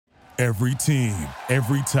Every team,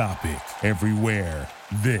 every topic, everywhere.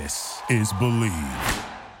 This is Believe.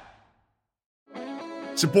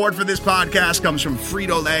 Support for this podcast comes from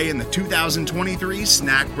Frito-Lay and the 2023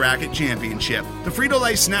 Snack Bracket Championship. The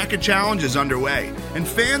Frito-Lay Snack It Challenge is underway, and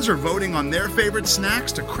fans are voting on their favorite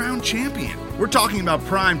snacks to crown champion. We're talking about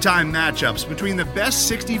prime-time matchups between the best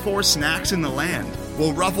 64 snacks in the land.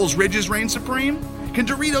 Will Ruffles Ridges reign supreme? Can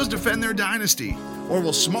Doritos defend their dynasty? Or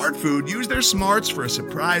will Smart Food use their smarts for a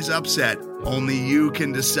surprise upset? Only you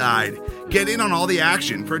can decide. Get in on all the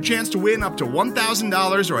action for a chance to win up to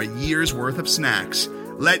 $1,000 or a year's worth of snacks.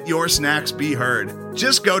 Let your snacks be heard.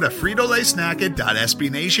 Just go to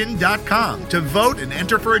fritolaysnacket.sbnation.com to vote and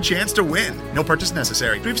enter for a chance to win. No purchase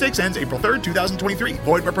necessary. Sweepstakes ends April 3rd, 2023.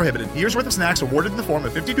 Void where prohibited. Year's worth of snacks awarded in the form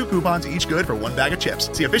of 52 coupons, each good for one bag of chips.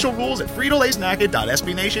 See official rules at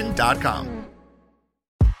fritolaysnacket.sbnation.com.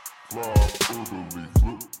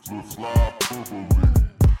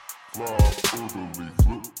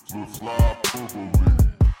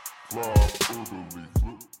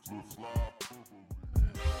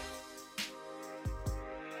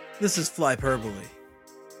 This is Flyperbole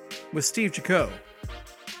with Steve Jaco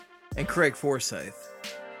and Craig Forsyth.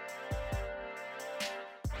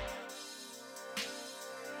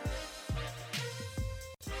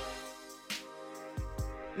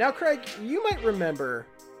 Now, Craig, you might remember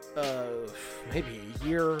maybe a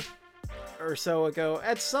year or so ago,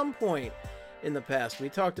 at some point in the past, we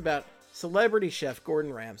talked about celebrity chef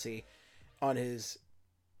Gordon Ramsay on his,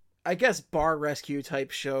 I guess, bar rescue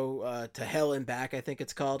type show, To Hell and Back, I think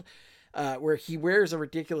it's called, where he wears a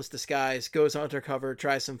ridiculous disguise, goes undercover,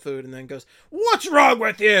 tries some food, and then goes, "What's wrong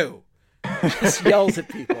with you?" Just yells at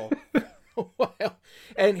people.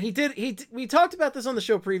 And we talked about this on the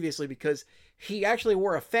show previously because he actually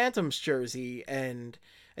wore a Phantoms jersey, and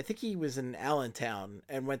I think he was in Allentown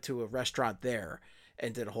and went to a restaurant there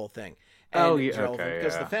and did a whole thing. And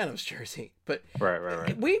because of the Phantoms jersey. But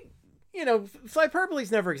right. Flyperbole's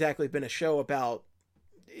never exactly been a show about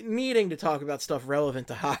needing to talk about stuff relevant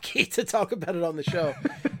to hockey to talk about it on the show. We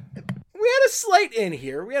had a slight in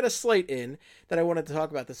here. That I wanted to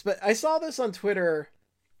talk about this. But I saw this on Twitter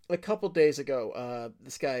a couple days ago.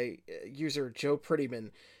 This guy, user Joe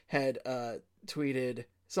Prettyman, had tweeted,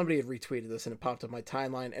 somebody had retweeted this and it popped up my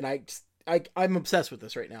timeline. And I'm obsessed with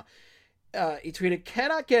this right now. He tweeted,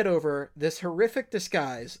 "Cannot get over this horrific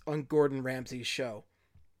disguise on Gordon Ramsay's show."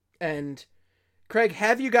 And Craig,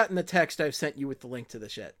 have you gotten the text I've sent you with the link to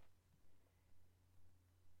this yet?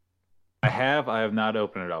 I have not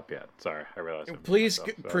opened it up yet. Sorry, I realized. Please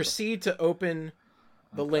proceed to open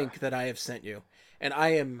the link that I have sent you. And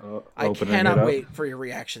I cannot wait for your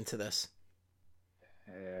reaction to this.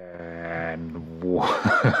 And what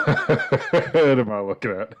am I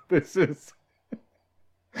looking at? This is...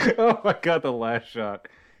 Oh my god, the last shot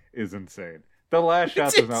is insane. The last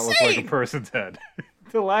shot does not look like a person's head.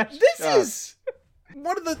 This is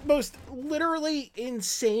one of the most literally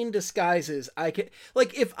insane disguises I could...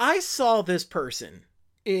 Like, if I saw this person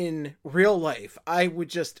in real life, I would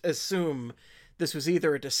just assume this was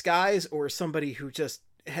either a disguise or somebody who just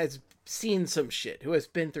has seen some shit, who has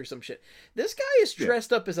been through some shit. This guy is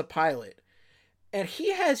dressed up as a pilot, and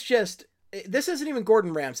he has just... This isn't even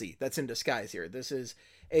Gordon Ramsay that's in disguise here. This is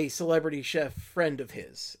a celebrity chef friend of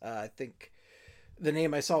his. I think the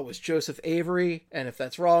name I saw was Joseph Avery, and if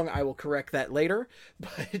that's wrong, I will correct that later.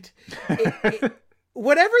 But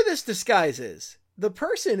whatever this disguise is, the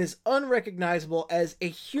person is unrecognizable as a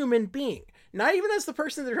human being. Not even as the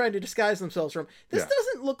person they're trying to disguise themselves from. This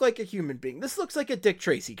doesn't look like a human being. This looks like a Dick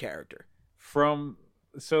Tracy character.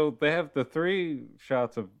 So they have the 3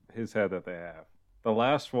 shots of his head that they have. The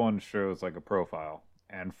last one shows like a profile,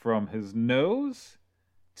 and from his nose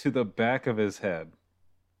to the back of his head,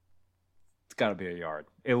 it's got to be a yard.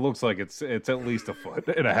 It looks like it's at least a foot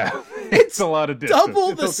and a half. It's a lot of distance.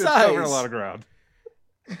 Double the size. It's covering a lot of ground.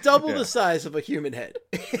 Double the size of a human head.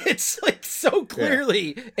 It's like so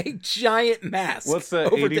clearly a giant mask. What's the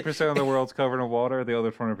 80% of the world's covered in water? The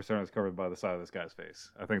other 20% is covered by the side of this guy's face.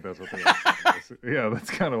 I think that's what they Yeah, that's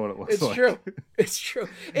kind of what it looks like. It's true.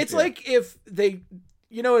 It's like if they,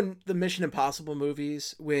 in the Mission Impossible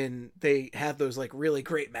movies, when they have those like really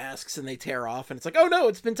great masks and they tear off and it's like, oh no,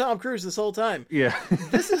 it's been Tom Cruise this whole time. Yeah.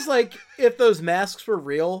 This is like if those masks were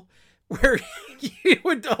real, where you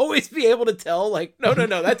would always be able to tell, like, no,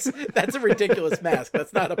 that's a ridiculous mask.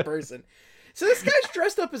 That's not a person. So this guy's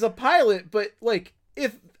dressed up as a pilot, but like,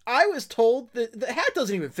 if I was told that the hat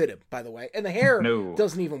doesn't even fit him, by the way, and the hair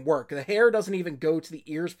doesn't even work. The hair doesn't even go to the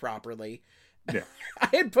ears properly. Yeah. I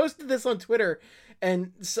had posted this on Twitter, or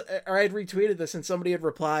I had retweeted this, and somebody had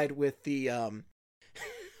replied with the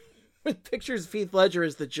with pictures of Heath Ledger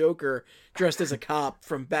as the Joker dressed as a cop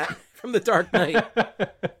from The Dark Knight.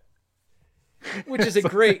 Which is a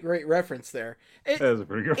great reference there. That is a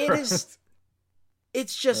pretty good reference.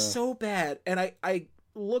 It's just so bad. And I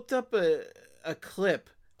looked up a clip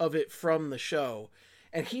of it from the show,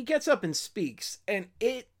 and he gets up and speaks, and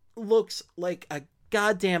it looks like a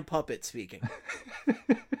goddamn puppet speaking.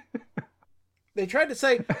 They tried to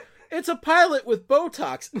say, it's a pilot with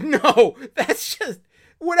Botox. No, that's just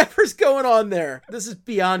whatever's going on there. This is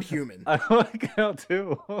beyond human. I like how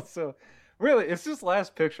too. Also, really, it's this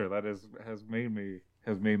last picture that has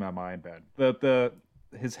made my mind bad.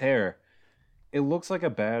 His hair, it looks like a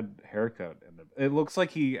bad haircut. It looks like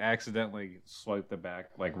he accidentally swiped the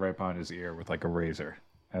back like right behind his ear with like a razor,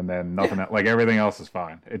 and then nothing else, like everything else is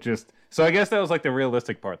fine. It just so I guess that was like the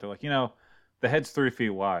realistic part. They're like, the head's 3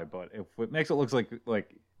 feet wide, but if it makes it look like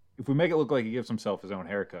if we make it look like he gives himself his own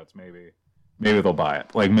haircuts, maybe they'll buy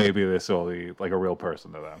it. Like maybe this will be like a real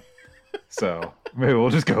person to them. So maybe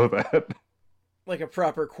we'll just go with that. Like a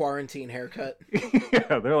proper quarantine haircut.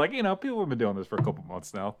 Yeah, they're like, people have been doing this for a couple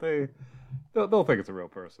months now. They'll think it's a real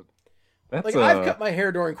person. That's, I've cut my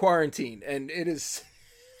hair during quarantine, and it is.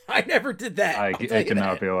 I never did that. It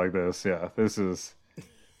cannot be like this. Yeah, this is.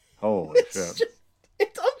 Holy shit!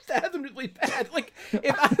 It's unfathomably bad. Like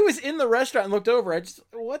if I was in the restaurant and looked over,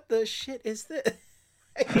 what the shit is this?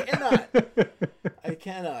 I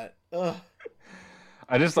cannot. Ugh.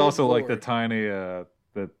 I just also like the tiny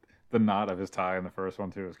the knot of his tie in the first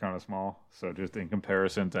one too is kind of small. So just in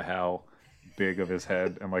comparison to how big of his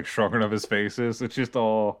head and like shrunken of his face is, it's just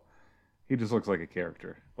all. He just looks like a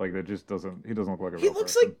character. Like that just doesn't. He doesn't look like a real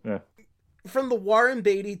person. He looks like from the Warren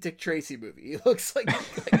Beatty Dick Tracy movie. He looks like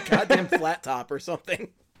goddamn Flat Top or something.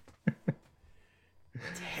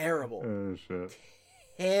 Terrible. Oh shit.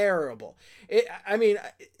 Terrible.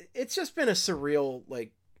 It's just been a surreal,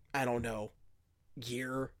 like, I don't know,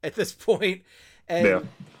 year at this point. And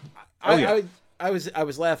I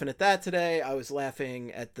was laughing at that today. I was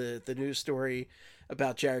laughing at the news story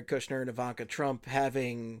about Jared Kushner and Ivanka Trump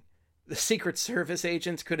having the Secret Service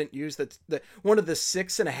agents couldn't use the one of the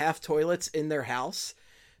 6.5 toilets in their house.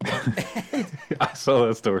 I saw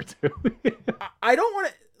that story too. I don't want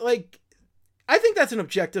to I think that's an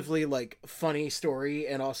objectively funny story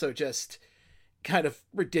and also just kind of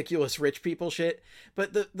ridiculous rich people shit.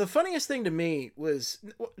 But the funniest thing to me was,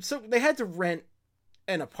 so they had to rent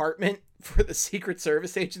an apartment for the Secret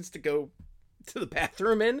Service agents to go to the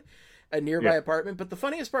bathroom in a nearby apartment. But the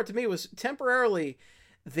funniest part to me was temporarily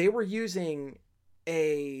they were using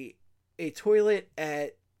a toilet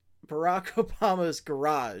at Barack Obama's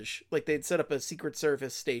garage. Like they'd set up a Secret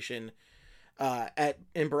Service station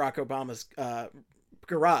in Barack Obama's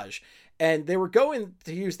garage, and they were going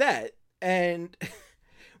to use that, and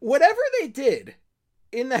whatever they did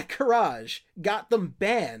in that garage got them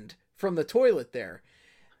banned from the toilet there.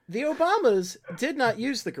 The Obamas did not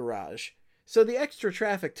use the garage, so the extra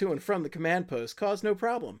traffic to and from the command post caused no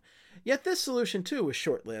problem. Yet this solution too was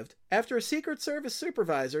short-lived after a Secret Service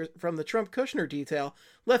supervisor from the Trump-Kushner detail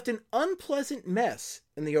left an unpleasant mess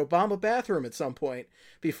in the Obama bathroom at some point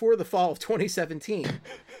before the fall of 2017.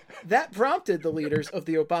 That prompted the leaders of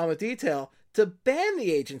the Obama detail to ban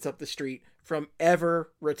the agents up the street from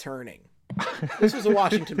ever returning. This was a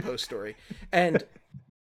Washington Post story. And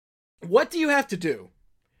what do you have to do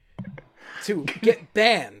to get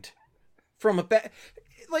banned from a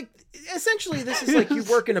essentially this is like you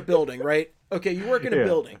work in a building, right? Okay, you work in a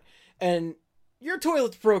building and your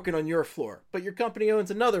toilet's broken on your floor, but your company owns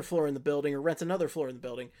another floor in the building or rents another floor in the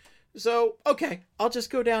building. So, okay, I'll just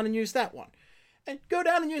go down and use that one. And go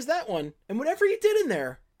down and use that one. And whatever you did in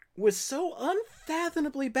there was so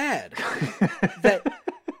unfathomably bad that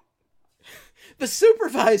the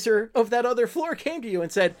supervisor of that other floor came to you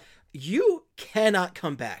and said, you cannot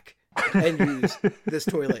come back and use this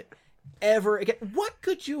toilet ever again. What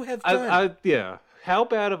could you have done? How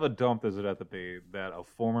bad of a dump does it have to be that a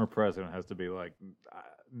former president has to be like,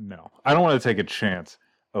 no, I don't want to take a chance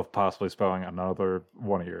of possibly spelling another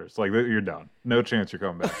one of yours. Like, you're done. No chance you're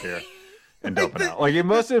coming back here and dumping out. Like, it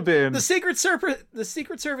must have been the Secret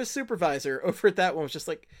Service supervisor over at that one was just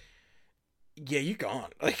like, yeah, you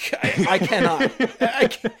gone. Like, I cannot.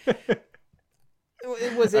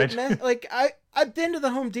 I've been to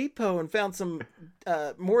the Home Depot and found some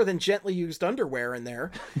more than gently used underwear in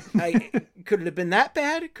there. Could it have been that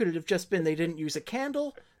bad? Could it have just been they didn't use a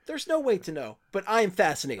candle? There's no way to know, but I am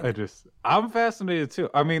fascinated. I'm fascinated too.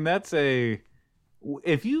 I mean, I'll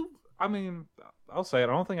say it, I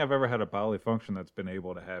don't think I've ever had a bodily function that's been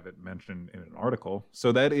able to have it mentioned in an article.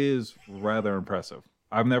 So that is rather impressive.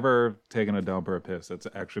 I've never taken a dump or a piss that's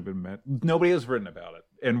actually been meant. Nobody has written about it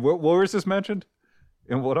And where was this mentioned?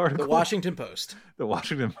 In what article? The Washington Post. The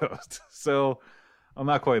Washington Post. So I'm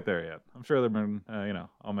not quite there yet. I'm sure there've been,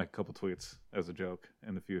 I'll make a couple tweets as a joke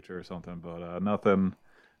in the future or something, but nothing,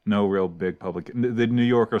 no real big public. The New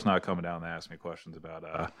Yorker's not coming down to ask me questions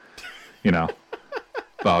about,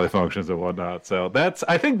 bodily functions and whatnot. So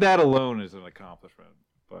I think that alone is an accomplishment.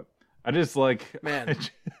 But I just man.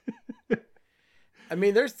 I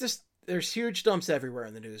mean, there's huge dumps everywhere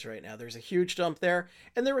in the news right now. There's a huge dump there,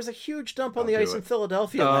 and there was a huge dump on the ice in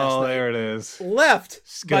Philadelphia last night. Oh, there it is. Left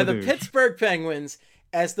by the Pittsburgh Penguins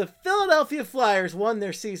as the Philadelphia Flyers won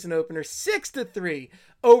their season opener 6-3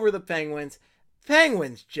 over the Penguins.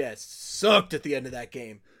 Penguins just sucked at the end of that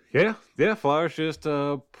game. Yeah, Flyers just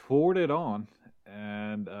poured it on.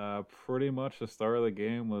 And pretty much the start of the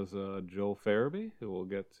game was Joel Farabee, who we'll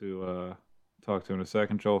get to talk to in a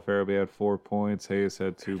second. Joel Farabee had 4 points. Hayes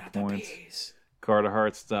had 2 points. Carter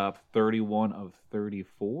Hart stopped 31 of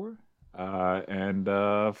 34.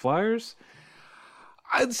 And Flyers.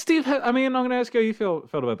 Steve, I'm going to ask you how you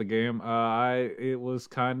felt about the game. It was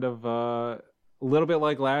kind of a little bit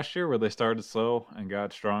like last year where they started slow and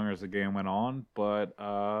got stronger as the game went on. But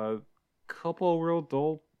a couple of real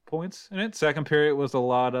dull points in it. Second period was a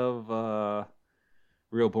lot of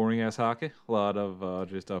real boring ass hockey, a lot of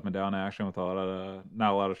just up and down action with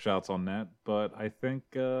not a lot of shots on net. But I think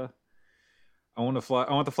I want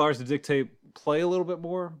the Flyers to dictate play a little bit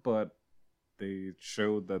more, but they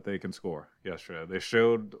showed that they can score yesterday. They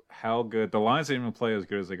showed how good the Lions didn't even play as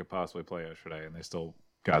good as they could possibly play yesterday, and they still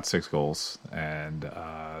got 6 goals. And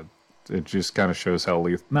it just kind of shows how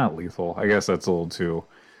not lethal. I guess that's a little too.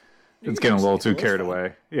 It's getting a little too carried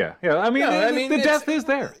away. Yeah. I mean, the depth is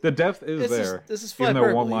there. The depth is there. This is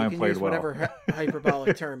Flyperbole. One line you can played use whatever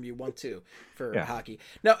hyperbolic term you want to for hockey.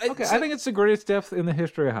 Now, I think it's the greatest depth in the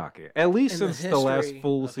history of hockey, at least since the last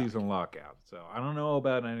full season lockout. So I don't know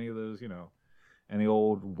about any of those, any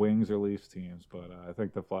old Wings or Leafs teams, but I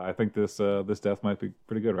think this depth might be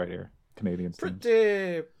pretty good right here. Canadians pretty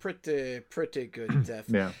good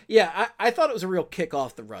depth. Yeah. I thought it was a real kick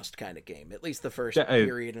off the rust kind of game, at least the first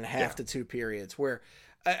period and a half to 2 periods, where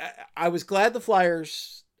I was glad the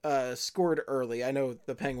Flyers scored early. I know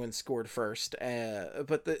the Penguins scored first,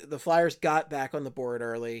 but the Flyers got back on the board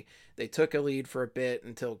early. They took a lead for a bit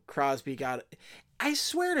until Crosby got it. I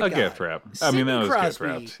swear to God, gift wrap. I mean, that was gift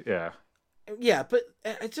wrapped. Yeah, but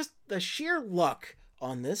just the sheer luck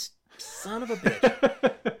on this son of a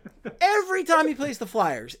bitch. Every time he plays the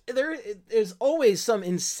Flyers, there is always some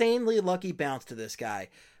insanely lucky bounce to this guy.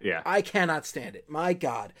 Yeah. I cannot stand it. My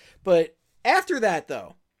God. But after that,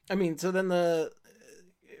 though, so then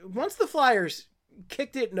once the Flyers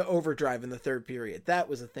kicked it into overdrive in the third period, that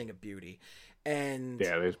was a thing of beauty. And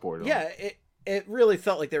yeah, they just poured it on. Yeah, it really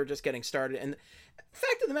felt like they were just getting started. And the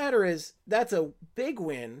fact of the matter is, that's a big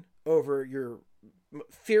win over your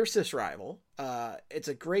fiercest rival. It's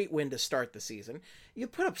a great win to start the season. You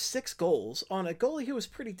put up 6 goals on a goalie who was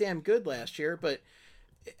pretty damn good last year, but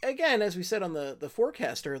again, as we said on the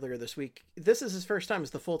forecast earlier this week, this is his first time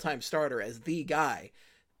as the full-time starter, as the guy.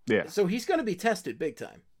 Yeah. So he's going to be tested big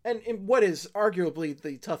time. And in what is arguably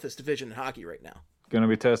the toughest division in hockey right now. Going to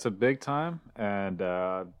be tested big time. And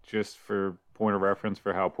just for point of reference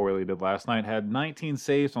for how poorly he did last night, had 19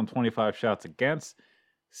 saves on 25 shots against.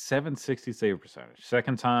 760 save percentage.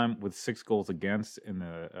 Second time with 6 goals against in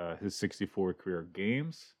his 64 career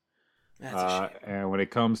games. That's a shame. And when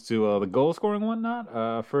it comes to the goal scoring and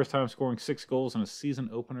whatnot, first time scoring 6 goals in a season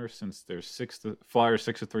opener since their Flyers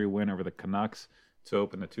 6-3 win over the Canucks to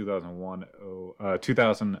open the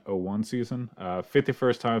 2001 season.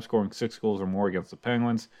 51st time scoring 6 goals or more against the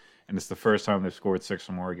Penguins, and it's the first time they've scored 6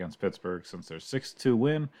 or more against Pittsburgh since their 6-2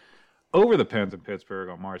 win over the Pens in Pittsburgh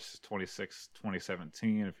on March 26,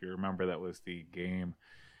 2017. If you remember, that was the game.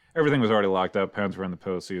 Everything was already locked up. Pens were in the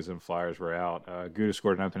postseason. Flyers were out. Gouda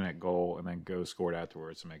scored an empty net goal, and then Go scored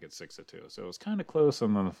afterwards to make it 6-2. So it was kind of close,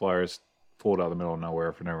 and then the Flyers pulled out of the middle of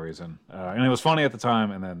nowhere for no reason. And it was funny at the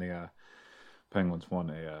time, and then the Penguins won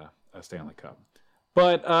a Stanley Cup.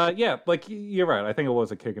 But, you're right. I think it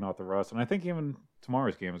was a kicking off the rust, and I think even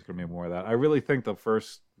tomorrow's game is going to be more of that. I really think the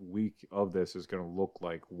first week of this is going to look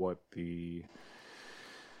like what they're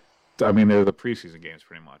the preseason games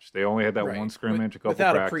pretty much. They only had that one scrimmage, a couple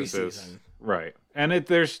practices. A preseason. Right. And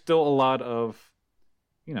there's still a lot of,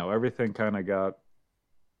 everything got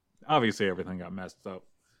messed up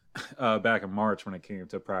back in March when it came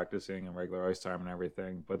to practicing and regular ice time and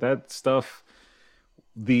everything. But that stuff,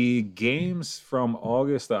 the games from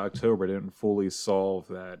August to October didn't fully solve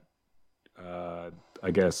that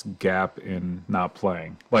I guess, gap in not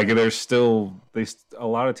playing. Like there's still a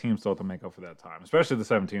lot of teams still have to make up for that time, especially the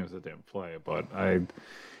 7 teams that didn't play. But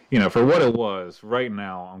for what it was, right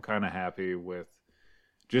now I'm kind of happy with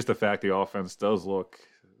just the fact the offense does look.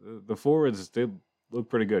 The forwards did look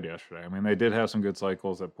pretty good yesterday. I mean, they did have some good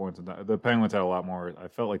cycles at points. The Penguins had a lot more. I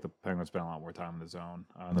felt like the Penguins spent a lot more time in the zone.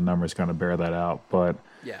 The numbers kind of bear that out. But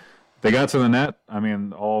yeah, they got to the net. I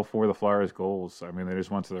mean, all 4 of the Flyers' goals, I mean, they just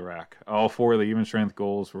went to the rack. All 4 of the even strength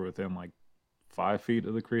goals were within like 5 feet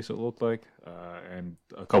of the crease, it looked like. And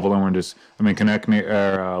a couple of them were just, I mean,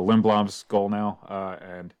 Lindblom's goal now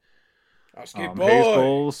and Hayes'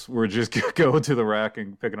 goals were just going to the rack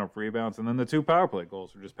and picking up rebounds. And then the 2 power play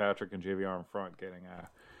goals were just Patrick and JVR in front getting a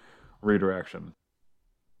redirection.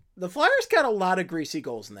 The Flyers got a lot of greasy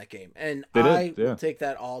goals in that game, and I will take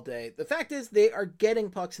that all day. The fact is, they are getting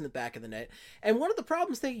pucks in the back of the net, and one of the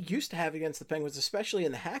problems they used to have against the Penguins, especially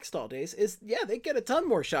in the Hackstall days, is, they get a ton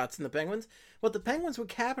more shots than the Penguins, but the Penguins would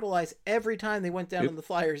capitalize every time they went down on the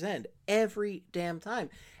Flyers' end. Every damn time.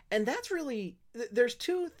 And that's really... There's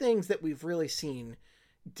 2 things that we've really seen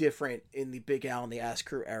different in the Big Al and the Ass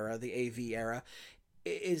Crew era, the AV era,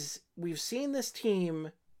 is we've seen this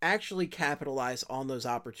team actually capitalize on those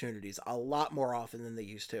opportunities a lot more often than they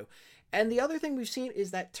used to. And the other thing we've seen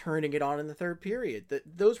is that turning it on in the third period.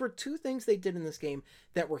 Those were 2 things they did in this game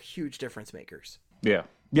that were huge difference makers. Yeah.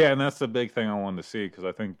 Yeah, and that's the big thing I wanted to see, because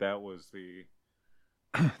I think that was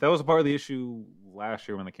that was a part of the issue last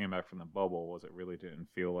year when they came back from the bubble, was it really didn't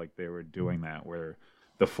feel like they were doing that, where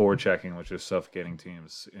the forechecking was just suffocating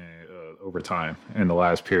teams over time in the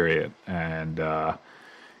last period. And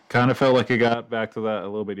kind of felt like it got back to that a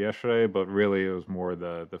little bit yesterday, but really it was more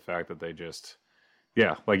the fact that they just,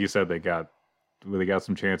 like you said, they got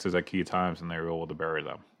some chances at key times and they were able to bury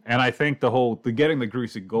them. And I think the getting the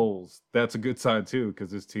greasy goals, that's a good sign too,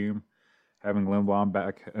 because this team, having Lindblom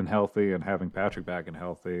back and healthy and having Patrick back and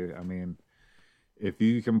healthy, I mean, if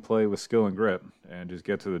you can play with skill and grit and just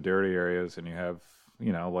get to the dirty areas, and you have,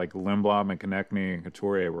 like Lindblom and Konechny and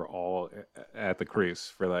Couturier were all at the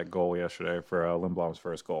crease for that goal yesterday, for Lindblom's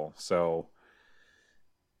first goal. So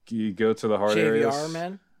you go to the hard areas. JVR,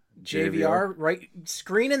 man. JVR, right?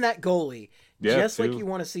 Screening that goalie. Just like you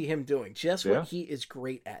want to see him doing. Just what he is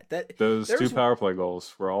great at. Those 2 power play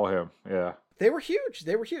goals were all him. Yeah. They were huge.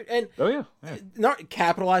 And not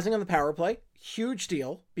capitalizing on the power play, huge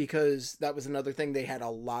deal, because that was another thing they had a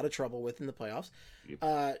lot of trouble with in the playoffs.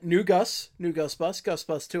 Yep. New Gus Bus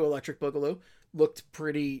 2 Electric Boogaloo looked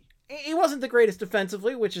pretty. He wasn't the greatest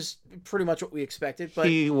defensively, which is pretty much what we expected. But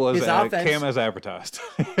he was his offense came as advertised,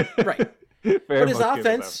 right? But his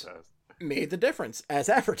offense made the difference as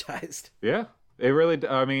advertised. Yeah, it really.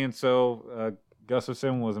 I mean, so.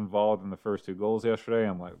 Gustafsson was involved in the first 2 goals yesterday.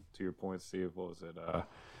 I'm like, to your point, Steve, what was it?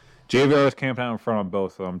 JVR was camped out in front on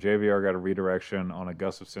both of them. JVR got a redirection on a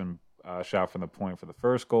Gustafsson shot from the point for the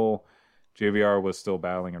first goal. JVR was still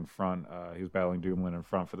battling in front. He was battling Dumoulin in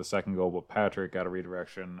front for the second goal, but Patrick got a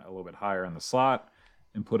redirection a little bit higher in the slot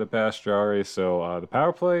and put it past Jari. So the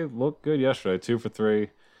power play looked good yesterday, 2 for 3.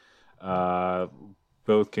 They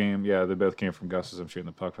both came from Gustafsson shooting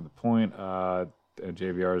the puck from the point.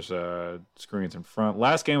 JVR's screens in front.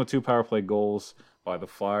 Last game with 2 power play goals by the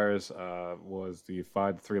Flyers was the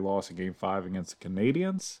 5-3 loss in Game 5 against the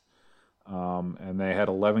Canadiens. And they had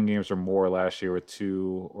 11 games or more last year with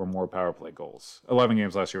 2 or more power play goals. 11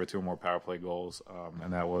 games last year with 2 or more power play goals,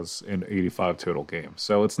 and that was in 85 total games.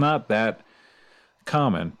 So it's not that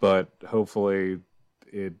common, but hopefully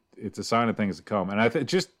it's a sign of things to come. And I think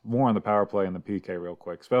just more on the power play and the PK real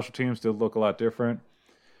quick. Special teams did look a lot different.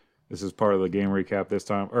 This is part of the game recap this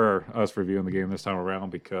time, or us reviewing the game this time around,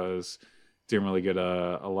 because didn't really get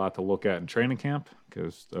a lot to look at in training camp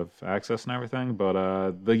because of access and everything. But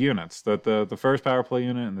the units, the first power play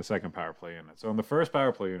unit and the second power play unit. So in the first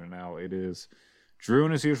power play unit now, it is Drew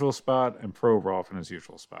in his usual spot and Provorov in his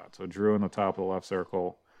usual spot. So Drew in the top of the left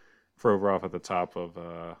circle, Provorov at the top of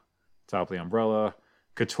the umbrella.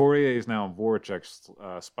 Couturier is now in Voracek's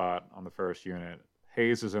spot on the first unit.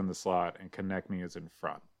 Hayes is in the slot, and Konechny is in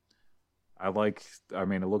front.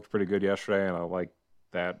 It looked pretty good yesterday, and I like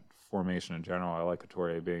that formation in general. I like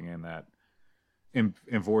Couturier being in that in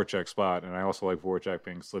Voracek's spot, and I also like Voracek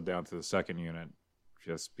being slid down to the second unit,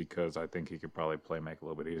 just because I think he could probably make a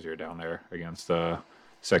little bit easier down there against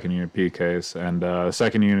second unit PKs. And the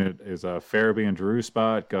second unit is Farabee and Drew's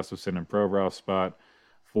spot, Gustafsson and Provorov's spot,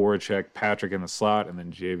 Voracek, Patrick in the slot, and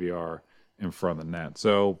then JVR in front of the net.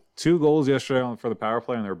 So 2 goals yesterday for the power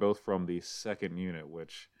play, and they're both from the second unit,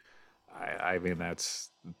 which I mean that's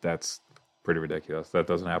pretty ridiculous. That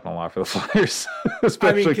doesn't happen a lot for the Flyers,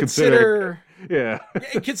 especially consider Yeah.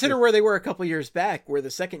 Consider where they were a couple years back, where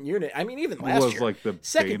the second unit, I mean, even last was year, like the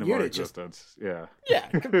second bane of our unit just existence. Yeah. yeah,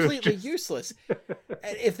 completely useless.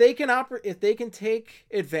 And if they can take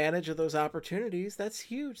advantage of those opportunities, that's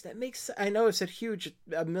huge. That makes, I know I've said huge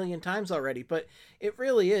a million times already, but it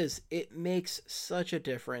really is. It makes such a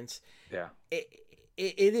difference. Yeah. It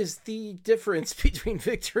is the difference between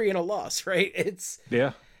victory and a loss, right?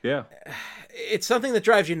 Yeah. It's something that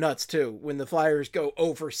drives you nuts too when the Flyers go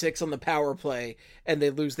 0-for-6 on the power play and they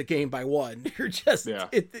lose the game by 1. You're just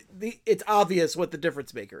it's obvious what the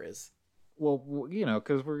difference maker is. Well, you know,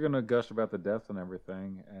 because we're gonna gush about the depth and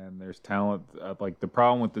everything, and there's talent. Like the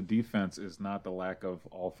problem with the defense is not the lack of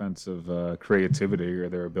offensive creativity or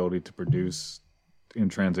their ability to produce in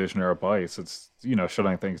transition or up ice. It's, you know,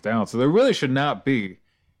 shutting things down. So there really should not be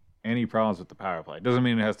any problems with the power play. It doesn't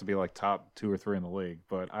mean it has to be like top 2 or 3 in the league,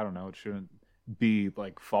 but I don't know. It shouldn't be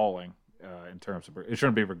like falling in terms of, it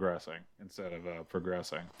shouldn't be regressing instead of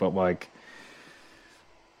progressing. But like,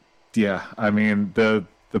 yeah, I mean the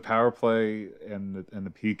power play and the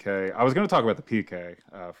PK. I was going to talk about the PK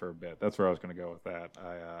for a bit. That's where I was going to go with that.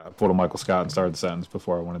 I pulled a Michael Scott and started the sentence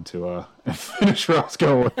before I wanted to finish where I was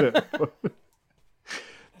going with it.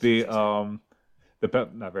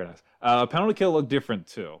 Not very nice. Penalty kill looked different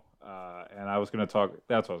too. And I was going to talk,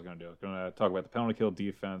 that's what I was going to do. I was going to talk about the penalty kill,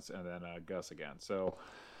 defense, and then Gus again. So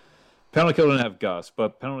penalty kill didn't have Gus,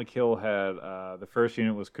 but penalty kill had the first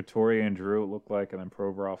unit was Couturier and Drew, it looked like, and then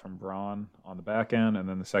Provorov and Braun on the back end. And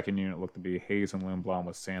then the second unit looked to be Hayes and Lindblom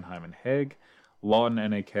with Sanheim and Haig. Lawton,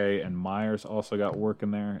 NAK, and Myers also got work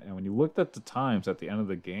in there. And when you looked at the times at the end of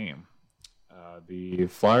the game, the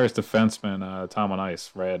Flyers defenseman, Tom on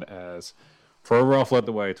Ice, read as Provorov led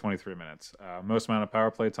the way, 23 minutes. Most amount of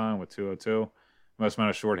power play time with 2:02. Most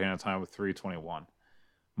amount of shorthanded time with 3:21.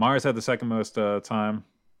 Myers had the second most time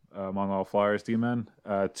among all Flyers D-men.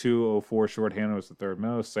 2:04 shorthanded was the third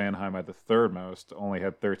most. Sanheim had the third most, only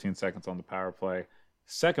had 13 seconds on the power play.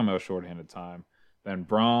 Second most shorthanded time. Then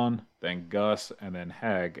Braun, then Gus, and then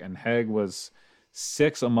Haig. And Haig was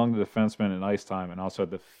 6th among the defensemen in ice time and also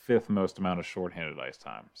had the 5th most amount of shorthanded ice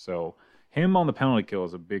time. So him on the penalty kill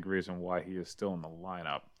is a big reason why he is still in the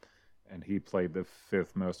lineup. And he played the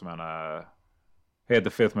 5th most amount of... He had the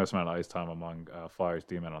 5th most amount of ice time among Flyers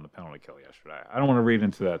D-men on the penalty kill yesterday. I don't want to read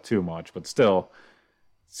into that too much, but still,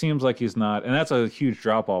 it seems like he's not... And that's a huge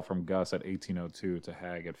drop-off from Gus at 18:02 to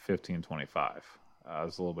Haig at 15:25.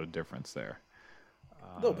 There's a little bit of difference there.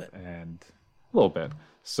 A little bit. And a little bit.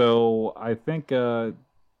 So I think... I'm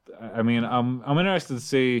interested to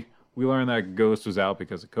see... We learned that Ghost was out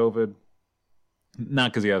because of COVID.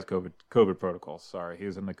 Not because he has COVID protocol. Sorry,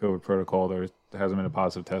 he's in the COVID protocol. There hasn't been a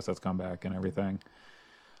positive test that's come back and everything.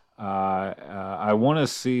 I want to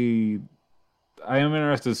see. I am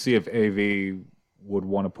interested to see if AV would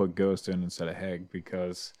want to put Ghost in instead of Haig,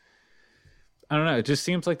 because I don't know. It just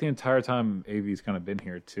seems like the entire time AV's kind of been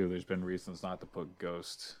here too, there's been reasons not to put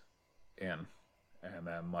Ghost in. And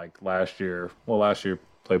then like last year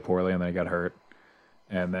played poorly and then he got hurt,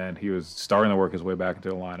 and then he was starting to work his way back into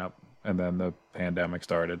the lineup. And then the pandemic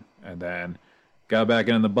started, and then got back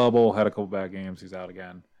in the bubble, had a couple bad games, he's out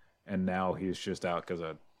again, and now he's just out because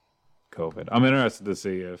of COVID. I'm interested to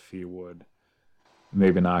see if he would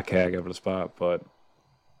maybe knock Haig over the spot, but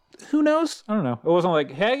who knows? I don't know. It wasn't like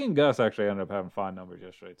Haig and Gus actually ended up having fine numbers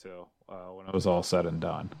yesterday too, when it was all said and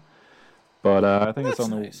done. But I think That's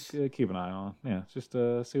it's on nice. keep an eye on. Yeah, just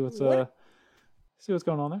see what's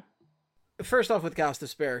going on there. First off, with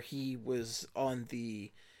Gostisbehere, he was on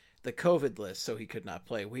the COVID list, so he could not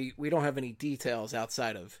play. We don't have any details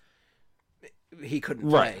outside of he couldn't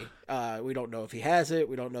play. Right. We don't know if he has it.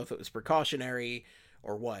 We don't know if it was precautionary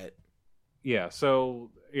or what. Yeah,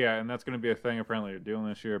 so, and that's going to be a thing apparently they're doing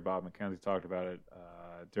this year. Bob McKenzie talked about it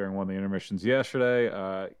during one of the intermissions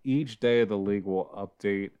yesterday. Each day of the league will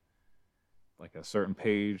update like a certain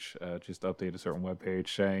page, just update a certain web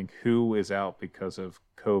page saying who is out because of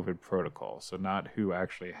COVID protocol. So not who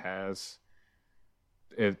actually has...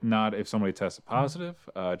 not if somebody tested positive,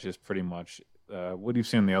 just pretty much what you've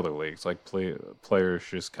seen in the other leagues, like players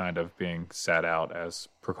just kind of being sat out as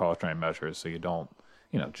precautionary measures, so you don't,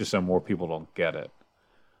 just so more people don't get it.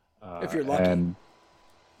 If you're lucky. And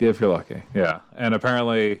if you're lucky, yeah. And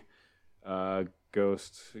apparently,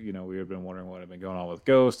 Ghost, we had been wondering what had been going on with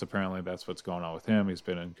Ghost. Apparently, that's what's going on with him. He's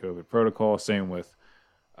been in COVID protocol. Same with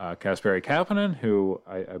Kasperi Kapanen, who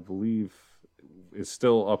I believe is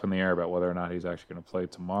still up in the air about whether or not he's actually going to play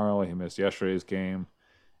tomorrow. He missed yesterday's game,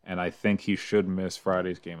 and I think he should miss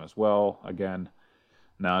Friday's game as well. Again,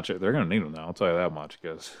 now they're going to need him now, I'll tell you that much,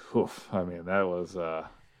 because, that was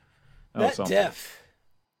that something. def.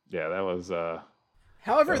 Yeah, that was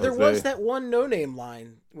However, there was that one no-name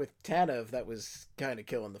line with Tanev that was kind of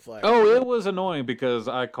killing the Flyers. Oh, it was annoying because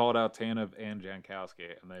I called out Tanev and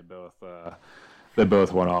Jankowski, and they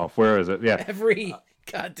both went off. Where is it? Yeah. Every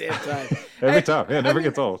goddamn time. Every time. Yeah, it never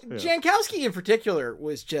gets old. Yeah. Jankowski in particular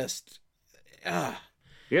was just...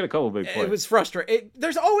 he had a couple big plays. It was frustrating.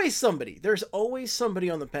 There's always somebody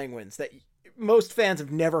on the Penguins that most fans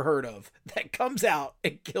have never heard of that comes out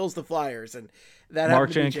and kills the Flyers, and that Mark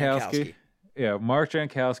happened to be Jankowski. Yeah, Mark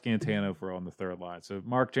Jankowski and Tanev were on the third line. So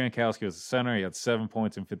Mark Jankowski was the center. He had 7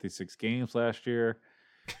 points in 56 games last year.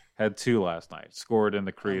 Had 2 last night. Scored in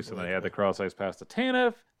the crease, and then he had the cross-ice pass to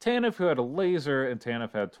Tanev. Tanev, who had a laser, and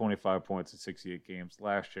Tanev had 25 points in 68 games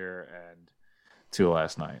last year and 2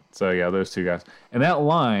 last night. So, yeah, those 2 guys. And that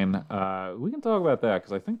line, we can talk about that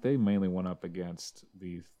because I think they mainly went up against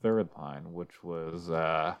the third line, which was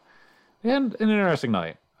an interesting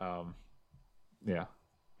night.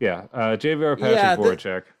 JVR, Patrick,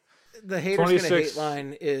 Voracek. The haters gonna hate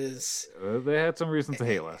line is... they had some reason to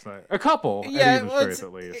hate last night. A couple,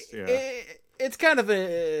 at least. Yeah. It's kind of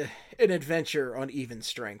an adventure on even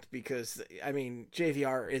strength because, I mean,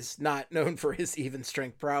 JVR is not known for his even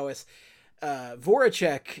strength prowess.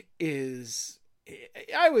 Voracek is...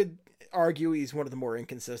 I would argue he's one of the more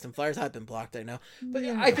inconsistent Flyers. I've been blocked, I know. But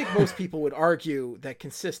I think most people would argue that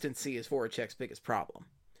consistency is Voracek's biggest problem.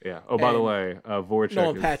 Yeah. Oh, by the way, Voracek.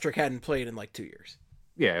 Nolan Patrick hadn't played in like 2 years.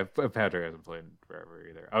 Yeah, Patrick hasn't played forever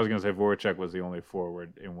either. I was going to say Voracek was the only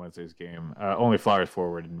forward in Wednesday's game, only Flyers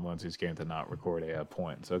forward in Wednesday's game to not record a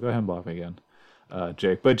point. So go ahead and block me again,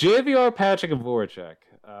 Jake. But JVR, Patrick, and Voracek,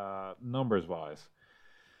 numbers-wise,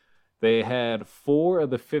 they had 4 of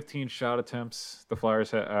the 15 shot attempts the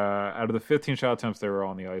Flyers had. Out of the 15 shot attempts they were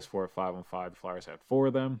on the ice for at 5-on-5, the Flyers had 4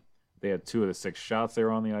 of them. They had 2 of the 6 shots they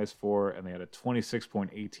were on the ice for, and they had a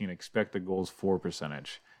 26.18 expected goals for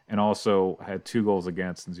percentage, and also had 2 goals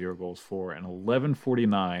against and 0 goals for, and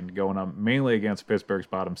 11.49 going up mainly against Pittsburgh's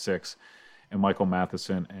bottom 6, and Michael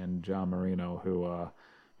Matheson and John Marino, who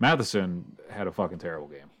Matheson had a fucking terrible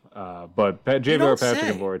game. But JVR, Patrick,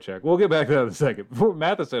 and Voracek, we'll get back to that in a second.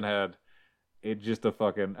 Matheson had just a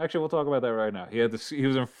fucking... Actually, we'll talk about that right now. He was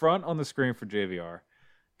in front on the screen for JVR,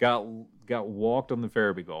 got walked on the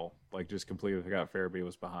Farabee goal, like just completely forgot Farabee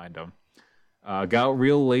was behind him. Got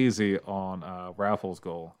real lazy on Raffls'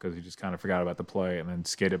 goal because he just kind of forgot about the play and then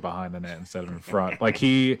skated behind the net instead of in front. Like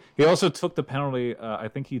he also took the penalty. I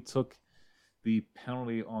think he took the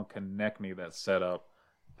penalty on Konechny that set up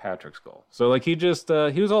Patrick's goal. So like he just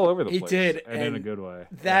he was all over the place. He did, and in a good way.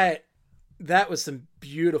 That was some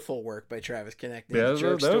beautiful work by Travis Konechny. Yeah,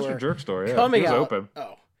 that was a jerk story. Yeah, coming he was out, open.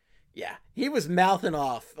 Oh. Yeah, he was mouthing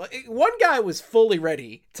off. One guy was fully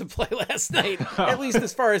ready to play last night, at least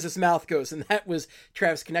as far as his mouth goes, and that was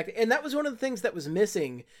Travis Konechny. And that was one of the things that was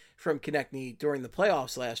missing from Konechny during the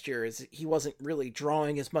playoffs last year, is he wasn't really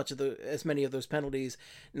drawing as many of those penalties,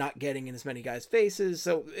 not getting in as many guys' faces.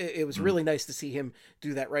 So it was really nice to see him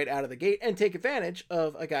do that right out of the gate and take advantage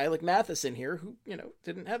of a guy like Matheson here, who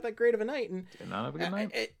didn't have that great of a night. And did not have a good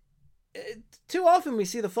night. Too often we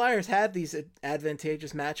see the Flyers have these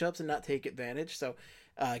advantageous matchups and not take advantage. So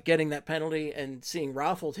getting that penalty and seeing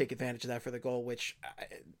Raffl take advantage of that for the goal, which,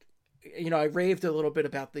 I raved a little bit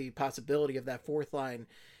about the possibility of that fourth line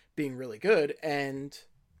being really good, and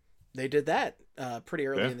they did that pretty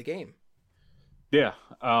early in the game. Yeah.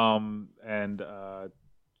 And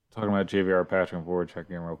talking about JVR, Patrick, and Voracek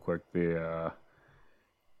again real quick,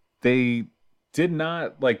 they did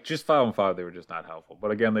not, just 5-on-5, they were just not helpful.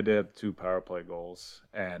 But again, they did have 2 power play goals,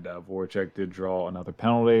 and Voracek did draw another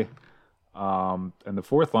penalty. And the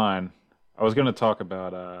fourth line, I was going to talk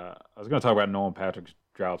about Nolan Patrick's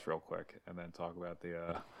droughts real quick, and then talk about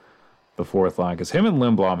the fourth line, because him and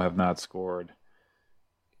Lindblom have not scored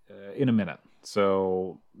in a minute.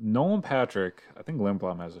 So Nolan Patrick, I think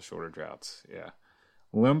Lindblom has the shorter droughts. Yeah.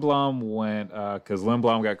 Lindblom went, because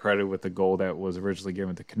Lindblom got credited with the goal that was originally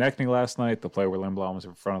given to Konechny last night, the play where Lindblom was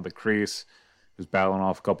in front of the crease, was battling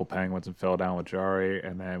off a couple Penguins and fell down with Jari,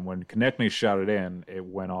 and then when Konechny shot it in, it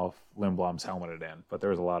went off Lindblom's helmeted in, but there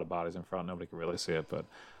was a lot of bodies in front, nobody could really see it, but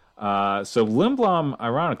so Lindblom,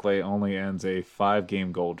 ironically, only ends a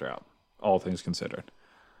 5-game goal drought, all things considered.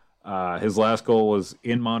 His last goal was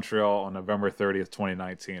in Montreal on November 30th,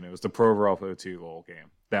 2019. It was the Provorov 0-2 goal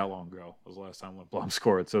game. That long ago was the last time Lindblom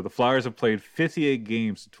scored. So the Flyers have played 58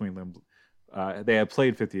 games between Lindblom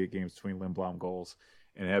goals,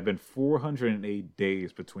 and it had been 408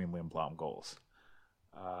 days between Lindblom goals.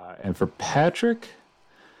 And for Patrick,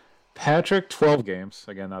 12 games.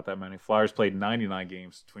 Again, not that many. Flyers played 99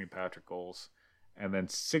 games between Patrick goals, and then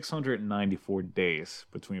 694 days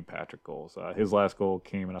between Patrick goals. His last goal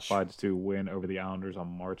came in a 5-2 win over the Islanders on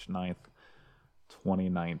March 9th,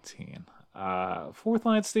 2019. Fourth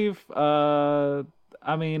line, Steve. I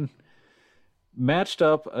mean, matched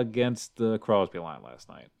up against the Crosby line last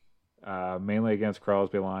night. Mainly against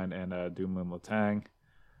Crosby line and Dumoulin Letang.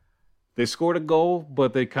 They scored a goal,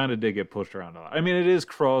 but they kind of did get pushed around a lot. I mean, it is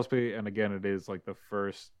Crosby, and again, it is like the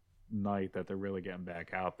first night that they're really getting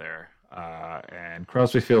back out there. And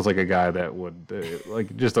Crosby feels like a guy that would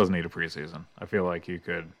just doesn't need a preseason. I feel like he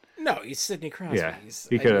could. No, he's Sidney Crosby. Yeah,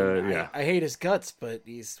 he could. I hate his guts, but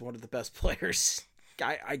he's one of the best players.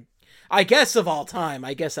 I guess of all time.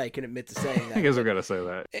 I guess I can admit to saying that. I guess I've got to say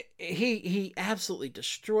that. He absolutely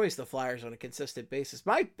destroys the Flyers on a consistent basis.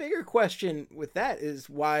 My bigger question with that is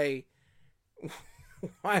why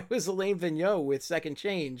was Alain Vigneault with second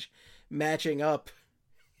change matching up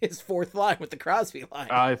his fourth line with the Crosby line?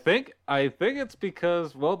 I think it's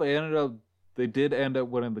because they did end up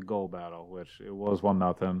winning the goal battle, which it was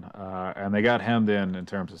 1-0, and they got hemmed in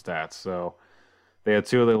terms of stats. So they had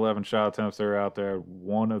 2 of the 11 shot attempts they were out there,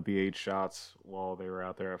 1 of the 8 shots while they were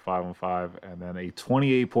out there at 5-on-5, and then a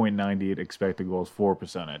 28.98 expected goals for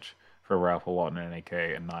percentage for Raffls, Lawton, and NAK,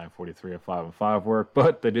 and 9.43 at 5-on-5 work.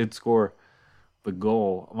 But they did score the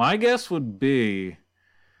goal. My guess would be,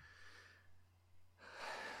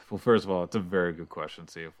 well, first of all, it's a very good question,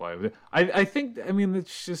 Steve. I think,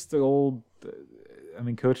 it's just the old,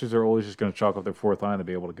 coaches are always just going to chalk up their fourth line to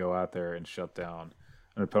be able to go out there and shut down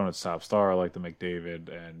an opponent's top star like the McDavid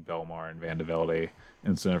and Belmar and Van de Velde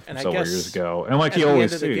incident from several years ago. And like you always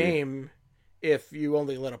see. At the end of the game, if you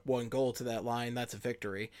only let up 1 goal to that line, that's a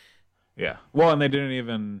victory. Yeah. Well, and they didn't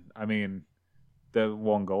even, that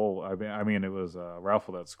 1 goal, it was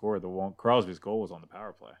Raffles that scored. Crosby's goal was on the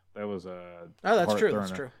power play. That was that's true.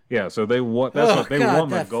 That's true. Yeah, so they won. They won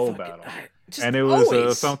the goal battle, and it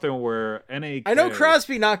was something where NAK. I know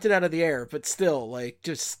Crosby knocked it out of the air, but still,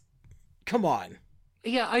 just come on.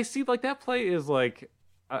 Yeah, I see. That play is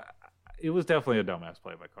it was definitely a dumbass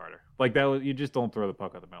play by Carter. That was, you just don't throw the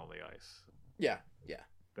puck at the middle of the ice. Yeah.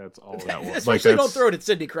 That's all that was. Especially don't throw it at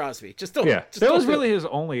Sidney Crosby. Just don't. Yeah, that was really his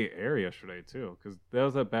only error yesterday too, because that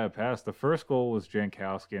was that bad pass. The first goal was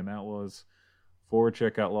Jankowski, and that was forward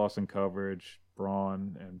check got lost in coverage.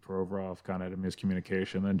 Braun and Provorov kind of had a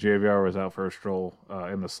miscommunication. Then JVR was out for a stroll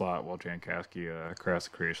in the slot while Jankowski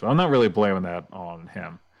crossed the crease. So I'm not really blaming that on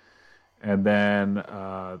him. And then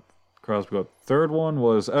Crosby. Third one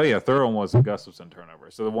was the Gustafson turnover.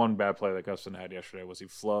 So the one bad play that Gustafson had yesterday was he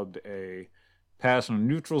flubbed a pass in a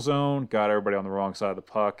neutral zone, got everybody on the wrong side of the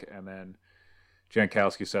puck, and then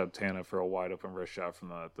Jankowski set up Tanev for a wide open wrist shot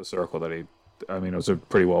from the circle that it was a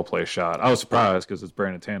pretty well placed shot. I was surprised because it's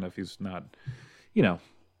Brandon Tanev. He's not,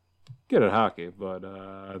 good at hockey, but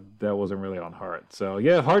that wasn't really on Hart. So,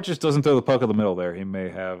 yeah, if Hart just doesn't throw the puck in the middle there, he may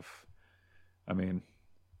have,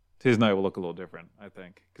 his night will look a little different, I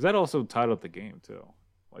think. Because that also tied up the game, too.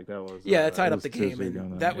 That was... Yeah, it tied up the game,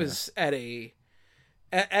 and that was at a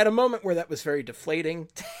moment where that was very deflating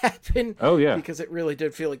to happen. Oh, yeah. Because it really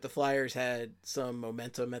did feel like the Flyers had some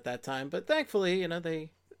momentum at that time. But thankfully,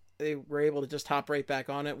 they were able to just hop right back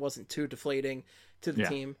on it. It wasn't too deflating to the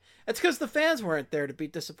team. It's because the fans weren't there to be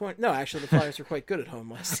disappointed. No, actually, the Flyers were quite good at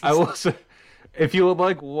home last season. I will say, if you would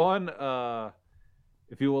like one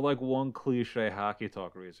cliche hockey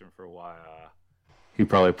talk reason for why he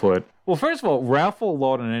probably put... Well, first of all, Raffles,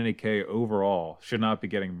 Lawton, and NAK overall should not be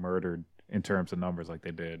getting murdered in terms of numbers like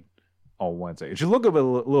they did on Wednesday. You should look a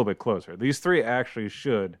little bit closer. These 3 actually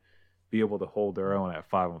should be able to hold their own at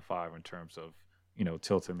 5-on-5 in terms of,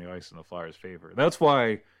 tilting the ice in the Flyers' favor. That's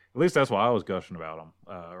why I was gushing about them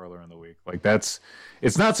earlier in the week.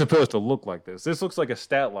 It's not supposed to look like this. This looks like a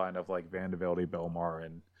stat line of Van de Velde, Belmar,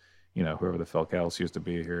 and, whoever the Falcalis used to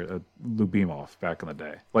be here, Lubimov back in the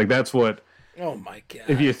day. That's what... Oh, my God.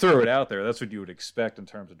 If you throw it out there, that's what you would expect in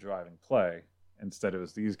terms of driving play. Instead, it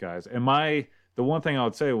was these guys. And the one thing I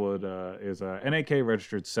would say is NAK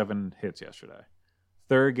registered 7 hits yesterday.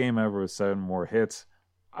 Third game ever with 7 more hits.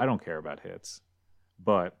 I don't care about hits,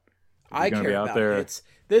 but I care about hits.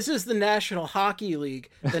 This is the National Hockey League,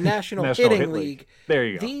 the National Hitting League. There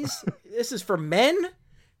you go. This is for men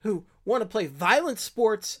who want to play violent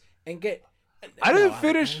sports and get. I didn't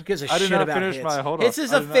finish. I did not finish hits. My hold on. Hits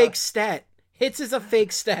is a fake stat. Hits is a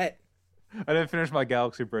fake stat. I didn't finish my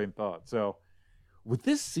Galaxy Brain thought. So. With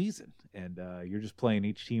this season, and you're just playing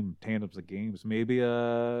each team tandems of games, maybe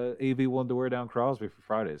AV wanted to wear down Crosby for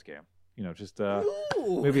Friday's game.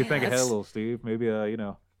 Maybe think ahead a little, Steve. Maybe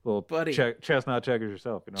little buddy chestnut checkers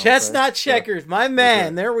yourself. Chestnut checkers, my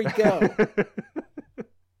man. Okay. There we go.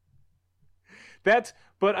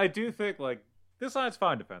 But I do think This line's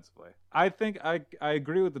fine defensively. I think I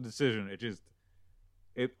agree with the decision.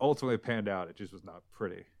 It ultimately panned out. It just was not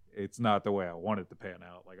pretty. It's not the way I wanted to pan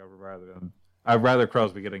out. Like I'd rather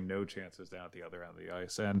Crosby getting no chances down at the other end of the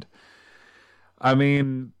ice. And I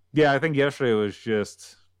mean, yeah, I think yesterday was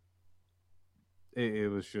just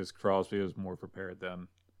Crosby was more prepared than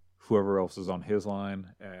whoever else is on his line.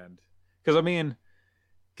 And because I mean,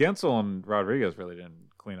 Gensel and Rodriguez really didn't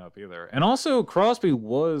clean up either. And also Crosby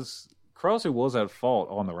was at fault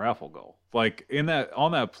on the Raffle goal. Like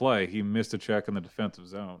on that play, he missed a check in the defensive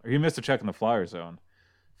zone. Or he missed a check in the Flyers zone.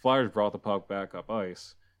 Flyers brought the puck back up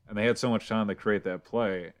ice, and they had so much time to create that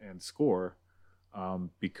play and score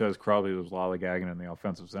because Crosby was lollygagging in the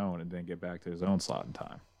offensive zone and didn't get back to his own slot in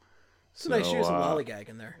time. It's a nice use of lollygag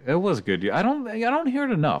in there. It was good. I don't hear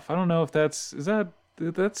it enough. I don't know if that's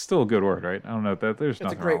still a good word, right? I don't know if there's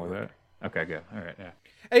nothing wrong with that. Okay, good. All right, yeah.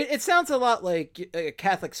 It sounds a lot like a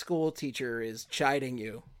Catholic school teacher is chiding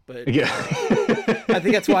you, but yeah, I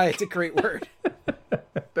think that's why it's a great word.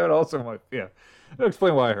 That also might, yeah. That'll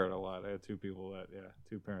explain why I heard a lot. I had two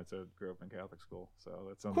parents that grew up in Catholic school, so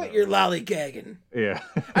that's something. Quit your lollygagging. Yeah.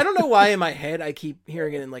 I don't know why in my head I keep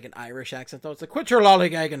hearing it in like an Irish accent though. It's like, quit your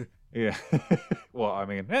lollygagging. Yeah. Well, I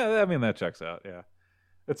mean, that checks out. Yeah.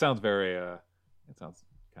 It sounds very. It sounds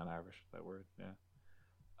kind of Irish, that word. Yeah.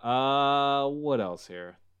 What else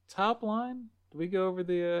here? Top line. Do we go over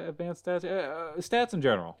the advanced stats? Stats in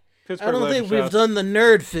general. Pittsburgh I don't think we've done the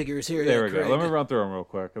nerd figures here there yet. There we go. Let me run through them real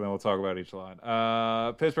quick, and then we'll talk about each line.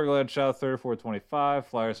 Pittsburgh led shots 34-25.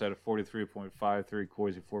 Flyers had a 43.53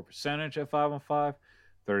 Corsi for percentage at 5-on-5.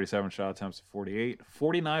 37 shot attempts to 48.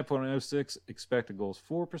 49.06 expected goals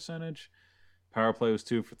for percentage. Power play was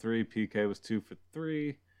 2 for 3. PK was 2 for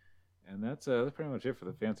 3. And that's pretty much it for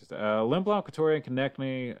the fancy stuff. Lindblom, Couturier, and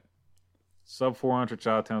Konechny, sub 400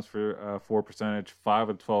 shot attempts for percentage. 5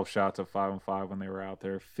 of 12 shots at 5-on-5 when they were out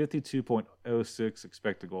there. 52.06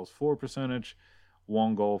 expected goals for percentage.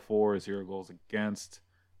 1 goal for, 0 goals against.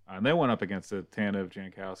 And they went up against the Tanev,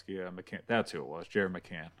 Jankowski, McCann. That's who it was, Jared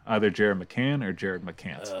McCann. Either Jared McCann or Jared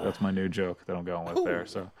McCant. That's my new joke that I'm going with there.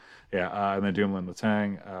 So, yeah, and then Dumoulin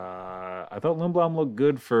Letang. I thought Lindblom looked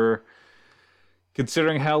good for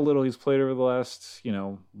considering how little he's played over the last,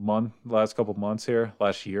 last couple months here,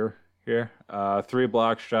 last year here. 3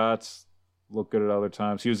 block shots, looked good at other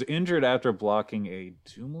times. He was injured after blocking a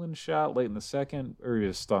Dumoulin shot late in the second, or he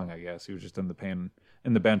was stung, I guess. He was just in the pain,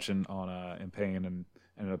 in the bench in pain, and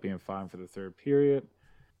ended up being fine for the third period.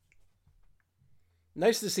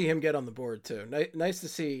 Nice to see him get on the board too. Nice to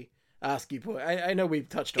see Oski boy. I know we've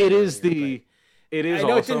touched on it. It is. I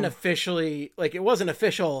know awesome. It didn't officially, it wasn't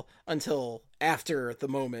official until after the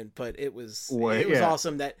moment, but it was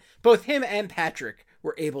awesome that both him and Patrick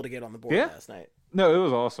were able to get on the board last night. No, it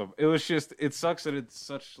was awesome. It was just, it sucks that it's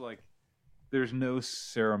such there's no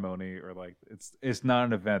ceremony or it's not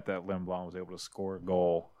an event that Lindblom was able to score a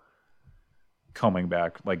goal coming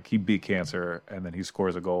back. He beat cancer and then he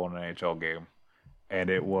scores a goal in an NHL game. And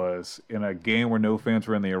it was in a game where no fans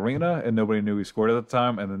were in the arena and nobody knew he scored at the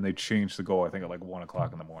time. And then they changed the goal, I think, at 1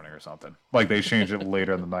 o'clock in the morning or something. They changed it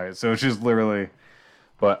later in the night. So it's just literally.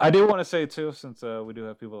 But I do want to say, too, since we do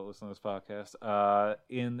have people that listen to this podcast,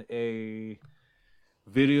 in a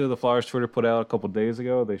video the Flyers Twitter put out a couple days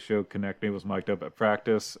ago, they showed Konechny was mic'd up at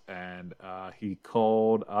practice. And he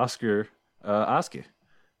called Oski.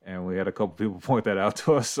 And we had a couple people point that out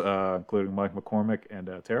to us, including Mike McCormick and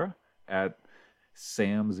Tara at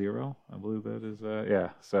Sam Zero, I believe that is.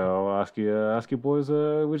 So Oski boys,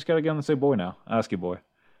 we just gotta get on and say boy now. Oski boy,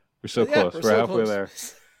 we're so close. We're halfway there.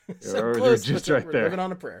 So close. Just right there. Living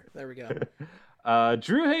on a prayer. There we go.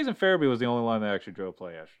 Drew Hayes and Farabee was the only line that actually drove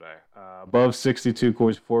play yesterday. Above 62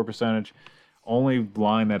 Corsi for percentage. Only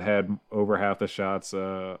line that had over half the shots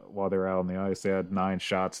while they were out on the ice. They had 9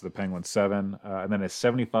 shots, the Penguins 7. And then a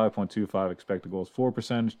 75.25 expected goals for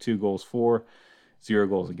percentage, 2 goals for, 0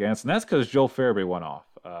 goals against. And that's because Joel Farabee went off.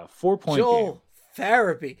 4-point Joel game.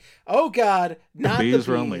 Farabee. Oh, God. Not the Bees.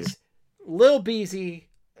 Lead. Lil Beezy,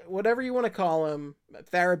 whatever you want to call him.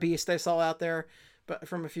 Farabeast I saw out there but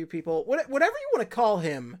from a few people. Whatever you want to call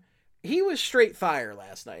him, he was straight fire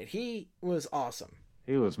last night. He was awesome.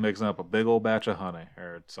 He was mixing up a big old batch of honey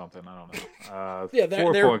or something. I don't know. Yeah,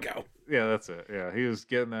 there we go. Yeah, that's it. Yeah, he was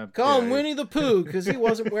getting that. Call him Winnie the Pooh because he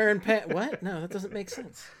wasn't wearing pants. What? No, that doesn't make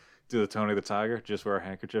sense. Do the Tony the Tiger, just wear a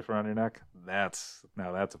handkerchief around your neck. That's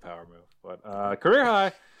a power move. But career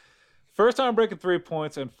high, first time breaking 3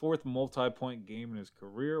 points and 4th multi-point game in his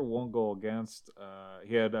career. 1 goal against.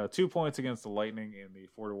 He had 2 points against the Lightning in the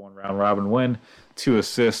 4-1 round robin win. 2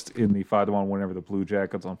 assists in the 5-1 win over the Blue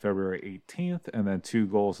Jackets on February 18th, and then 2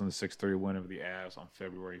 goals in the 6-3 win over the Avs on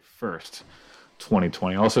February 1st.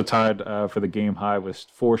 2020. Also tied for the game high with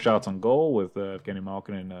 4 shots on goal with Evgeny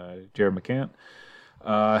Malkin and Jared McCann.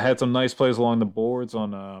 Had some nice plays along the boards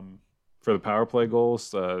on for the power play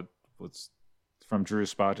goals. From Drew's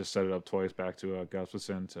spot, just set it up twice back to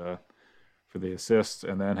Gustafsson for the assist,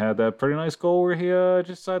 and then had that pretty nice goal where he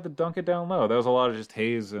just decided to dunk it down low. That was a lot of just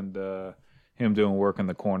Hayes and him doing work in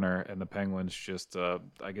the corner, and the Penguins just,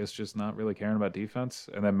 I guess, just not really caring about defense.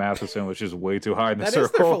 And then Matheson was just way too high in the circle. That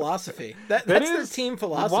is their philosophy. That's their team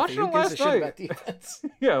philosophy. Who gives a shit about defense?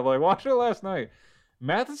 Yeah, like watching it last night.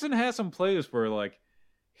 Matheson has some plays where like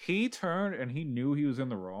he turned and he knew he was in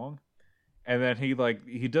the wrong, and then he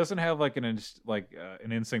doesn't have like an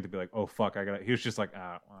instinct to be like, oh fuck, he was just like,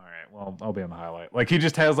 all right, well, I'll be on the highlight. Like he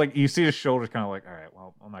just has like, you see his shoulders kind of like, all right,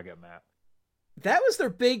 well, I'm not getting that. That was their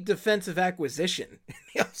big defensive acquisition in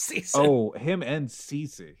the offseason. Oh, him and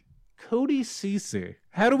Ceci. Cody Ceci.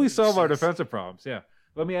 How do we solve our defensive problems? Yeah.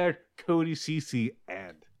 Let me add Cody Ceci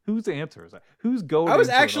and. Whose answer is that? Who's going? I was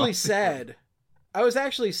actually sad. I was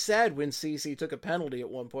actually sad when Ceci took a penalty at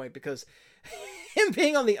one point because him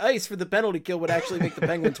being on the ice for the penalty kill would actually make the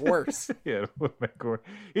Penguins worse. Yeah, it would make worse.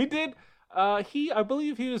 He did. I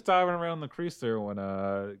believe he was diving around the crease there when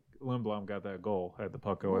Lindblom got that goal, had the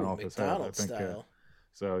puck going off his head. I think. Style.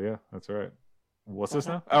 So yeah, that's right. What's this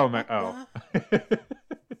now? Oh, man. Oh.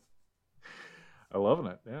 I'm loving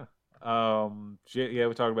it. Yeah.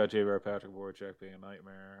 We talked about JVR Patrick Voracek being a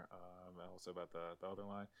nightmare. Also about the other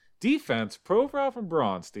line. Defense, Provorov and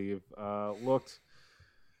Braun, Steve, looked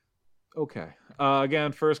okay.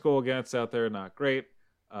 Again, first goal against out there, not great.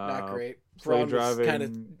 Not great. Braun was kind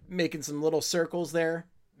of making some little circles there.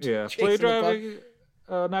 Yeah, play driving,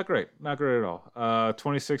 not great. Not great at all.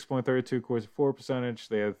 26.32 Corsi for percentage.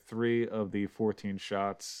 They had 3 of the 14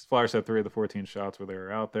 shots. Flyers had 3 of the 14 shots where they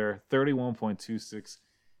were out there. 31.26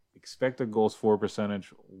 expected goals for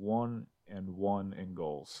percentage. 1-1 in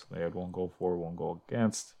goals. They had 1 goal for, 1 goal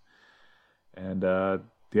against. And I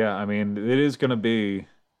mean, it's going to be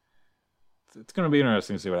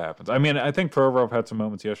interesting to see what happens. I mean, I think Provorov had some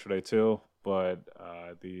moments yesterday too, but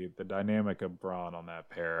the dynamic of Braun on that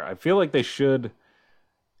pair, I feel like they should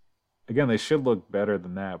look better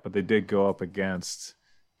than that, but they did go up against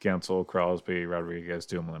Gensel, Crosby, Rodriguez,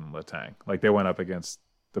 Dumoulin, and Letang. Like they went up against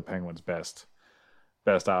the Penguins' best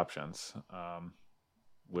options, I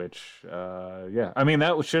mean,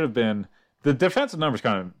 that should have been the defensive numbers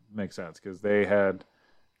kind of make sense because their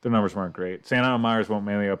numbers weren't great. Sanheim and Myers went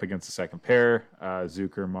mainly up against the second pair,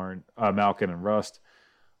 Zucker, Malkin, and Rust.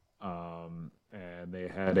 And they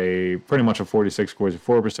had pretty much a 46 Corsi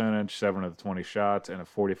for percentage, 7 of the 20 shots, and a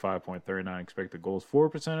 45.39 expected goals for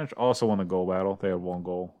percentage. Also won the goal battle. They had 1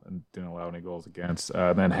 goal and didn't allow any goals against.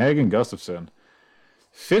 Then Hague and Gustafsson,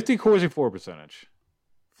 50 Corsi for percentage.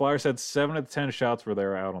 Flyers had 7 of the 10 shots where they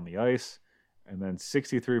were out on the ice. And then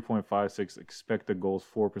 63.56 expected goals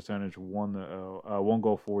for percentage, 1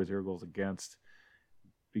 goal for, 0 goals against,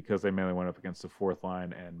 because they mainly went up against the fourth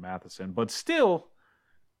line and Matheson. But still,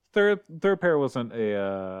 third pair wasn't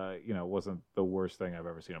the worst thing I've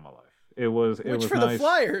ever seen in my life. It was Which for nice. The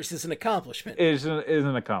Flyers is an accomplishment. Is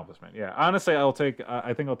an accomplishment. Yeah, honestly, I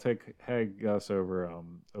think I'll take Hague Gus over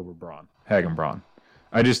Braun. Hague and Braun.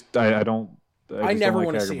 I never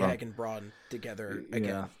want to see Hague and Braun together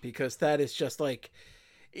again because that is just like,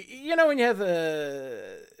 when you have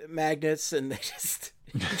magnets and they just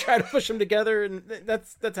you try to push them together, and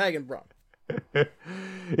that's Hague and Braun.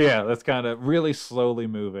 Yeah, that's kind of really slowly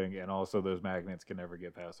moving, and also those magnets can never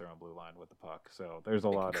get past their own blue line with the puck. So there's a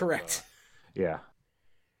lot. Correct. Yeah.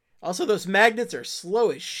 Also, those magnets are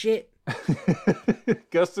slow as shit.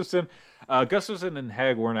 Gustafsson and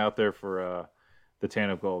Hague weren't out there for the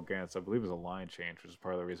tandem goal against. I believe it was a line change, which is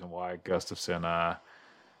part of the reason why Gustafsson,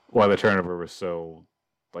 why the turnover was so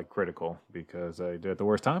critical, because they did it at the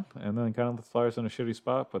worst time, and then kind of the Flyers in a shitty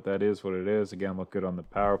spot. But that is what it is. Again, look good on the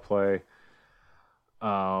power play.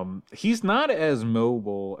 He's not as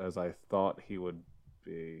mobile as I thought he would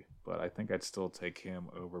be, but I think I'd still take him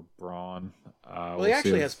over Braun. He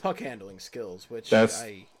actually has puck handling skills, which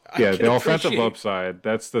the offensive appreciate. upside.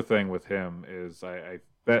 That's the thing with him is I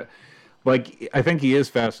think he is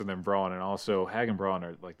faster than Braun, and also Hague and Braun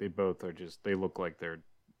are they look like they're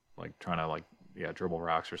trying to dribble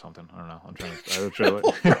rocks or something. I don't know. I'm trying to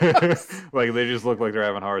they just look like they're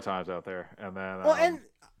having hard times out there. And then and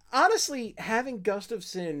honestly, having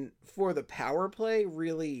Gustafsson for the power play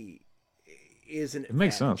really is an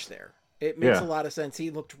makes sense there. It makes a lot of sense.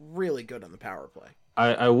 He looked really good on the power play.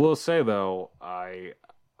 I will say though, I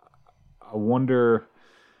wonder.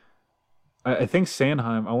 I think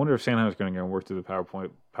Sanheim. I wonder if Sanheim is going to go and work through the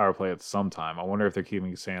power play at some time. I wonder if they're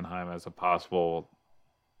keeping Sanheim as a possible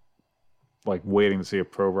like waiting to see if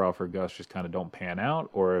Provorov or Gus just kind of don't pan out,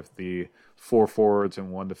 or if the 4 forwards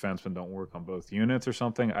and 1 defenseman don't work on both units or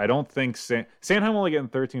something. I don't think Sanheim only getting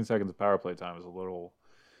 13 seconds of power play time is a little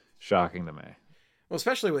shocking to me. Well,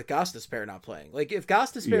 especially with Gostisbehere not playing. Like, if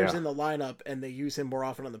Gostisbehere's in the lineup and they use him more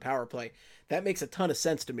often on the power play, that makes a ton of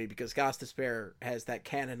sense to me because Gostisbehere has that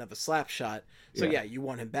cannon of a slap shot. So, yeah you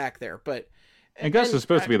want him back there. But and Gus is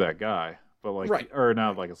supposed to be that guy, but like, right. or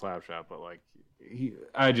not like a slap shot, but like,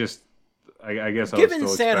 I guess given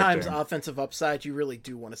Sanheim's offensive upside, you really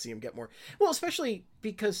do want to see him get more. Well, especially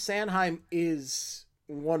because Sanheim is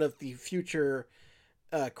one of the future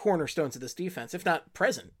cornerstones of this defense, if not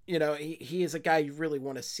present. You know, he is a guy you really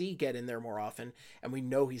want to see get in there more often, and we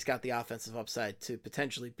know he's got the offensive upside to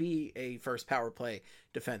potentially be a first power play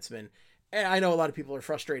defenseman. And I know a lot of people are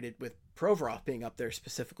frustrated with Provorov being up there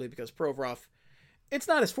specifically because Provorov, it's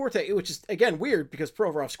not his forte, which is, again, weird because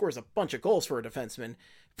Provorov scores a bunch of goals for a defenseman,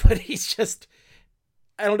 but he's just,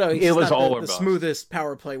 I don't know, he's not the smoothest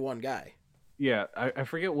power play one guy. Yeah, I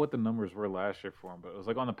forget what the numbers were last year for him, but it was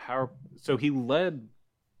like on the power. So he led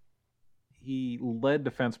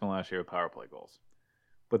defenseman last year with power play goals.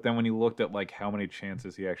 But then when you looked at like how many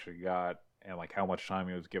chances he actually got and like how much time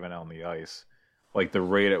he was given out on the ice, like the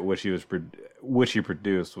rate at which he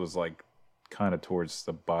produced was like kind of towards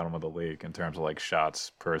the bottom of the league in terms of like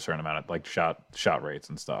shots per a certain amount of like shot rates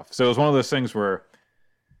and stuff. So it was one of those things where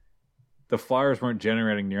the Flyers weren't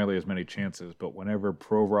generating nearly as many chances, but whenever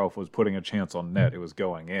Provorov was putting a chance on net, it was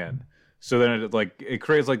going in. So then it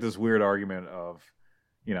creates like this weird argument of,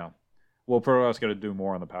 you know, well, Provorov's got to do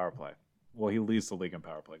more on the power play. Well, he leads the league in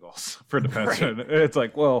power play goals for defensemen. Right. It's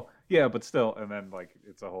like, well, yeah, but still. And then like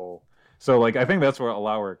it's a whole. So like I think that's where a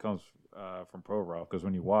lot where it comes from Provorov, because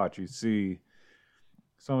when you watch, you see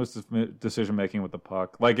some of his decision making with the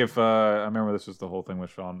puck. Like if I remember this was the whole thing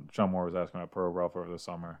with Sean Moore was asking about Provorov over the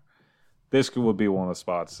summer. This would be one of the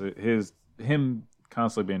spots. Him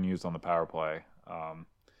constantly being used on the power play.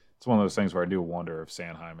 It's one of those things where I do wonder if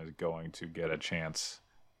Sanheim is going to get a chance.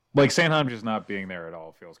 Like Sanheim just not being there at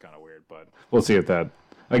all feels kind of weird, but we'll see if that.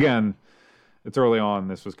 Again, it's early on.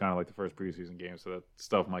 This was kind of like the first preseason game, so that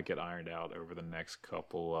stuff might get ironed out over the next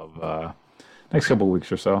couple of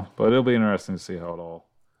weeks or so. But it'll be interesting to see how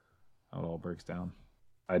it all breaks down.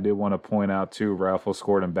 I did want to point out too, Raffles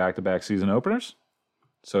scored in back-to-back season openers.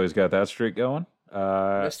 So he's got that streak going.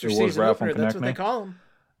 Mr. Season Opener, that's what they call him.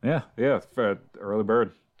 Yeah. Early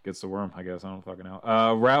bird gets the worm, I guess. I don't fucking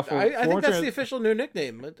know. Raffles. I think that's the official new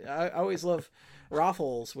nickname. I always love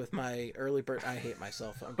Raffles with my early bird. I hate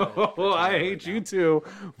myself. I hate you too,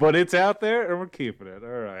 but it's out there and we're keeping it. All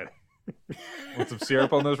right. Want some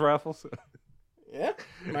syrup on those Raffles? Yeah,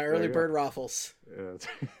 my early bird Raffles. Yeah.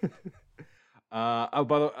 By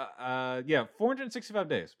the way, 465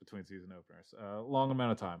 days between season openers, long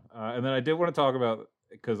amount of time. And then I did want to talk about,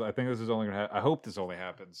 because I think this is only going to I hope this only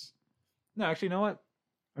happens. No, actually, you know what?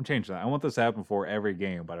 I'm changing that. I want this to happen for every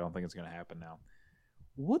game, but I don't think it's going to happen now.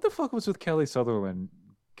 What the fuck was with Kelly Sutherland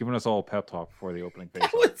giving us all a pep talk before the opening phase?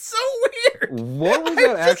 That was so weird. What was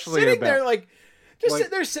that actually sitting about? There, sitting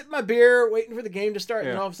there sipping my beer, waiting for the game to start,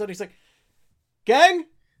 and all of a sudden he's like, "Gang,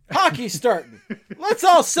 hockey's starting. Let's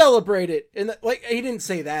all celebrate it." And he didn't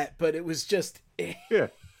say that, but it was just it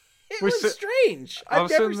was strange. I've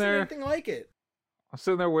never seen anything like it. I'm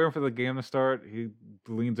sitting there waiting for the game to start. He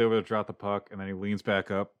leans over to drop the puck, and then he leans back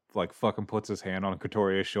up, like fucking puts his hand on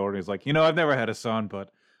Couturier's shoulder. He's like, I've never had a son, but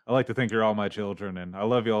I like to think you're all my children, and I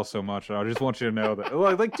love you all so much. And I just want you to know that,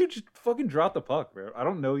 like, dude, just fucking drop the puck, man. I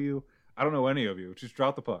don't know you. I don't know any of you. Just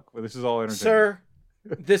drop the puck. This is all entertainment. Sir,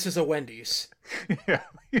 this is a Wendy's. Yeah,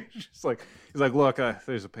 he's like, look,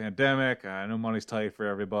 there's a pandemic. I know money's tight for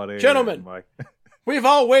everybody. Gentlemen, we've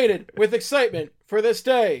all waited with excitement for this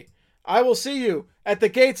day. I will see you at the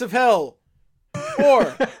gates of hell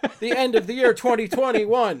or the end of the year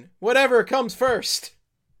 2021. Whatever comes first.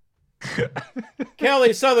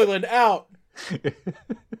 Kelly Sutherland out.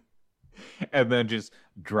 And then just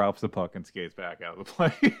drops the puck and skates back out of the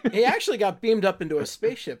play. He actually got beamed up into a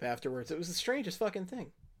spaceship afterwards. It was the strangest fucking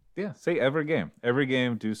thing. Yeah, say every game,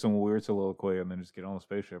 do some weird soliloquy and then just get on the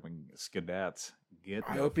spaceship and skedats.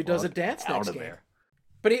 I hope he does a dance next game. There.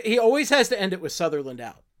 But he always has to end it with Sutherland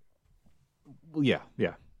out. Yeah,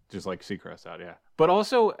 just like Seacrest out, yeah. But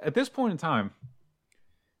also, at this point in time,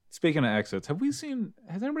 speaking of exits, has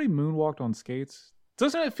anybody moonwalked on skates?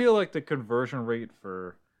 Doesn't it feel like the conversion rate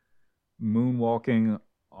for moonwalking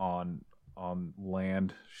on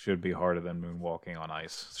land should be harder than moonwalking on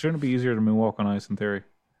ice? Shouldn't it be easier to moonwalk on ice in theory?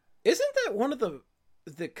 Isn't that one of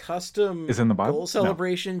the custom is in the Bible? Goal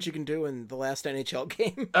celebrations you can do in the last NHL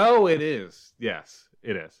game? Oh, it is. Yes,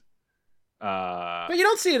 it is. But you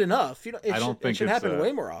don't see it enough. I don't think it should happen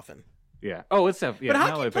way more often. Yeah. Oh, it's yeah. But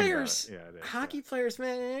hockey players,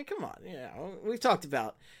 man, come on. We've talked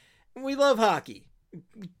about. We love hockey.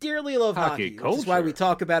 We dearly love hockey, which is why we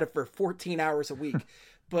talk about it for 14 hours a week.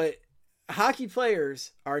 But hockey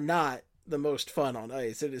players are not the most fun on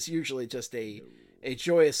ice. It is usually just a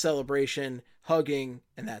joyous celebration, hugging,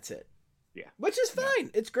 and that's it. Yeah. Which is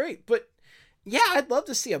fine. It's great. But yeah, I'd love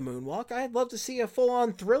to see a moonwalk. I'd love to see a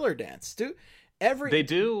full-on Thriller dance. Do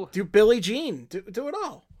Billie Jean. Do it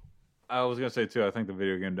all. I was gonna say too. I think the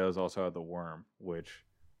video game does also have the worm, which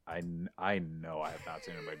I know I have not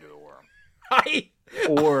seen anybody do the worm. I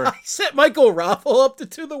set Michael Raffl up to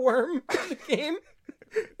do the worm in the game,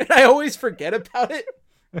 and I always forget about it.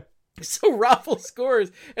 So Raffl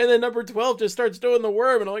scores, and then number 12 just starts doing the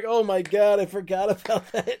worm, and I'm like, oh my god, I forgot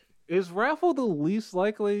about that. Is Raffl the least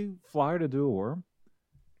likely flyer to do a worm?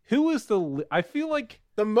 Who is I feel like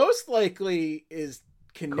the most likely is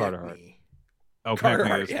Konechny. Oh,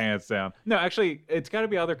 Konechny is hands down. No, actually, it's got to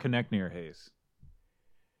be either Konechny or Hayes.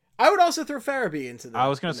 I would also throw Farabee into that. I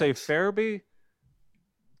was going to say Farabee,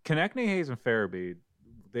 Konechny, Hayes, and Farabee.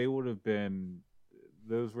 They would have been.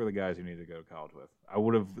 Those were the guys you needed to go to college with.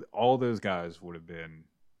 All those guys would have been.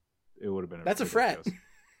 It would have been. That's a frat.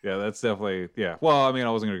 Yeah, that's definitely. Yeah. Well, I mean, I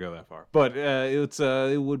wasn't going to go that far, but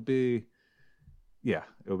it would be. Yeah,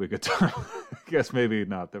 it would be a good time. I guess maybe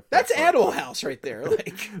not. That's Animal House right there.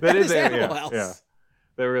 Like that is Animal House. Yeah,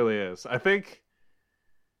 that really is. I think.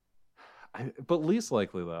 But least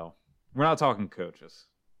likely though, we're not talking coaches.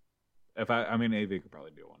 I mean, AV could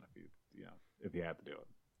probably do one if you had to do it.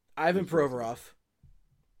 Ivan Provorov.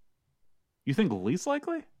 You think least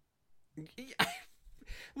likely?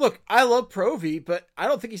 Look, I love Provy, but I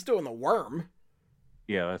don't think he's doing the worm.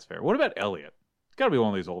 Yeah, that's fair. What about Elliott? It's got to be one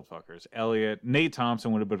of these old fuckers. Elliott, Nate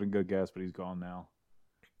Thompson would have been a good guess, but he's gone now.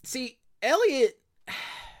 See, Elliott,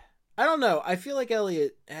 I don't know. I feel like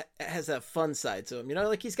Elliott has that fun side to him.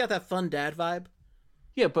 Like he's got that fun dad vibe.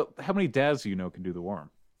 Yeah, but how many dads do you know can do the worm?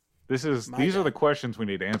 These are the questions we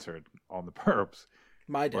need answered on the perps.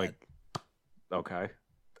 My dad. Okay.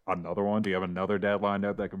 Another one? Do you have another dad lined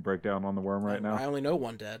up that can break down on the worm right now? I only know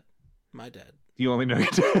one dad. My dad. You only know your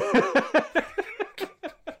dad?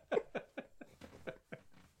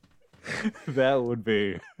 That would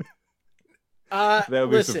be... that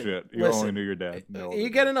would be some shit. You only knew your dad. No, you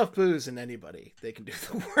get enough booze in anybody, they can do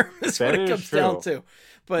the worm. That's what it comes down to.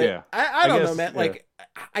 But yeah. I don't know, man. Like,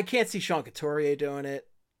 I can't see Sean Couturier doing it.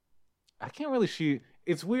 I can't really see...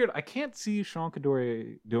 It's weird. I can't see Sean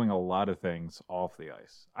Couturier doing a lot of things off the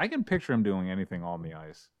ice. I can picture him doing anything on the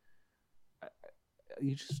ice.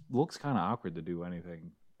 He just looks kind of awkward to do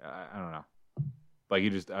anything. I don't know. Like,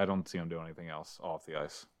 I don't see him doing anything else off the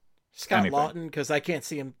ice. Scott Lawton, because I can't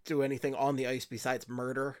see him do anything on the ice besides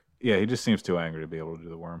murder. Yeah, he just seems too angry to be able to do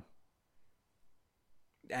the worm.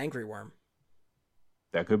 Angry worm.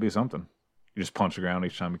 That could be something. You just punch the ground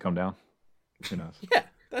each time you come down. Who knows? Yeah,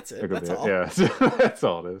 that's it. That's all. Yeah, that's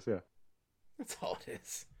all it is. Yeah, that's all it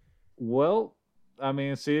is. Well, I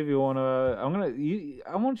mean, see if you want to.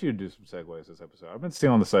 I want you to do some segues this episode. I've been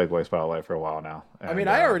stealing the segue spotlight for a while now. And, I mean,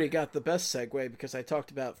 I already got the best segue because I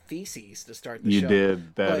talked about feces to start the show. You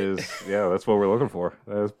did. That's what we're looking for.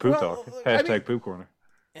 That is poop talk. Hashtag poop corner.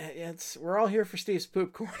 We're all here for Steve's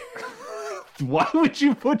poop corner. Why would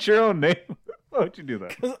you put your own name? Why would you do that?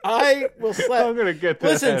 Because I will slap. I'm gonna get that.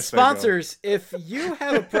 Listen, sponsors, if you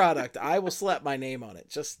have a product, I will slap my name on it.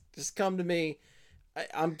 Just come to me.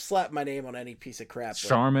 I'm slapping my name on any piece of crap.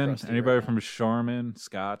 Charmin. Anybody from Charmin?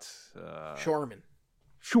 Scott? Charmin.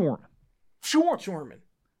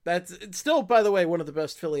 That's it's still, by the way, one of the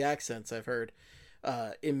best Philly accents I've heard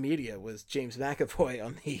in media was James McAvoy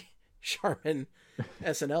on the Charmin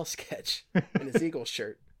SNL sketch in his Eagles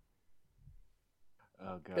shirt.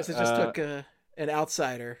 Oh, God. I guess it just took an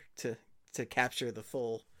outsider to capture the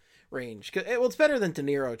full range. It's better than De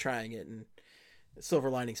Niro trying it in Silver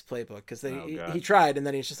Linings Playbook, because he tried, and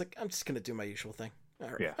then he's just like, I'm just going to do my usual thing. All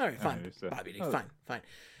right, fine, Bobby D, fine.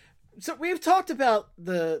 So we've talked about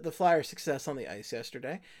the Flyers' success on the ice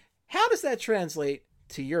yesterday. How does that translate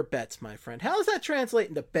to your bets, my friend? How does that translate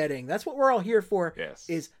into betting? That's what we're all here for,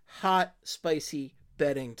 is hot, spicy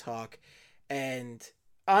betting talk. And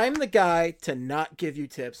I'm the guy to not give you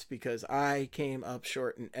tips because I came up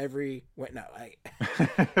short in every...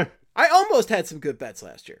 I almost had some good bets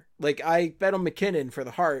last year. Like, I bet on McKinnon for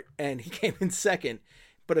the Hart, and he came in second.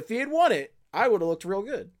 But if he had won it, I would have looked real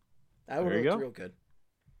good. I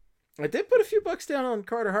did put a few bucks down on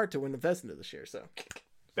Carter Hart to win the Vezina this year, so...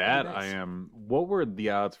 That nice. I am... What were the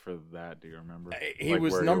odds for that? Do you remember? He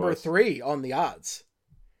was number 3 on the odds.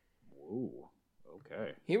 Ooh, okay.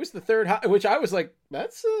 Okay. He was the third, which I was like,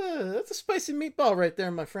 that's a spicy meatball right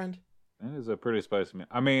there, my friend. That is a pretty spicy meat.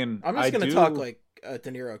 I mean, I'm just going to talk like a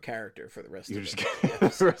De Niro character for the rest of the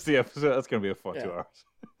rest of the episode. That's going to be a fun 2 hours.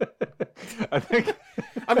 I think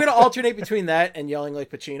I'm going to alternate between that and yelling like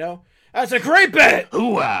Pacino. That's a great bet.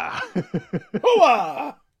 Hooah!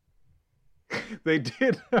 Hooah! They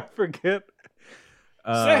did. I forget.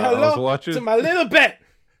 Say hello to my little bet.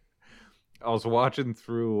 I was watching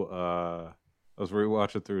through. I was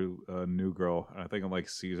rewatching through New Girl, and I think in like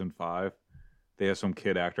season 5, they have some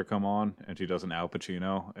kid actor come on, and she does an Al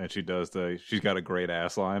Pacino, and she's got a great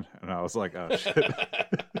ass line, and I was like, oh shit.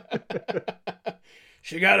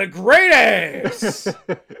 She got a great ass.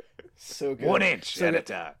 So good. 1 inch at a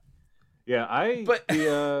time. Yeah,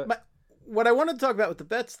 what I wanted to talk about with the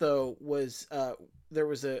bets though was there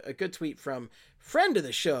was a good tweet from friend of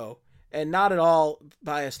the show and not at all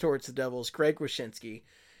biased towards the Devils, Greg Wyshynski.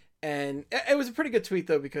 And it was a pretty good tweet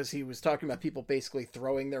though, because he was talking about people basically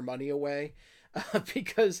throwing their money away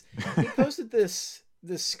because he posted this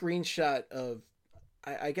screenshot of,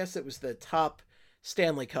 I guess it was the top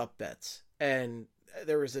Stanley Cup bets. And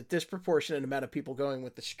there was a disproportionate amount of people going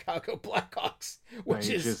with the Chicago Blackhawks, which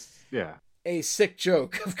is a sick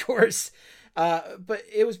joke, of course. But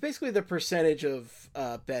it was basically the percentage of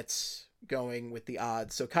bets going with the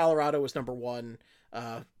odds. So Colorado was number 1,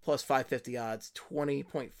 plus 550 odds.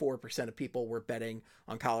 20.4% of people were betting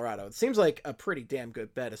on Colorado. It seems like a pretty damn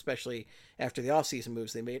good bet, especially after the offseason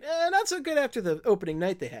moves they made. Not so good after the opening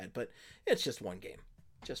night they had, but it's just one game.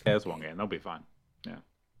 It's one game. They'll be fine. Yeah.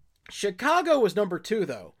 Chicago was number 2,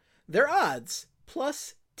 though. Their odds,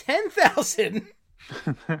 plus 10,000.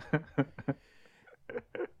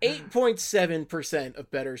 8.7%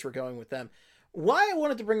 of bettors were going with them. Why I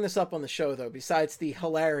wanted to bring this up on the show, though, besides the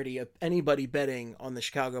hilarity of anybody betting on the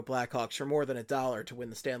Chicago Blackhawks for more than $1 to win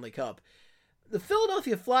the Stanley Cup, the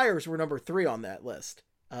Philadelphia Flyers were number 3 on that list.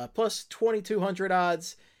 Plus 2,200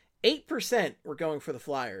 odds. 8% were going for the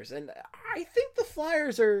Flyers. And I think the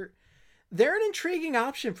Flyers they're an intriguing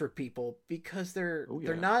option for people because they're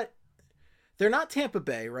not Tampa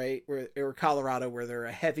Bay, right? Or Colorado, where they're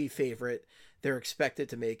a heavy favorite. They're expected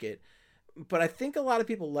to make it. But I think a lot of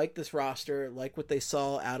people like this roster, like what they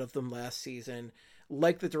saw out of them last season,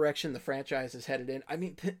 like the direction the franchise is headed in. I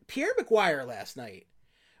mean, Pierre McGuire last night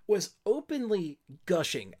was openly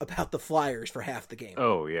gushing about the Flyers for half the game.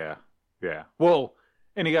 Oh, yeah. Yeah. Well,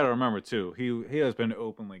 and you got to remember, too, he has been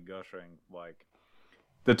openly gushing, like,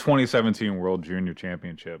 the 2017 World Junior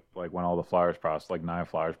Championship, like, when all the Flyers like 9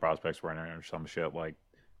 Flyers prospects were in it or some shit, like,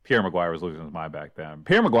 Pierre McGuire was losing his mind back then.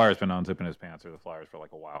 Pierre McGuire's been unzipping his pants through the Flyers for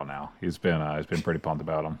like a while now. He's been pretty pumped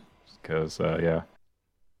about them because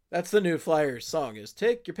That's the new Flyers song: is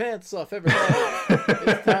 "Take your pants off, everybody.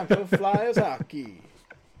 It's time for Flyers hockey."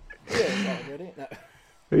 Yeah, already. No.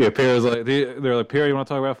 Yeah, Pierre's like, they're like, Pierre, you want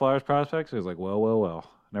to talk about Flyers prospects? He's like, well.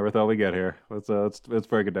 Never thought we'd get here. Let's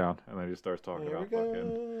break it down. And then he starts talking about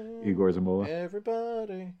fucking Igor Zamula.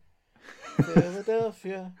 Everybody,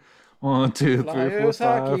 Philadelphia. 1, 2, 3, 4,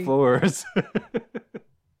 5 floors.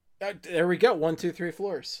 There we go. 1, 2, 3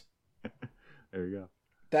 floors. There you go.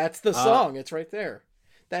 That's the song. It's right there.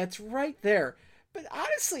 That's right there. But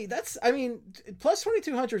honestly, plus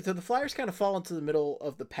 2,200. So the Flyers kind of fall into the middle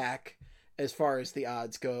of the pack as far as the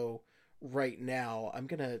odds go right now. I'm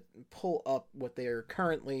gonna pull up what they are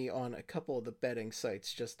currently on a couple of the betting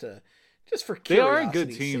sites just for curiosity's sake. They are a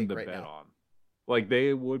good team to bet on. Like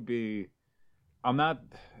they would be.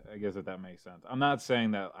 I guess if that makes sense. I'm not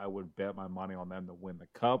saying that I would bet my money on them to win the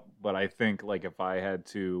cup, but I think like if I had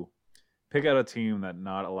to pick out a team that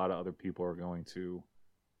not a lot of other people are going to,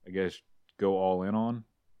 I guess, go all in on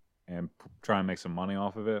and try and make some money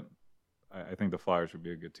off of it, I think the Flyers would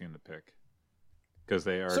be a good team to pick because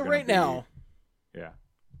they are. So right now on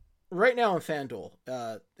FanDuel,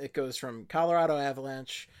 it goes from Colorado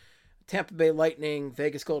Avalanche, Tampa Bay Lightning,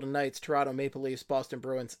 Vegas Golden Knights, Toronto Maple Leafs, Boston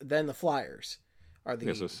Bruins, then the Flyers are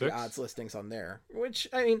the odds listings on there, which,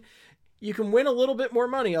 I mean, you can win a little bit more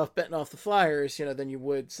money off betting off the Flyers, than you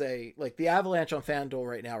would say, like the Avalanche on FanDuel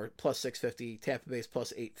right now are plus 650, Tampa Bay's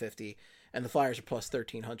plus 850, and the Flyers are plus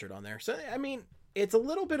 1,300 on there. So, I mean, it's a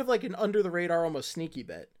little bit of like an under the radar, almost sneaky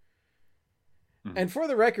bet. Mm-hmm. And for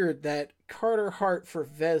the record, that Carter Hart for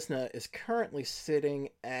Vezina is currently sitting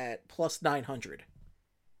at plus 900.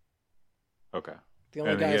 Okay. The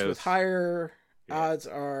only guys with higher odds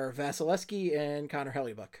are Vasilevsky and Connor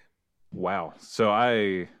Hellebuyck. Wow. So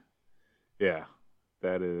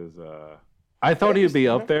that is, I thought he'd be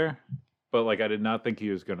up there, but like I did not think he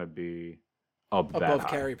was going to be above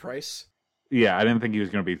Carey Price. Yeah, I didn't think he was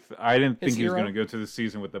going to be. I didn't think he was hero? going to go to the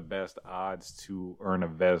season with the best odds to earn a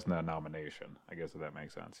Vezina nomination. I guess if that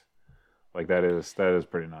makes sense. Like that is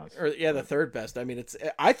pretty nuts. Or yeah, the third best. I mean,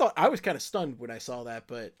 I thought I was kind of stunned when I saw that,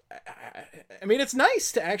 but I mean, it's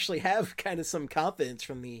nice to actually have kind of some confidence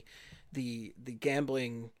from the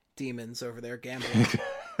gambling demons over there gambling.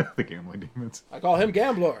 The gambling demons. I call him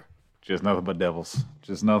Gambler. Just nothing but devils.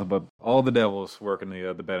 Just nothing but all the devils working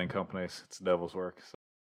the betting companies. It's devil's work. So.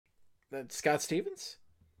 Scott Stevens?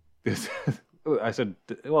 I said,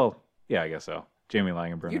 well, yeah, I guess so. Jamie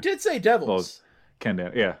Langenbrunner. You did say Devils. Well, Ken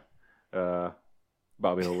Dan, yeah.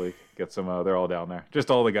 Bobby Holik. Get some, they're all down there.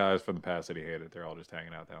 Just all the guys from the past that he hated. They're all just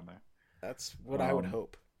hanging out down there. That's what I would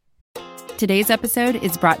hope. Today's episode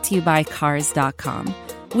is brought to you by Cars.com.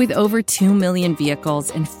 With over 2 million vehicles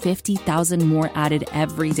and 50,000 more added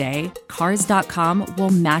every day, Cars.com will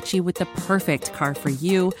match you with the perfect car for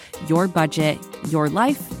you, your budget, your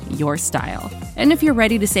life, your style. And if you're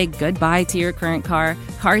ready to say goodbye to your current car,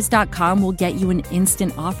 Cars.com will get you an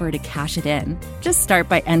instant offer to cash it in. Just start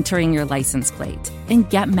by entering your license plate and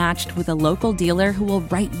get matched with a local dealer who will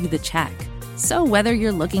write you the check. So whether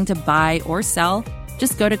you're looking to buy or sell,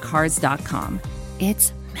 just go to Cars.com.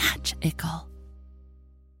 It's magical.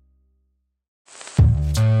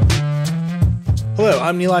 Hello,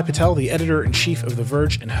 I'm Nilay Patel, the editor-in-chief of The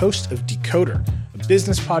Verge and host of Decoder, a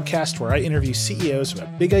business podcast where I interview CEOs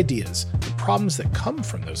about big ideas, the problems that come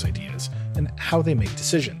from those ideas, and how they make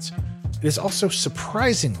decisions. It is also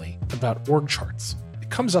surprisingly about org charts.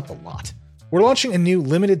 It comes up a lot. We're launching a new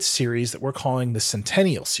limited series that we're calling the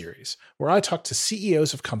Centennial Series, where I talk to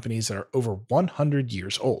CEOs of companies that are over 100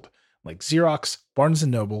 years old, like Xerox, Barnes &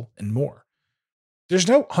 Noble, and more. There's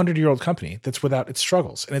no 100-year-old company that's without its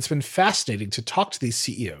struggles, and it's been fascinating to talk to these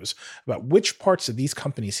CEOs about which parts of these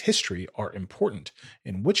companies' history are important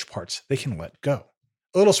and which parts they can let go.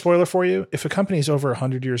 A little spoiler for you, if a company is over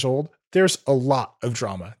 100 years old, there's a lot of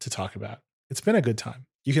drama to talk about. It's been a good time.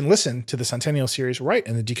 You can listen to the Centennial Series right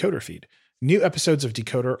in the Decoder feed. New episodes of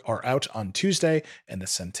Decoder are out on Tuesday, and the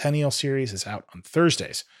Centennial Series is out on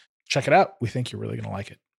Thursdays. Check it out. We think you're really going to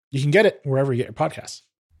like it. You can get it wherever you get your podcasts.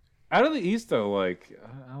 Out of the East, though, like,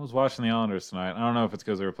 I was watching the Islanders tonight. I don't know if it's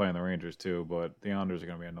because they were playing the Rangers, too, but the Islanders are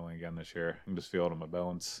going to be annoying again this year. I can just feel it in my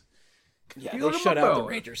bones. Yeah, they shut out the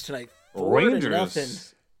Rangers tonight.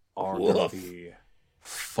 Rangers are going to be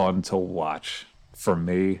fun to watch for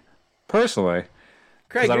me, personally.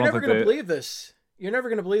 Craig, you're never going to believe this. You're never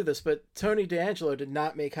going to believe this, but Tony DeAngelo did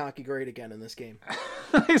not make hockey great again in this game.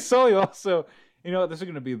 I saw you also. You know what? This is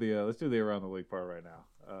going to be the, let's do the Around the League part right now.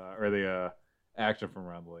 Or the action from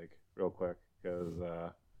Around the League real quick, because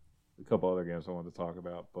a couple other games I wanted to talk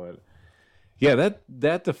about. But yeah,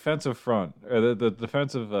 that defensive front, or the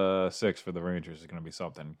defensive six for the Rangers is going to be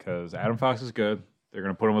something, because Adam Fox is good. They're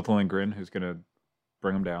going to put him with Lindgren, who's going to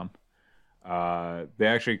bring him down. They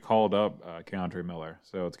actually called up Keandre Miller,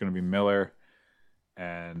 so it's going to be Miller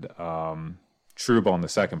and Trouba on the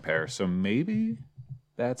second pair. So maybe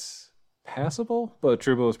that's passable, but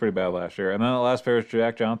Trouba was pretty bad last year. And then the last pair is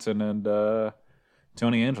Jack Johnson and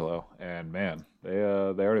Tony Angelo, and man, they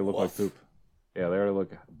already look like poop. Yeah, they already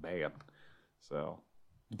look bad. So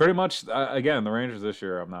pretty much, again, the Rangers this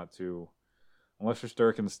year, I'm not too, unless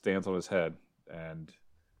Shesterkin stands on his head and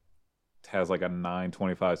has like a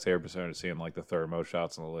 .925 save percentage, seeing like the third most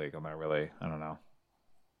shots in the league. I'm not really, I don't know.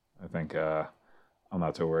 I think I'm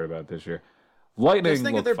not too worried about it this year. Lightning, just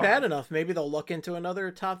think if they're bad enough, maybe they'll look into another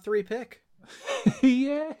top 3 pick.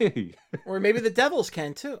 Yay! Or maybe the Devils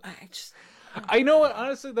can too. I know what,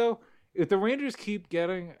 honestly though, if the Rangers keep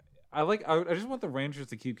getting, I just want the Rangers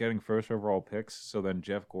to keep getting first overall picks, so then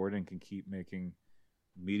Jeff Gordon can keep making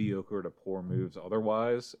mediocre to poor moves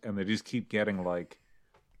otherwise, and they just keep getting like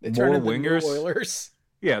more wingers. Oilers.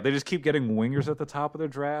 Yeah, they just keep getting wingers at the top of their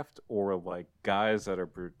draft, or like guys that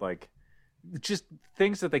are like just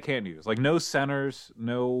things that they can't use, like no centers,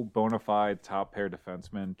 no bona fide top pair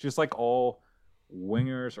defensemen, just like all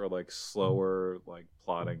wingers or like slower, like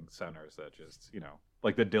plotting centers that just, you know,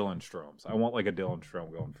 like the Dylan Stromes. I want like a Dylan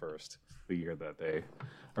Strome going first the year that they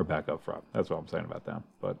are back up front. That's what I'm saying about them.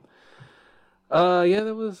 But yeah,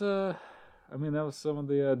 that was I mean, that was some of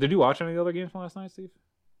the did you watch any of the other games from last night, Steve?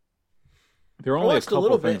 There were only a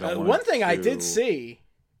couple of things. One thing I did see,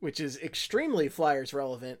 which is extremely Flyers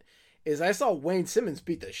relevant, is I saw Wayne Simmons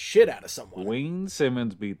beat the shit out of someone. Wayne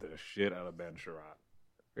Simmons beat the shit out of Ben Sherratt.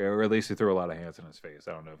 Or at least he threw a lot of hands in his face.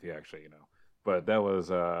 I don't know if he actually, but that was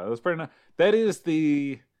pretty nice. That is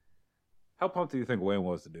how pumped do you think Wayne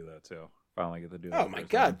was to do that too? Finally get to do that. Oh my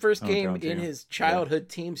God. First game in his childhood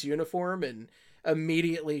team's uniform. And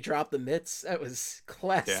immediately drop the mitts. That was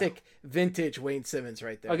classic vintage Wayne Simmons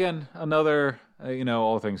right there. Again, another,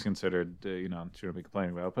 all things considered, shouldn't be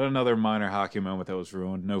complaining about, but another minor hockey moment that was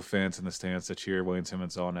ruined. No fans in the stands to cheer Wayne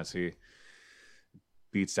Simmons on as he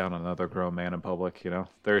beats down another grown man in public.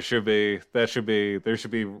 There should be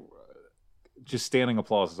just standing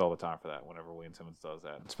applauses all the time for that whenever Wayne Simmons does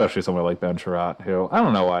that, especially someone like Ben Sherratt, who I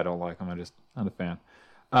don't know why I don't like him. I'm just not a fan.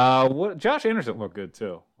 Josh Anderson looked good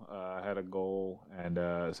too. Had a goal and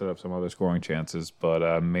set up some other scoring chances,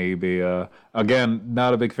 but maybe again,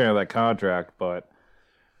 not a big fan of that contract. But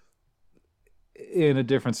in a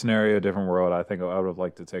different scenario, different world, I think I would have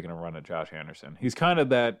liked to take a run at Josh Anderson. He's kind of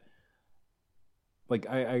that. Like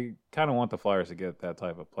I kind of want the Flyers to get that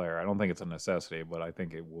type of player. I don't think it's a necessity, but I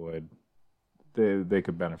think it would. They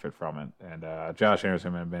could benefit from it. And Josh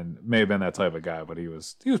Anderson may have been that type of guy, but he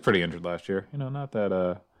was pretty injured last year. Not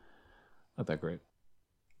that great.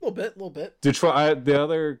 A little bit. Detroit. The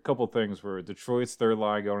other couple things were Detroit's third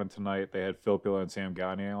line going in tonight. They had Filppula and Sam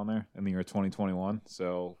Gagner on there in the year 2021.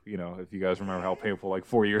 So if you guys remember how painful like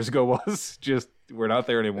 4 years ago was, just we're not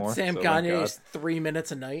there anymore. But Sam Gagner is 3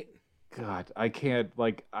 minutes a night. God, I can't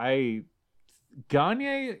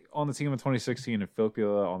Gagner on the team in 2016 and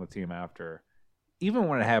Filppula on the team after. Even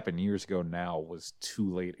when it happened years ago now, was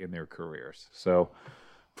too late in their careers. So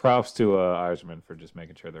props to Yzerman for just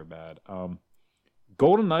making sure they're bad.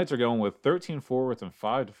 Golden Knights are going with 13 forwards and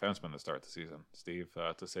 5 defensemen to start the season, Steve.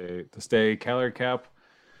 To stay salary cap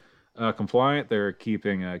compliant, they're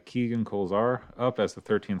keeping Keegan Kolzar up as the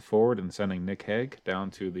 13th forward and sending Nick Hague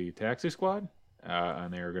down to the taxi squad.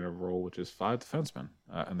 And they're going to roll with just 5 defensemen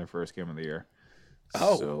in their first game of the year.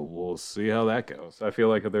 Oh. So we'll see how that goes. I feel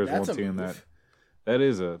like if there's one team that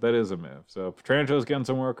is a move. So Petrangelo's getting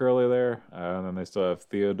some work early there. And then they still have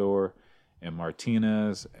Theodore and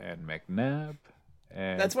Martinez and McNabb.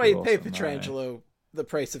 And that's why you pay Petrangelo the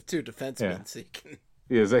price of 2 defensemen. Yeah. So you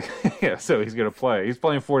can... So he's going to play. He's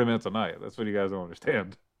playing 40 minutes a night. That's what you guys don't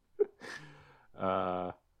understand.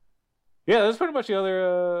 That's pretty much the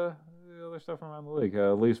other stuff around the league.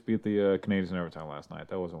 Leafs beat the Canadiens in overtime last night.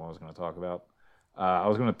 That wasn't what I was going to talk about. I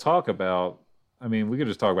was going to talk about... we could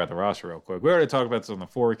just talk about the roster real quick. We already talked about this on the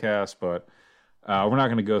forecast, but we're not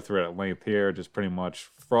going to go through it at length here. Just pretty much,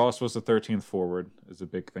 Frost was the 13th forward, is a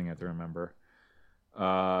big thing you have to remember.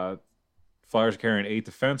 Flyers are carrying 8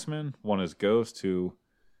 defensemen. One is Ghost, who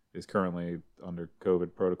is currently under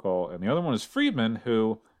COVID protocol, and the other one is Friedman,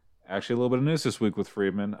 who, actually a little bit of news this week with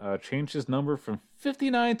Friedman, changed his number from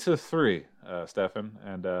 59 to 3, Stefan.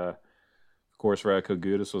 And, of course, Radko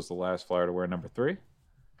Gudas was the last Flyer to wear number 3.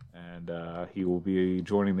 And he will be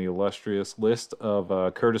joining the illustrious list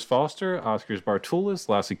of Curtis Foster, Oskar Bartulis,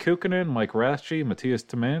 Lassi Kukkonen, Mike Rathje, Matthias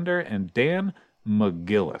Timander, and Dan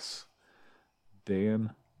McGillis.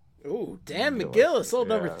 Dan McGillis, old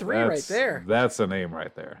number 3 right there. That's a name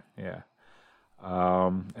right there. Yeah.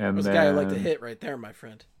 And was a guy I like to hit right there, my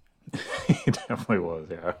friend. He definitely was,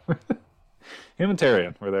 yeah. Him and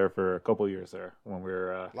Therrien were there for a couple of years there when we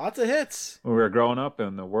were lots of hits. When we were growing up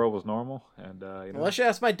and the world was normal. And unless you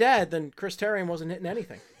ask my dad, then Chris Therrien wasn't hitting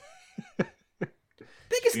anything.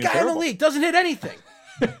 Biggest guy in the league, doesn't hit anything.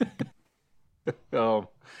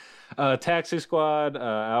 Taxi Squad,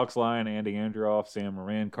 Alex Lyon, Andy Andrioff, Sam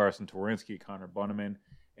Morin, Carson Twarynski, Connor Bunneman,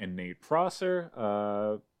 and Nate Prosser.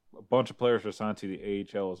 A bunch of players were signed to the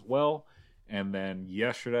AHL as well. And then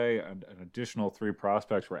yesterday, an additional 3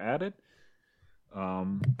 prospects were added.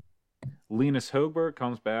 Linus Hogberg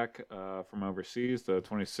comes back from overseas. The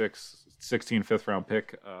 2016 fifth-round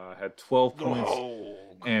pick had 12 points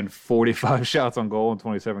and 45 shots on goal in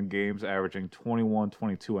 27 games, averaging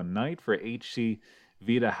 21-22 a night for HC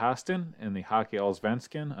Vida Hasten in the Hockey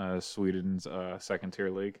Allsvenskan, Sweden's second-tier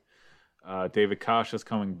league. David Kasha is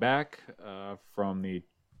coming back from the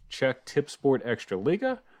Czech Tipsport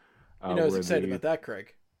Extraliga. I was excited about that,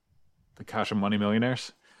 Craig. The Kasha Money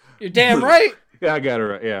Millionaires. You're damn right. Yeah, I got it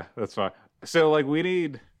right. Yeah, that's fine. So, we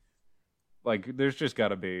need, there's just got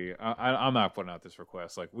to be. I'm not putting out this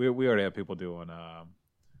request. We already have people doing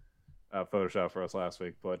Photoshop for us last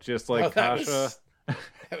week, but just Kasha,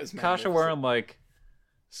 that was Kasha wearing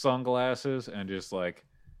sunglasses and just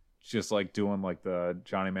doing the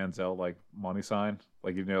Johnny Manziel money sign,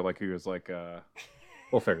 he was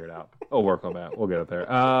we'll figure it out. We'll work on that. We'll get it there.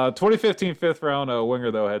 2015 fifth round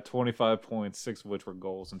winger, though, had 25 points, 6 of which were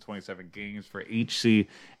goals in 27 games for HC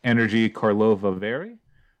Energy Karlova Vary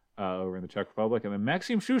over in the Czech Republic. And then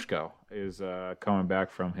Maxim Shushko is coming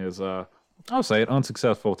back from his, I'll say it,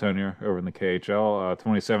 unsuccessful tenure over in the KHL.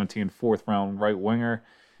 2017 fourth round right winger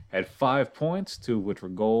had 5 points, 2 of which were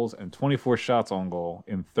goals, and 24 shots on goal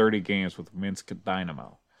in 30 games with Minsk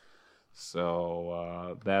Dynamo.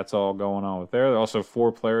 So that's all going on with there. There are also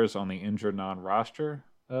 4 players on the injured non-roster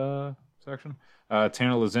section.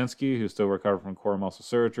 Tanner Lazinski, who's still recovering from core muscle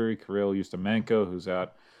surgery. Kirill Ustimenko, who's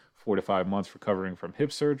out 4 to 5 months recovering from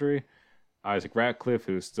hip surgery. Isaac Ratcliffe,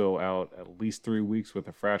 who's still out at least 3 weeks with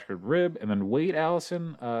a fractured rib. And then Wade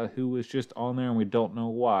Allison, who was just on there and we don't know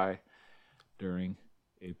why during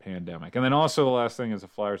a pandemic. And then also the last thing is the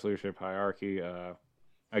Flyers leadership hierarchy.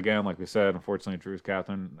 Again, like we said, unfortunately, Drew's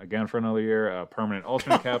captain again for another year. Permanent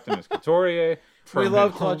alternate captain is Couturier. We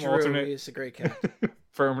love Claude Giroux. He's a great captain.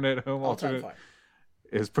 Permanent home alternate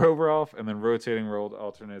is Provorov, and then rotating role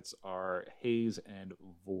alternates are Hayes and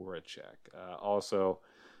Voracek. Also,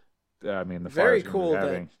 I mean, the very Flyers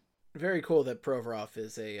cool very cool that Provorov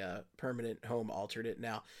is a permanent home alternate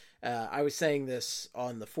now. I was saying this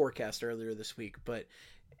on the forecast earlier this week, but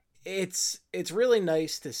it's really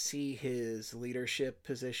nice to see his leadership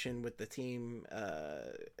position with the team,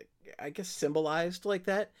 I guess symbolized like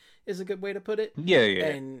that is a good way to put it. Yeah.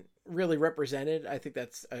 And really represented. I think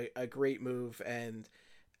that's a great move, and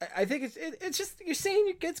I think it's just, you're seeing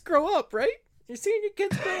your kids grow up, right? You're seeing your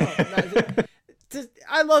kids grow up.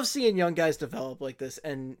 I love seeing young guys develop like this,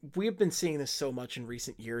 and we've been seeing this so much in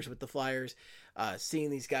recent years with the Flyers,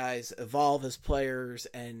 seeing these guys evolve as players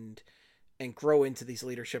and grow into these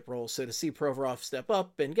leadership roles. So to see Provorov step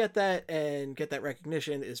up and get that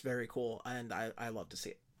recognition is very cool, and I love to see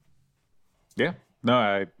it. Yeah, no,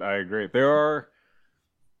 I agree.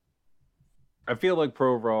 I feel like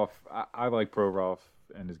Provorov, I like Provorov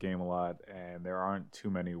and his game a lot, and there aren't too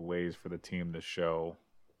many ways for the team to show,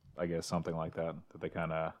 I guess, something like that they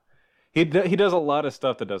kind of he does a lot of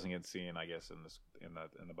stuff that doesn't get seen, I guess,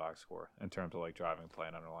 in the box score in terms of like driving play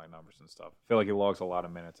and underlying numbers and stuff. I feel like he logs a lot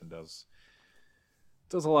of minutes and does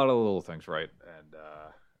a lot of little things right,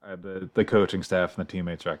 and the coaching staff and the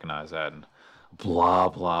teammates recognize that, and blah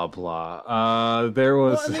blah blah. There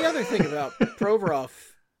was and the other thing about Provorov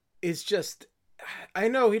is just, I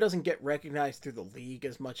know he doesn't get recognized through the league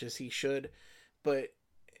as much as he should, but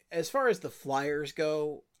as far as the Flyers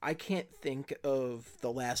go, I can't think of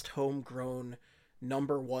the last homegrown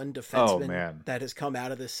number 1 defenseman that has come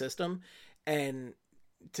out of this system. And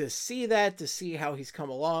to see how he's come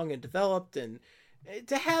along and developed, and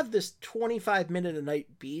to have this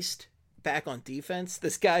 25-minute-a-night beast back on defense,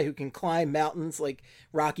 this guy who can climb mountains like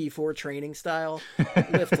Rocky IV training style,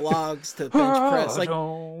 lift logs to bench press,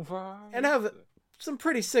 and have some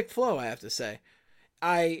pretty sick flow, I have to say.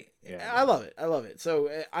 I love it. So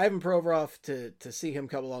Ivan Provorov, to see him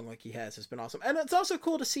come along like he has been awesome. And it's also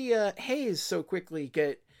cool to see Hayes so quickly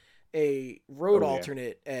get a road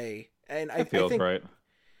alternate A. And I think right.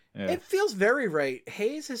 Yeah. It feels very right.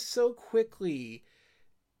 Hayes has so quickly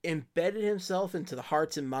embedded himself into the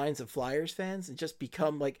hearts and minds of Flyers fans and just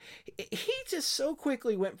become like, he just so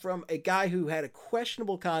quickly went from a guy who had a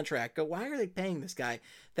questionable contract, why are they paying this guy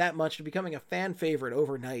that much, to becoming a fan favorite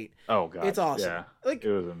overnight. Oh god, it's awesome. Yeah, like,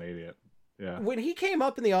 it was immediate. Yeah, when he came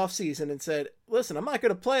up in the offseason and said, listen, I'm not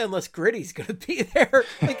going to play unless Gritty's going to be there,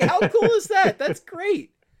 like, how cool is that? That's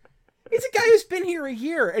great. He's a guy who's been here a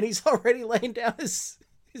year and he's already laying down his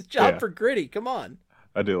job for Gritty. Come on.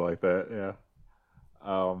 I do like that. Yeah.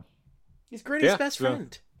 He's Gritty's best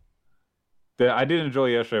friend. I did enjoy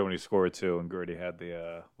yesterday when he scored too, and Gritty had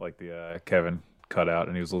the Kevin cut out,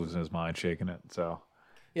 and he was losing his mind, shaking it. So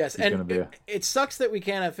yes, and it sucks that we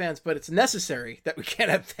can't have fans, but it's necessary that we can't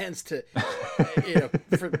have fans to,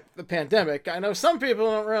 for the pandemic. I know some people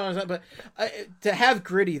don't realize that, but to have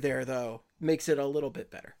Gritty there though makes it a little bit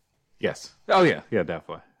better. Yes. Oh yeah,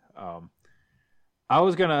 definitely. I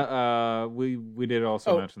was gonna. We did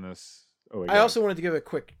also mention this. I also wanted to give a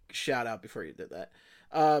quick shout out before you did that.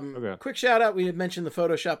 Okay. Quick shout out. We had mentioned the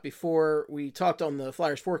Photoshop before. We talked on the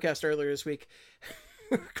Flyers forecast earlier this week.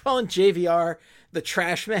 We're calling JVR the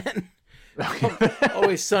trash man.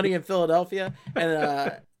 Always Sunny in Philadelphia.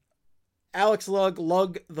 And Alex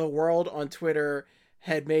Lug the World on Twitter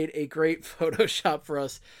had made a great Photoshop for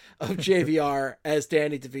us of JVR as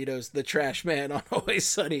Danny DeVito's the trash man on Always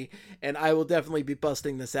Sunny, and I will definitely be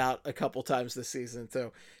busting this out a couple times this season.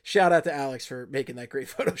 So shout out to Alex for making that great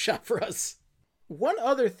Photoshop for us. One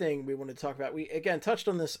other thing we wanted to talk about, we again touched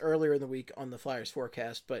on this earlier in the week on the Flyers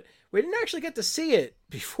forecast, but we didn't actually get to see it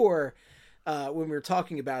before when we were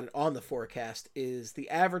talking about it on the forecast, is the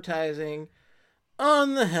advertising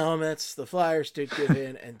on the helmets. The Flyers did give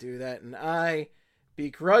in and do that, and I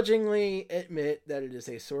begrudgingly admit that it is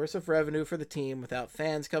a source of revenue for the team without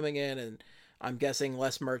fans coming in, and I'm guessing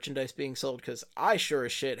less merchandise being sold, because I sure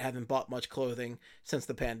as shit haven't bought much clothing since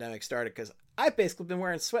the pandemic started, because I've basically been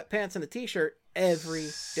wearing sweatpants and a t-shirt every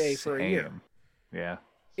day for a year. Yeah.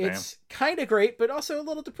 It's kind of great, but also a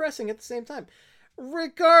little depressing at the same time.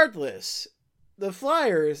 Regardless, the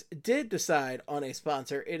Flyers did decide on a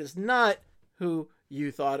sponsor. It is not who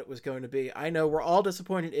you thought it was going to be. I know we're all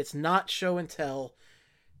disappointed. It's not Show and Tell.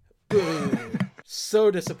 Boo.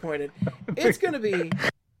 So disappointed. It's going to be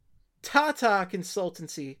Tata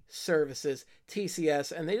Consultancy Services,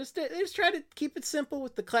 TCS, and they just try to keep it simple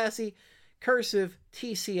with the classy cursive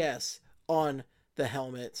TCS on the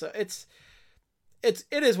helmet. So it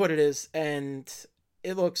is what it is, and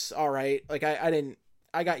it looks all right. Like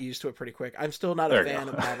I got used to it pretty quick. I'm still not a fan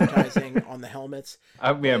of advertising on the helmets.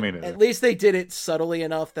 I mean, at least they did it subtly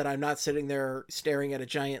enough that I'm not sitting there staring at a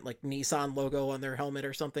giant like Nissan logo on their helmet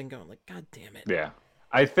or something, going like, God damn it. Yeah,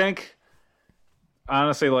 I think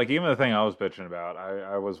honestly, like even the thing I was bitching about,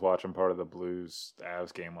 I was watching part of the Blues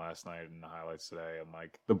Avs game last night and the highlights today, and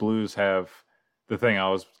like the Blues have the thing I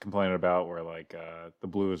was complaining about where like the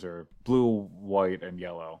Blues are blue, white, and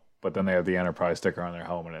yellow. But then they have the Enterprise sticker on their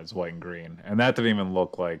helmet and it's white and green. And that didn't even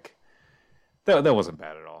look like... That wasn't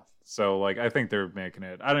bad at all. So, like, I think they're making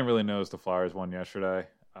it... I didn't really notice the Flyers won yesterday.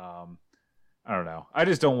 I don't know. I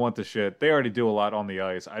just don't want the shit. They already do a lot on the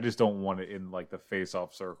ice. I just don't want it in, like, the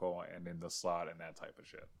face-off circle and in the slot and that type of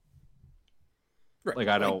shit. Right. Like,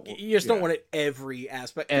 I don't... You just don't want it every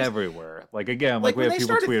aspect. Everywhere. Like, again, like we when have they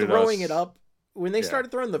people started tweeted throwing us... it up, when they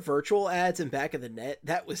started throwing the virtual ads in back of the net,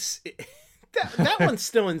 that was... That one's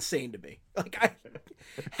still insane to me. Like, I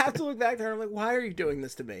have to look back there and I'm like, why are you doing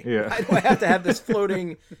this to me? Yeah. Why do I have to have this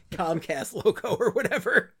floating Comcast logo or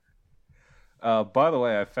whatever? By the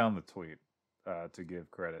way, I found the tweet to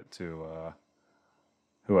give credit to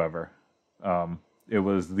whoever. It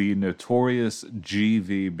was the notorious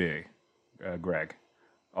GVB. Greg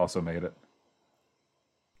also made it.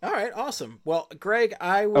 All right, awesome. Well, Greg,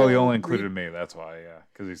 I will... Oh, he only included me. That's why, yeah.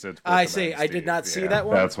 Because he said... I see. I did not see that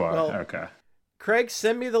one. That's why. Well, okay. Craig,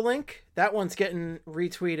 send me the link. That one's getting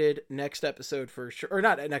retweeted next episode for sure. Or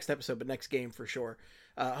not next episode, but next game for sure.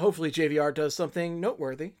 Hopefully JVR does something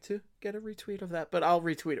noteworthy to get a retweet of that, but I'll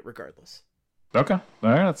retweet it regardless. Okay. All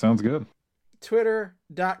right, that sounds good.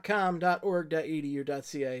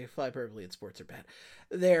 Twitter.com.org.edu.ca. Flyperbole and sports are bad.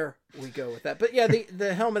 There we go with that. But yeah,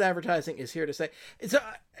 the helmet advertising is here to stay. So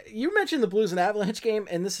you mentioned the Blues and Avalanche game,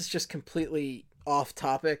 and this is just completely off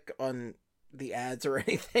topic on the ads or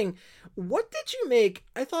anything. What did you make?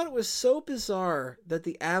 I thought it was so bizarre that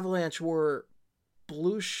the Avalanche wore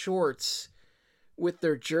blue shorts with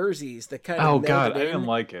their jerseys that kind of... Oh God, I didn't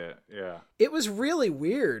like it. Yeah. It was really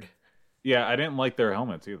weird. Yeah, I didn't like their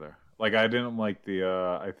helmets either. Like, I didn't like the,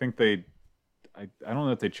 I think they, I don't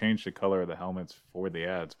know if they changed the color of the helmets for the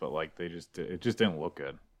ads, but like it just didn't look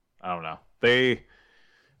good. I don't know. The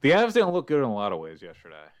Avs didn't look good in a lot of ways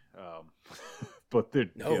yesterday. But the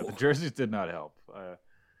jerseys did not help.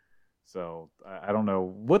 So I don't know.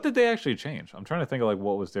 What did they actually change? I'm trying to think of like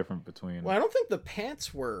what was different between. Well, I don't think the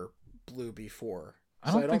pants were blue before.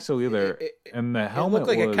 I don't think so either. And the helmet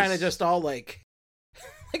looked like it kind of just all like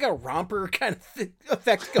a romper kind of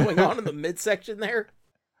effect going on in the midsection there.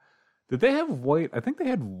 Did they have white? I think they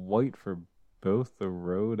had white for both the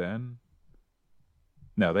road and...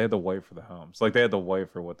 No, they had the white for the homes. Like, they had the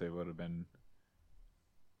white for what they would have been...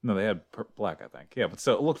 No, they had black, I think. Yeah, but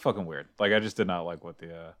still, it looked fucking weird. Like, I just did not like what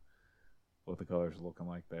the colors were looking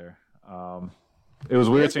like there. It was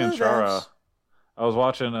weird seeing Chara. I was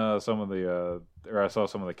watching I saw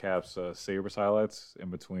some of the Caps Sabres highlights in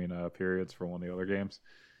between periods for one of the other games.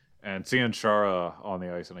 And seeing Chara on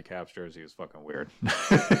the ice in a Caps jersey is fucking weird.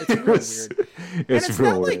 It's real weird. It's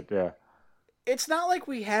real weird, yeah. It's not like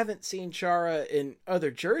we haven't seen Chara in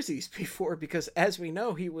other jerseys before, because as we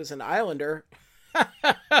know, he was an Islander. The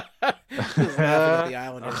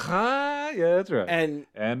Islanders. Yeah, that's right.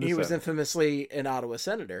 And he was infamously an Ottawa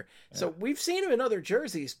Senator. So we've seen him in other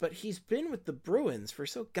jerseys, but he's been with the Bruins for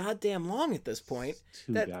so goddamn long at this point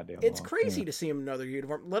that it's crazy to see him in another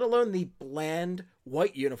uniform, let alone the bland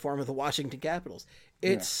white uniform of the Washington Capitals.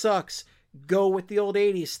 It sucks. Go with the old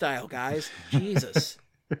 80s style, guys. Jesus.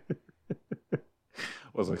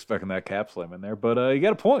 Wasn't expecting that cap slam in there, but you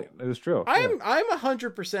got a point. It was true. I'm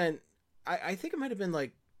 100%. I think it might have been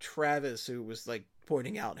like Travis who was like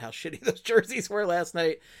pointing out how shitty those jerseys were last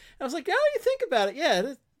night. And I was like, now you think about it,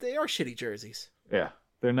 yeah, they are shitty jerseys. Yeah,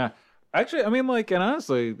 they're not. Actually, I mean, like, and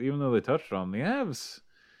honestly, even though they touched on the Avs,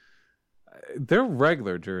 their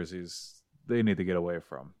regular jerseys, they need to get away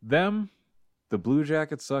from them. The Blue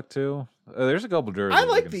Jackets suck too. There's a couple jerseys I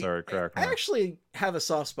like I actually have a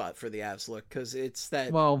soft spot for the Avs look because it's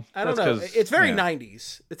that. Well, I don't know. It's very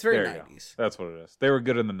 90s. It's very 90s. That's what it is. They were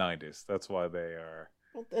good in the 90s. That's why they are.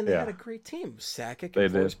 Well, and they had a great team: Sakic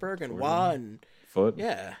and Forsberg and Waugh and Foot.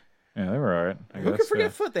 Yeah. Yeah, they were all right. Who could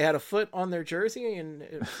forget Foot? They had a foot on their jersey and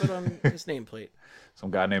a foot on his nameplate.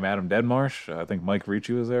 Some guy named Adam Deadmarsh. I think Mike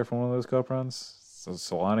Ricci was there for one of those cup runs. So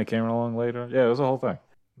Solani came along later. Yeah, it was a whole thing.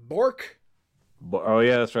 Bork. Oh,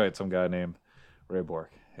 yeah, that's right. Some guy named Ray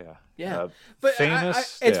Bork. Yeah. Yeah. But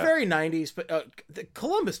famous. It's very 90s, but the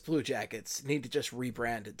Columbus Blue Jackets need to just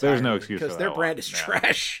rebrand it. There's no excuse because for their that brand one. is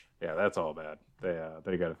trash. Yeah, that's all bad.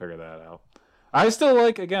 They got to figure that out. I still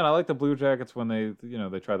like the Blue Jackets when they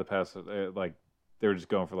try to pass it, like they were just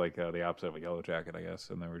going for like the opposite of a Yellow Jacket, I guess,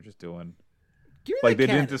 and they were just doing like they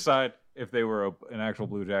didn't decide if they were an actual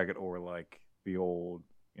Blue Jacket or like the old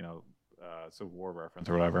Civil War reference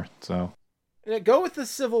or whatever. So yeah, go with the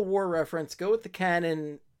Civil War reference. Go with the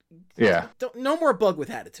canon. Yeah. No more bug with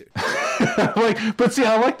attitude. But see,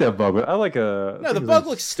 I like that bug. I like a. No, the bug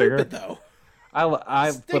looks stupid though. I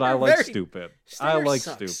like stupid. I like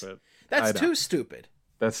sucks. stupid. That's too stupid.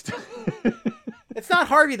 That's. It's not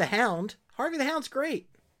Harvey the Hound. Harvey the Hound's great.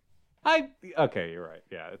 Okay, you're right.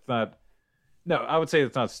 Yeah, it's not. No, I would say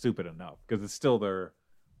it's not stupid enough because it's still their.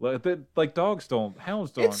 Like hounds don't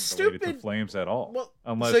related to flames at all. Well,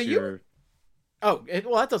 unless so you're.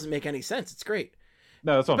 That doesn't make any sense. It's great.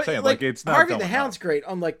 No, that's what I'm saying. Like it's not Harvey the Hound's great,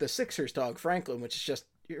 unlike the Sixers dog Franklin, which is just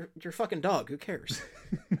your fucking dog. Who cares?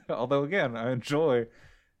 Although again, I enjoy.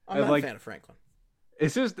 I'm not a fan of Franklin.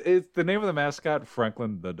 It's the name of the mascot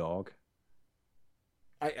Franklin the dog.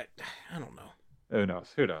 I don't know. Who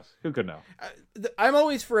knows? Who knows? Who could know? I'm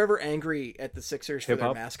always forever angry at the Sixers for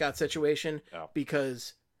Hip-hop? their mascot situation Oh.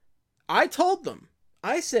 because I told them,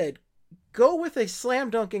 I said, go with a slam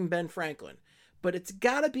dunking Ben Franklin, but it's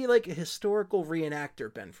got to be like a historical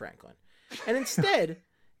reenactor Ben Franklin. And instead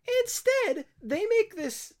they make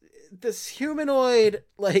this humanoid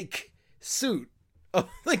like suit,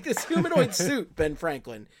 like this humanoid suit Ben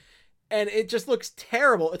Franklin. And it just looks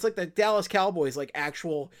terrible. It's like the Dallas Cowboys, like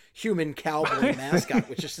actual human cowboy mascot,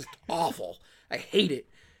 which is just awful. I hate it.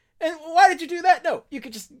 And why did you do that? No, you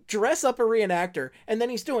could just dress up a reenactor, and then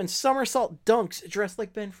he's doing somersault dunks dressed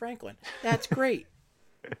like Ben Franklin. That's great.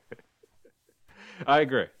 I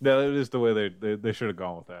agree. That is the way they should have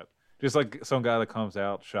gone with that. Just like some guy that comes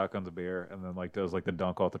out, shotguns a beer, and then like does like the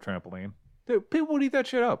dunk off the trampoline. Dude, people would eat that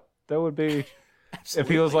shit up. That would be.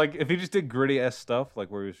 Absolutely. If he just did gritty ass stuff,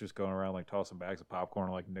 like where he was just going around like tossing bags of popcorn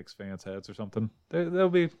on like Knicks fans' heads or something,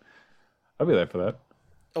 I'd be there for that.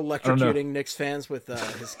 Electrocuting Knicks fans with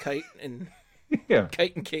his kite and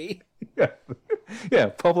kite and key. Yeah.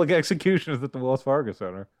 Public executions at the Wells Fargo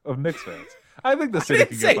Center of Knicks fans. I think the city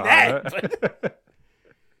could get behind that.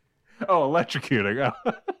 Oh, electrocuting.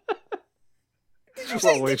 Oh. Did you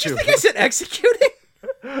think I said executing?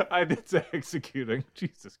 I did say executing.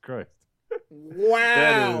 Jesus Christ.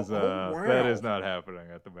 Wow. That is not happening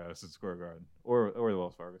at the Madison Square Garden or the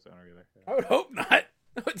Wells Fargo Center either. I would hope not.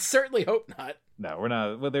 I would certainly hope not. No, we're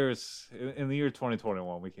not. Well, there's in the year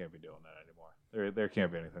 2021, we can't be doing that anymore. There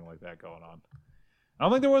can't be anything like that going on. I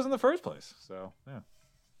don't think there was in the first place. So yeah.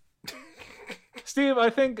 Steve, I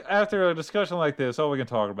think after a discussion like this, all we can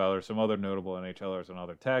talk about are some other notable NHLers and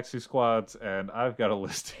other taxi squads, and I've got a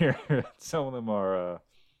list here. Some of them are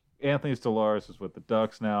Anthony Stolarz is with the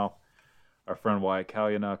Ducks now. Our friend Wyatt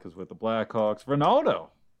Kalynuk is with the Blackhawks. Ronaldo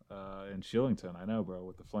in Shillington, I know, bro,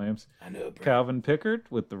 with the Flames. I know, bro. Calvin Pickard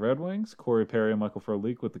with the Red Wings. Corey Perry and Michael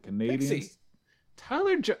Frolik with the Canadiens. Pixie.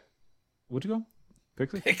 What'd you go?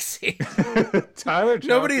 Pixie. Tyler Johnson.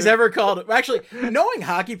 Nobody's ever called him. Actually, knowing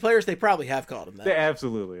hockey players, they probably have called him that. They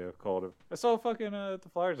absolutely have called him. I saw fucking the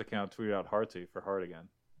Flyers account tweet out Harty for Hart again.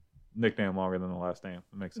 Nickname longer than the last name.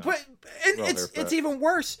 It makes sense. But it's even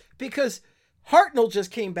worse because Hartnell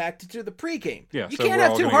just came back to do the pregame. Yeah, you so can't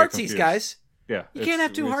have two Heartsies, guys. Yeah, you can't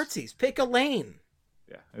have two Heartsies. Pick a lane.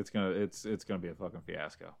 Yeah, it's gonna be a fucking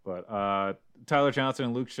fiasco. But Tyler Johnson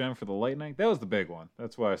and Luke Schem for the Lightning. That was the big one.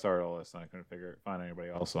 That's why I started all this, and I couldn't find anybody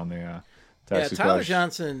else on the taxi Tyler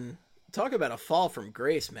Johnson. Talk about a fall from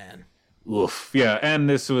grace, man. Oof. Yeah, and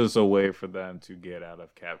this was a way for them to get out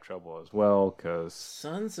of cap trouble as well, because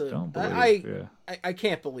sons of I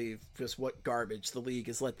can't believe just what garbage the league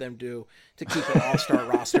has let them do to keep an all-star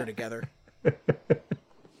roster together.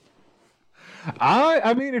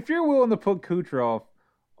 I mean, if you're willing to put Kucherov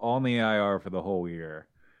on the IR for the whole year,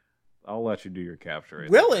 I'll let you do your capture.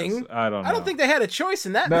 Willing? I don't know. I don't think they had a choice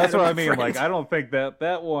in that. That's matter, what I mean. friend. Like, I don't think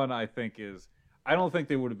that one. I don't think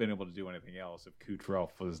they would have been able to do anything else if Kucherov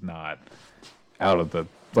was not out of the.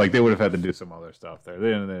 Like, they would have had to do some other stuff there.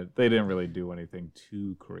 They didn't really do anything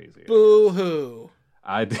too crazy. Boo hoo!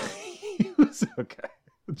 He was okay.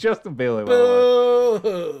 Justin Bailey, by the way.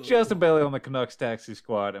 Boo! Justin Bailey on the Canucks taxi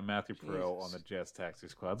squad and Matthew Perot on the Jets taxi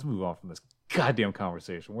squad. Let's move on from this goddamn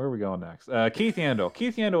conversation. Where are we going next? Keith Yandel.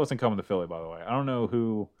 Keith Yandel wasn't coming to Philly, by the way. I don't know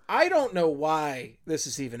who. I don't know why this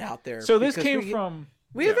is even out there. So this came from.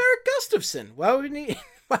 We have Eric Gustafson. Why would we need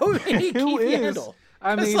Keith Yandel?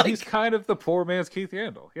 I mean, he's kind of the poor man's Keith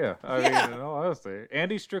Yandel. Yeah. I mean, in all honesty.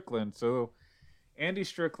 Andy Strickland's a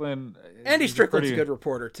good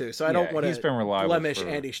reporter too, so I don't want to blemish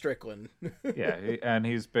Andy Strickland. Yeah, and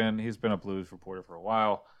he's been a Blues reporter for a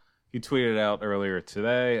while. He tweeted out earlier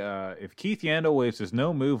today, if Keith Yandel waves his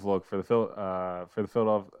no move look for the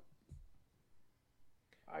Philadelphia.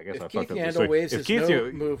 I guess if I Keith fucked up Yandel waves his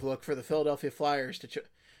no move look for the Philadelphia Flyers to.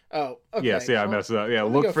 Oh, okay. Yes, I messed it up. Yeah,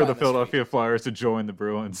 look for the Philadelphia Flyers to join the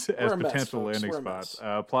Bruins as potential landing spots.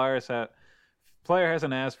 Player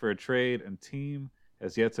hasn't asked for a trade, and team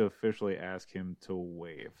has yet to officially ask him to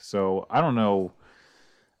waive. So I don't know.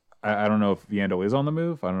 I don't know if Yandel is on the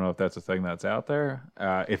move. I don't know if that's a thing that's out there.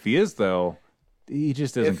 If he is, though, he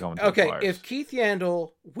just isn't coming to the Flyers. If Keith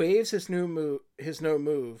Yandel waives his no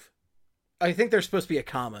move, I think there's supposed to be a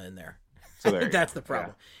comma in there. So that's the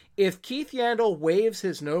problem. Yeah. If Keith Yandel waives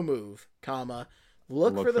his no move, comma,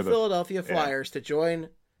 look for the Philadelphia Flyers to join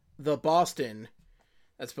the Boston.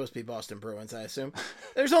 That's supposed to be Boston Bruins, I assume.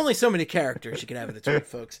 There's only so many characters you can have in a tweet,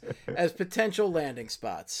 folks, as potential landing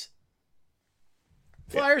spots.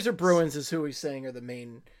 Flyers or Bruins is who he's saying are the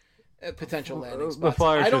main potential landing spots.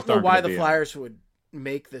 I don't know why the Flyers would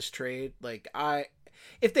make this trade.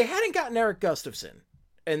 If they hadn't gotten Eric Gustafson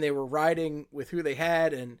and they were riding with who they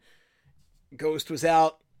had and Ghost was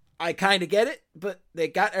out, I kind of get it, but they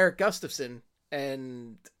got Eric Gustafson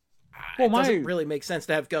and it doesn't really make sense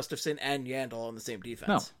to have Gustafson and Yandel on the same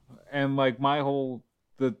defense. No, and my whole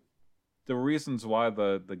the reasons why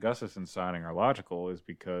the Gustafson signing are logical is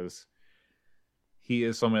because he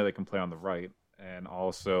is somebody that can play on the right, and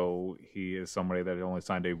also he is somebody that only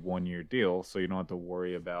signed a 1-year deal, so you don't have to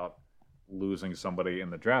worry about losing somebody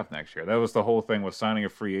in the draft next year. That was the whole thing with signing a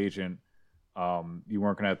free agent. You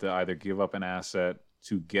weren't going to have to either give up an asset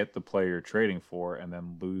to get the player you're trading for and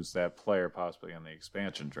then lose that player possibly in the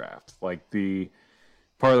expansion draft. The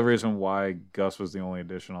part of the reason why Gus was the only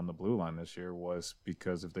addition on the blue line this year was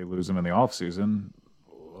because if they lose him in the offseason,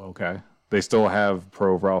 okay, they still have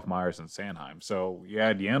Ralph Myers and Sanheim. So you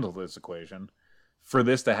add Yandel to this equation. For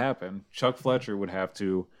this to happen, Chuck Fletcher would have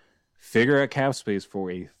to figure out cap space for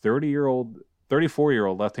a 34-year-old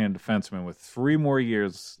left-handed defenseman with 3 more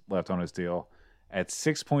years left on his deal at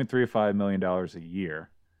 $6.35 million a year.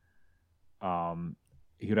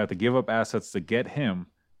 He would have to give up assets to get him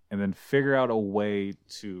and then figure out a way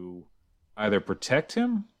to either protect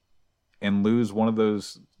him and lose one of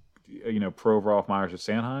those, Ralph Myers or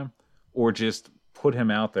Sanheim, or just put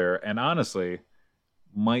him out there. And honestly,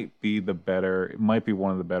 might be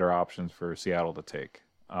one of the better options for Seattle to take.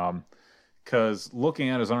 Because looking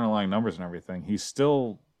at his underlying numbers and everything, he's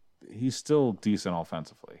still decent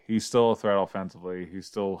offensively. He's still a threat offensively. He's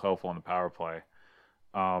still helpful in the power play.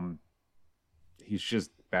 He's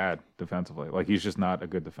just bad defensively. He's just not a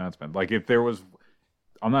good defenseman. If there was,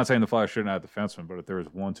 I'm not saying the Flyers shouldn't add defenseman, but if there was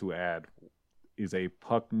one to add, is a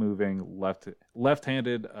puck-moving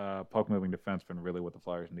left-handed puck-moving defenseman really what the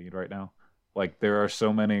Flyers need right now? There are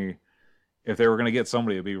so many. If they were going to get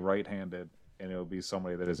somebody, it'd be right-handed, and it would be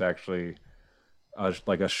somebody that is actually a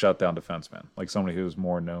shutdown defenseman, somebody who's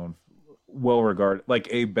more known, well regarded,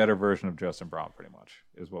 a better version of Justin Braun, pretty much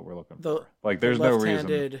is what we're looking for. There's no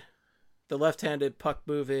reason. The left-handed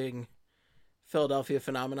puck-moving Philadelphia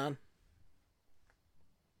phenomenon.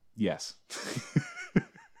 Yes.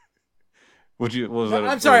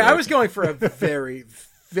 I'm sorry. I was going for a very,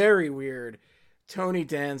 very weird Tony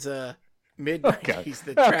Danza mid-90s,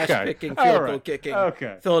 the trash-picking, field goal kicking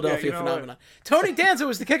Philadelphia phenomenon. Tony Danza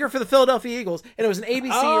was the kicker for the Philadelphia Eagles, and it was an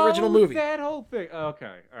ABC original movie. That whole thing.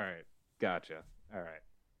 Okay, all right, gotcha. All right.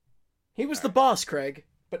 He was the boss, Craig,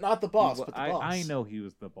 but not the boss, but the boss. I know he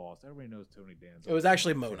was the boss. Everybody knows Tony Danza. It was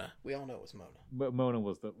actually Mona. We all know it was Mona. But Mona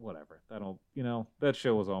was the whatever. That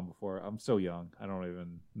show was on before. I'm so young. I don't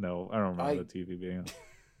even know. I don't remember the TV being on.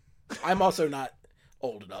 I'm also not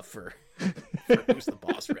old enough for who's the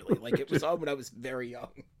boss, really. It was on when I was very young.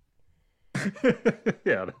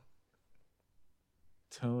 Yeah.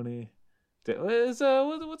 Tony.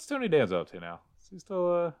 What's Tony Danza up to now? Is he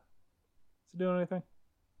still is he doing anything?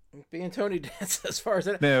 Being Tony Danza, as far as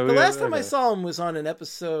I know. The last time I saw him was on an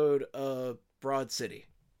episode of Broad City.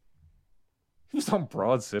 He was on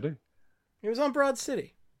Broad City? He was on Broad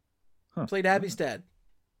City. Huh. Played Abby's dad.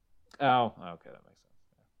 Oh, okay, that makes sense.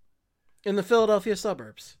 Yeah. In the Philadelphia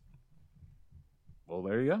suburbs. Well,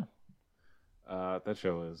 there you That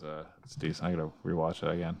show is it's decent. I gotta rewatch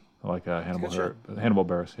it again. I like Hannibal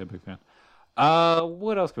Buress. Yeah, big fan.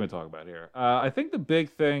 What else can we talk about here? I think the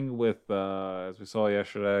big thing with as we saw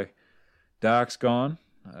yesterday, Doc's gone.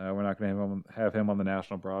 We're not going to have him on the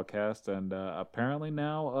national broadcast, and apparently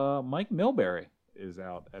now Mike Milbury is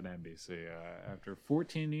out at NBC after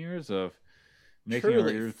 14 years of making our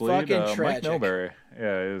ears bleed. Mike Milbury,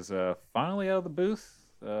 is finally out of the booth,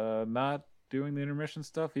 not doing the intermission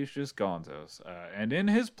stuff. He's just gonzos, and in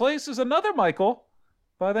his place is another Michael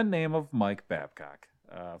by the name of Mike Babcock,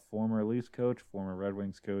 former Leafs coach, former Red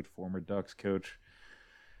Wings coach, former Ducks coach,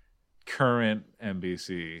 current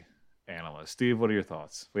NBC analyst. Steve, what are your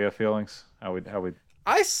thoughts? We have feelings? How we?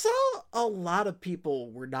 I saw a lot of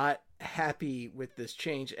people were not happy with this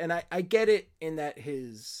change, and I get it in that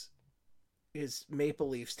his Maple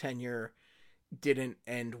Leafs tenure didn't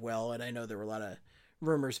end well, and I know there were a lot of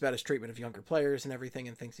rumors about his treatment of younger players and everything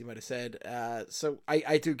and things he might have said. So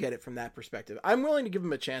I do get it from that perspective. I'm willing to give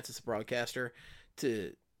him a chance as a broadcaster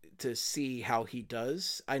to see how he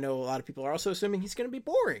does. I know a lot of people are also assuming he's going to be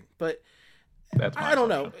boring, but I don't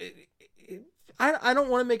know. I don't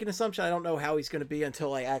want to make an assumption. I don't know how he's going to be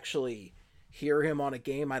until I actually hear him on a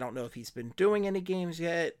game. I don't know if he's been doing any games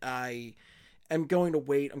yet. I am going to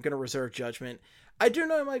wait. I'm going to reserve judgment. I do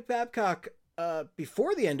know Mike Babcock,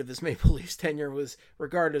 before the end of his Maple Leafs tenure, was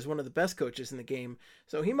regarded as one of the best coaches in the game.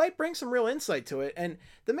 So he might bring some real insight to it. And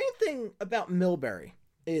the main thing about Milbury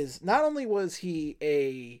is not only was he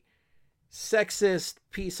a sexist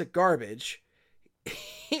piece of garbage,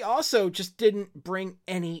 he also just didn't bring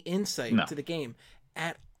any insight to the game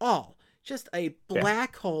at all. Just a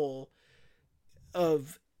black hole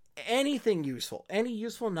of anything useful, any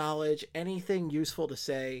useful knowledge, anything useful to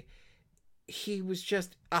say. He was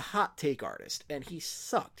just a hot take artist, and he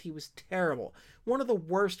sucked. He was terrible. One of the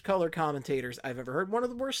worst color commentators I've ever heard. One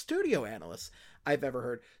of the worst studio analysts I've ever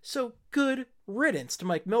heard. So good riddance to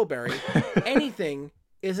Mike Milbury. Anything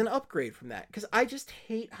is an upgrade from that, because I just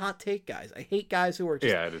hate hot take guys. I hate guys who are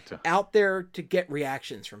just out there to get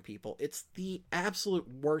reactions from people. It's the absolute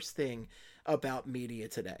worst thing about media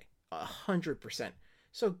today. 100%.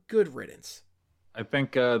 So good riddance. I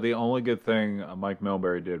think the only good thing Mike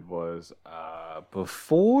Milbury did was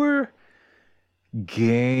before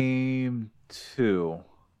Game 2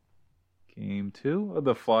 of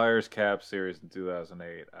the Flyers Cap series in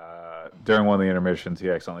 2008, during one of the intermissions, he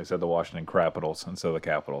accidentally said the Washington Capitals instead of the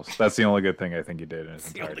Capitals. That's the only good thing I think he did in his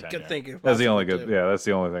entire tenure. That's the only good. Yeah, that's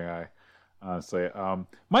the only thing I honestly.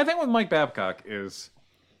 My thing with Mike Babcock is,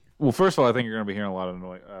 well, first of all, I think you're going to be hearing a lot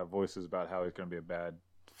of voices about how he's going to be a bad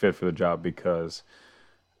fit for the job because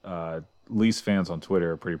Leafs fans on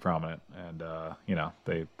Twitter are pretty prominent, and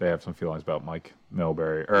they have some feelings about Mike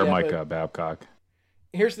Milbury or Mike Babcock.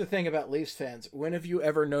 Here's the thing about Leafs fans. When have you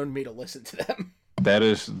ever known me to listen to them?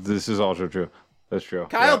 This is also true. That's true.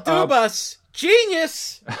 Kyle Dubas,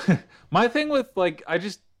 genius! My thing with, I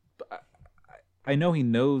know he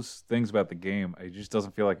knows things about the game. He just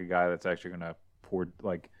doesn't feel like a guy that's actually going to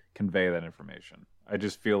convey that information. I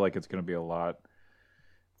just feel like it's going to be a lot,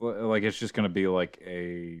 it's just going to be like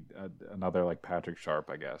another like Patrick Sharp,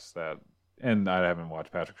 I guess. And I haven't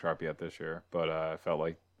watched Patrick Sharp yet this year, but I felt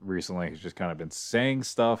like recently he's just kind of been saying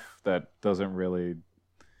stuff that doesn't really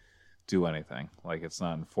do anything. Like, it's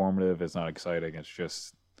not informative, it's not exciting, it's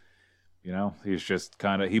just, he's just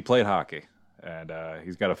he played hockey, and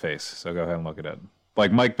he's got a face, so go ahead and look at it.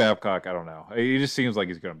 Like Mike Babcock, I don't know. He just seems like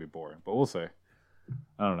he's going to be boring, but we'll see.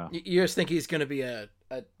 I don't know. You just think he's going to be a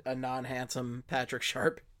non-handsome Patrick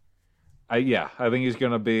Sharp? I think he's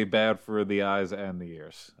going to be bad for the eyes and the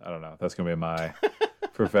ears. I don't know. That's going to be my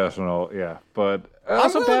professional, but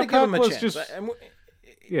also Babcock was just,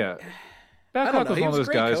 Babcock was one of those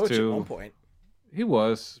guys too. At one point. He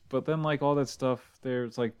was, but then all that stuff.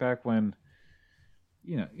 There's back when,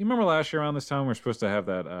 you remember last year around this time we were supposed to have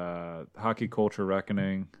that hockey culture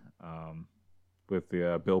reckoning with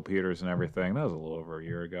the Bill Peters and everything. That was a little over a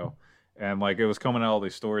year ago, and it was coming out all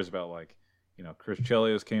these stories about Chris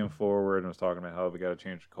Chelios came forward and was talking about how we got to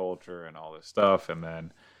change the culture and all this stuff, and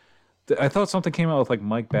then I thought something came out with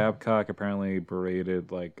Mike Babcock apparently berated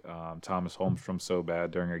Thomas Holmstrom so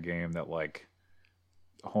bad during a game that it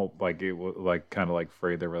was kind of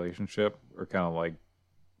frayed their relationship, or kind of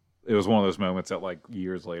it was one of those moments that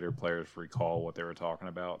years later players recall what they were talking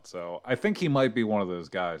about. So I think he might be one of those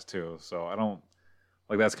guys too. So I don't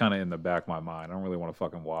that's kind of in the back of my mind. I don't really want to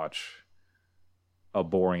fucking watch a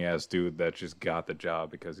boring ass dude that just got the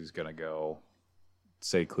job because he's gonna go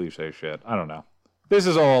say cliche shit. I don't know. This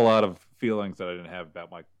is all a lot of feelings that I didn't have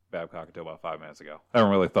about Mike Babcock until about 5 minutes ago. I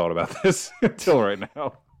haven't really thought about this until right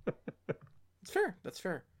now. It's fair. That's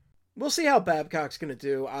fair. We'll see how Babcock's going to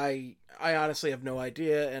do. I honestly have no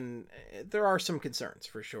idea, and there are some concerns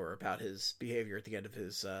for sure about his behavior at the end of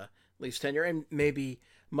his Leafs tenure, and maybe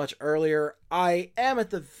much earlier. I am at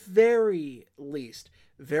the very least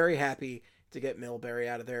very happy to get Milbury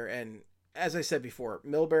out of there, and as I said before,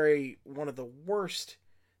 Milbury, one of the worst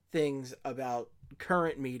things about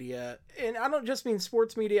current media, and I don't just mean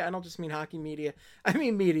sports media, I don't just mean hockey media, I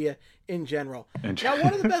mean media in general. Now,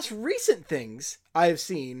 one of the best recent things I have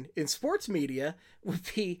seen in sports media would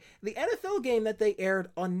be the NFL game that they aired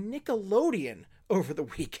on Nickelodeon over the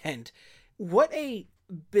weekend. What a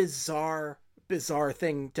bizarre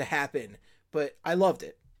thing to happen, but I loved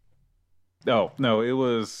it. No, it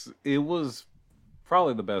was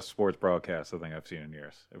probably the best sports broadcast I think I've seen in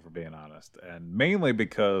years, if we're being honest, and mainly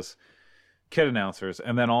because kid announcers,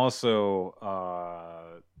 and then also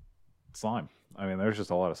slime. I mean, there's just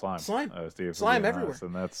a lot of slime. Slime everywhere,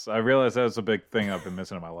 and I realize that's a big thing I've been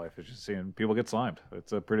missing in my life, is just seeing people get slimed.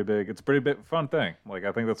 It's a pretty big fun thing. Like,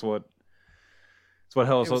 I think that's what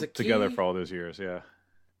held us together for all those years. Yeah,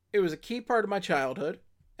 it was a key part of my childhood,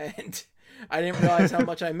 and I didn't realize how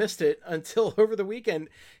much I missed it until over the weekend.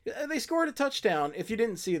 They scored a touchdown. If you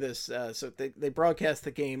didn't see this, so they broadcast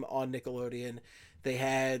the game on Nickelodeon. They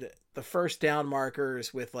had the first down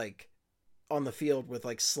markers with on the field with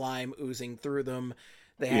slime oozing through them.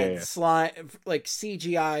 They had slime,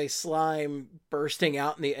 CGI slime bursting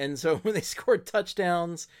out in the end zone when they scored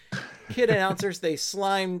touchdowns. Kid announcers, they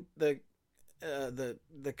slimed the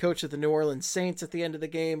coach of the New Orleans Saints at the end of the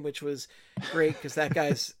game, which was great because that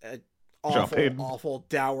guy's an awful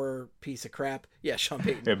dour piece of crap. Yeah, Sean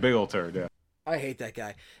Payton. Yeah, big old turd. Yeah, I hate that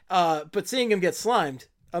guy. But seeing him get slimed,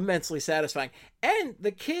 immensely satisfying. And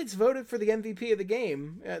the kids voted for the MVP of the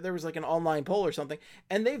game. There was an online poll or something,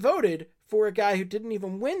 and they voted for a guy who didn't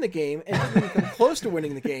even win the game and didn't even come close to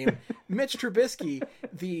winning the game. Mitch Trubisky,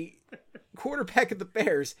 the quarterback of the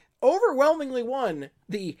Bears, overwhelmingly won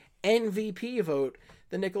the MVP vote,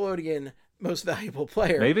 the Nickelodeon Most Valuable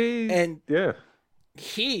Player. Maybe, and yeah,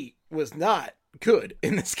 he was not good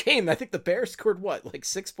in this game. I think the Bears scored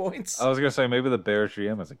 6 points. I was gonna say maybe the Bears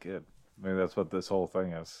GM is a kid. Maybe that's what this whole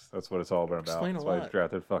thing is. That's what it's all been about. That's why he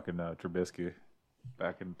drafted fucking Trubisky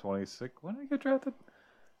back in 26. When did he get drafted?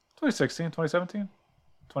 2016, 2017,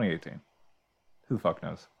 2018. Who the fuck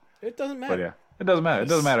knows? It doesn't matter. But yeah, it doesn't matter. It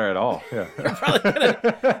doesn't matter at all. Yeah.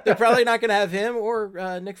 They're probably not going to have him or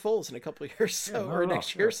Nick Foles in a couple of years, or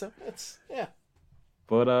next year. So it's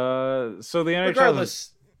But so the NHL.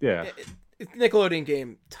 Regardless, Nickelodeon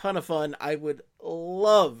game, ton of fun. I would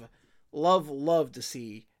love to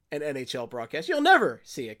see an NHL broadcast. You'll never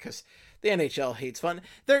see it because the NHL hates fun.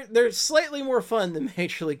 They're slightly more fun than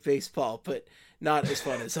Major League Baseball, but not as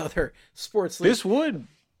fun as other sports leagues. This would.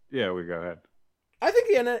 Yeah, we go ahead. I think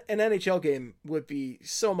an NHL game would be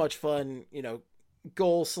so much fun.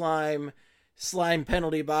 Goal slime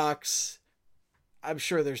penalty box. I'm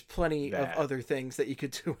sure there's plenty of other things that you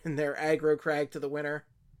could do in there. Aggro crag to the winner.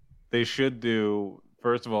 They should do,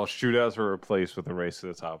 first of all, shootouts are replaced with a race to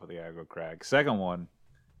the top of the aggro crag. Second one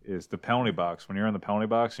is the penalty box. When you're in the penalty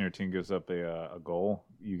box and your team gives up a goal,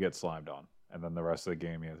 you get slimed on. And then the rest of the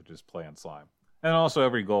game, you have to just play in slime. And also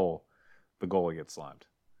every goal, the goalie gets slimed.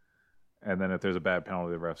 And then if there's a bad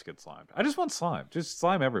penalty, the refs get slimed. I just want slime. Just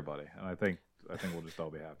slime everybody. And I think we'll just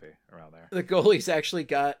all be happy around there. The goalie's actually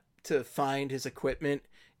got to find his equipment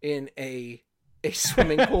in a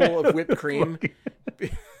swimming pool of whipped cream.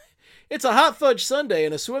 It's a hot fudge sundae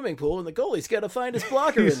in a swimming pool, and the goalie's got to find his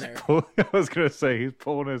blocker in there. I was gonna say he's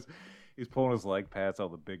pulling his leg pads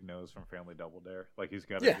out the big nose from Family Double Dare. He's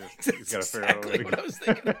got to figure out what I was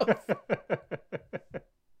thinking of.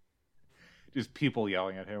 Just people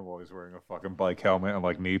yelling at him while he's wearing a fucking bike helmet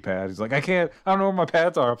and knee pads. He's like, I don't know where my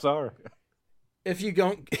pads are. I'm sorry. If you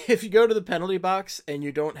go to the penalty box and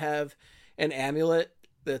you don't have an amulet,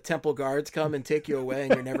 the temple guards come and take you away,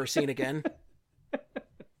 and you're never seen again.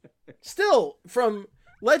 Still, from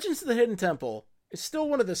Legends of the Hidden Temple, it's still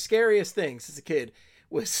one of the scariest things as a kid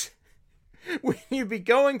was when you'd be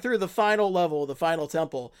going through the final level, the final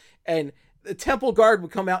temple, and the temple guard would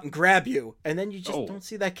come out and grab you, and then you just don't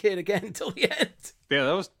see that kid again until the end.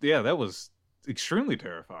 Yeah, that was extremely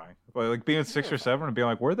terrifying. Being 6 or 7 and being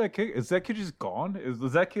like, where'd that kid? Is that kid just gone?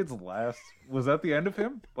 Was that kid's last? Was that the end of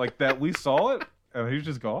him? That we saw it and he's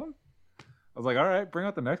just gone? I was like, all right, bring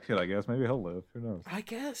out the next kid. I guess maybe he'll live. Who knows? I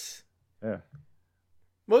guess. Yeah.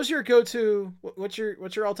 What was your go-to? What's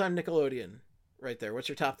your all-time Nickelodeon right there? What's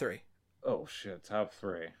your top 3? Oh shit, top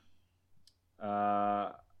 3.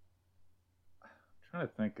 I'm trying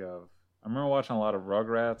to think of. I remember watching a lot of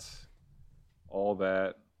Rugrats, all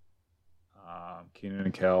that. Keenan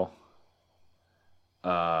and Kel.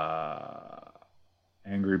 Angry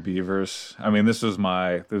Beavers. I mean, this was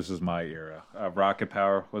my era. Rocket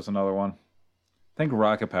Power was another one. I think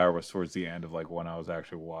Rocket Power was towards the end of like when I was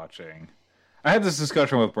actually watching. I had this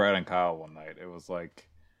discussion with Brad and Kyle one night. It was like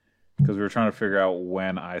because we were trying to figure out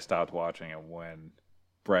when I stopped watching and when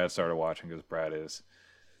Brad started watching, because Brad is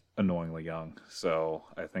annoyingly young. So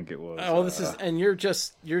I think it was. Oh, this is, and you're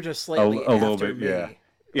just slightly a little after bit, me. yeah.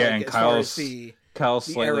 Yeah, Like, and as far as Kyle's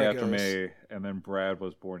the slightly era after goes. me, and then Brad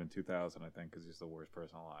was born in 2000, I think, because he's the worst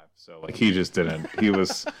person alive. So like he just didn't. He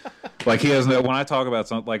was like he has no. When I talk about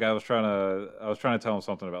something, like I was trying to tell him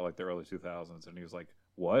something about like the early 2000s, and he was like,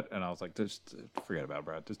 "What?" And I was like, "Just forget about it,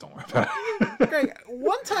 Brad. Just don't worry about it." Greg,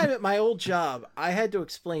 one time at my old job, I had to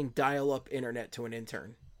explain dial-up internet to an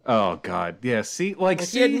intern. Oh God, yeah. See,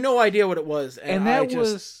 He had no idea what it was, and that I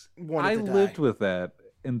just wanted I to die. lived with that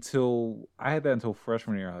until I had that until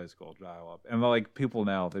freshman year of high school, dial up. And like people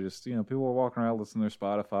now, they just people are walking around listening to their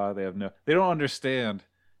Spotify. They don't understand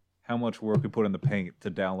how much work we put in the paint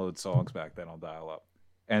to download songs back then on dial up.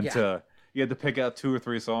 And you had to pick out 2 or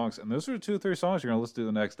 3 songs, and those were 2 or 3 songs you're gonna listen to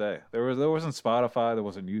the next day. There wasn't Spotify, there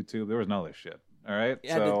wasn't YouTube, there was none of this shit. All right. You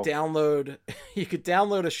had to download. You could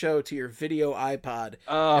download a show to your video iPod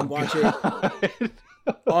and watch it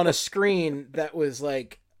on a screen that was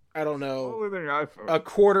like, I don't know, older than your iPhone. a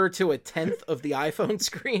quarter to a tenth of the iPhone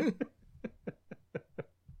screen.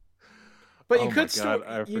 But Oh you my could God, store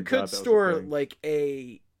I you forgot could that was a store thing. like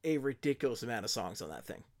a ridiculous amount of songs on that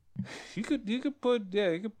thing. You could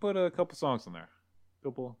put a couple songs in there,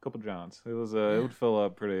 couple Johns. It was it would fill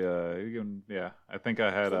up pretty. I think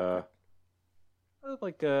I had I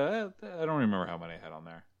don't remember how many I had on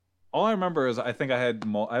there. All I remember is I think I had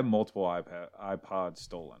multiple iPods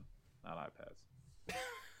stolen, not iPads.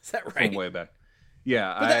 Is that right? From way back.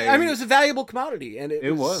 Yeah, But I mean, it was a valuable commodity, and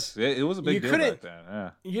it was a big deal back then.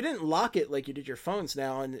 Yeah. You didn't lock it like you did your phones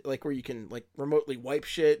now, and like where you can like remotely wipe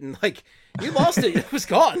shit, and like you lost it, it was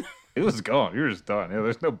gone. It was gone. You were just done.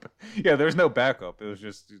 There's no backup. It was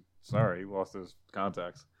just sorry, you lost those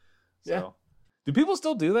contacts. So, Yeah. Do people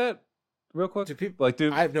still do that? Real quick, Do people? I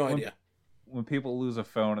have no idea. When people lose a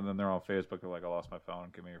phone and then they're on Facebook, they're like, "I lost my phone.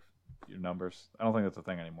 Give me your numbers." I don't think that's a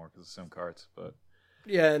thing anymore because of SIM cards, but.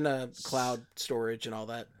 Yeah, and cloud storage and all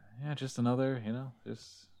that. Yeah, just another,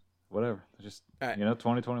 just whatever. Just, All right.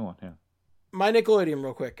 2021, yeah. My Nickelodeon,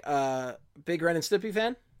 real quick. Big Ren and Stimpy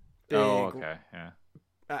fan. Okay, yeah.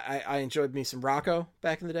 I enjoyed me some Rocco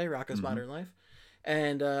back in the day, Rocco's Modern Life.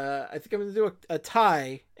 And I think I'm going to do a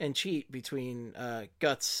tie and cheat between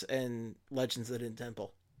Guts and Legends of the Hidden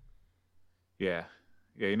Temple. Yeah.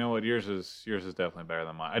 Yeah, you know what? Yours is definitely better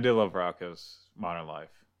than mine. I did love Rocco's Modern Life.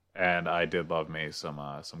 And I did love me some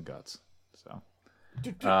Guts. So,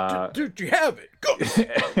 Dude, you have it. Go.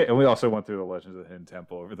 And we also went through the Legends of the Hidden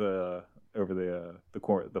Temple over the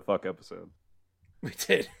fuck episode. We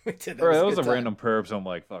did. That Or it was was a a good time. random perps on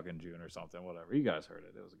like fucking June or something. Whatever. You guys heard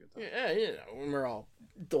it. It was a good time. Yeah, when we're all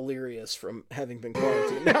delirious from having been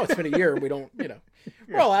quarantined. Now it's been a year and we don't,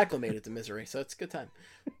 we're all acclimated to misery, so it's a good time.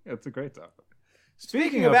 Yeah, it's a great topic.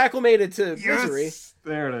 Speaking of acclimated to misery, Yes!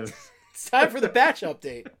 There it is. it's time for the patch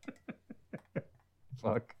update.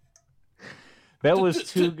 Fuck. That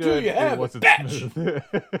was too Do good. you have It wasn't a batch? smooth.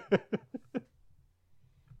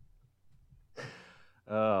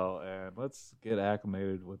 Oh, and let's get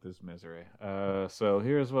acclimated with this misery. So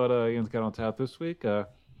here's what Ian's got on tap this week.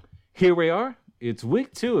 Here we are. It's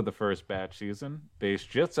week 2 of the first batch season, based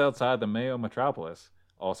just outside the Mayo metropolis,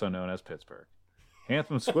 also known as Pittsburgh.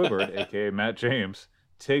 Handsome Squidward, a.k.a. Matt James,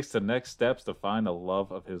 takes the next steps to find the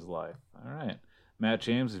love of his life. All right. Matt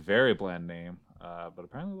James, very bland name, but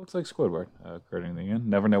apparently looks like Squidward, according to Ian.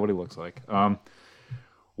 Never know what he looks like.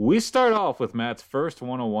 We start off with Matt's first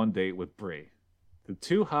one-on-one date with Bree. The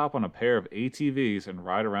two hop on a pair of ATVs and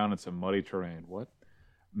ride around in some muddy terrain. What?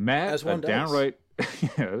 Matt, As one a does. downright...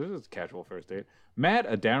 yeah, this is a casual first date. Matt,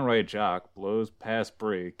 a downright jock, blows past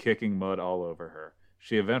Bree, kicking mud all over her.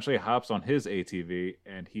 She eventually hops on his ATV,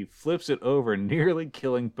 and he flips it over, nearly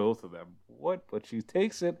killing both of them. What? But she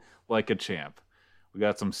takes it like a champ. We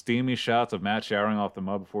got some steamy shots of Matt showering off the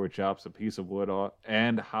mud before he chops a piece of wood off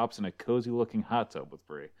and hops in a cozy-looking hot tub with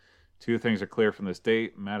Bree. 2 things are clear from this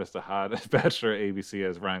date. Matt is the hottest bachelor ABC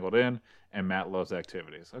has wrangled in, and Matt loves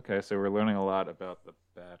activities. Okay, so we're learning a lot about the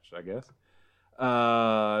batch, I guess.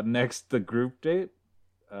 Next, the group date.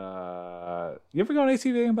 You ever go on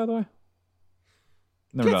ATV again, by the way?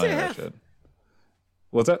 Never Can't done say any I of that have. shit.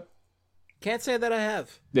 What's that? Can't say that I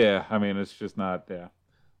have. Yeah, I mean, it's just not for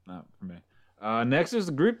me. Next is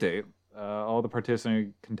the group date. All the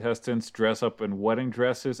participating contestants dress up in wedding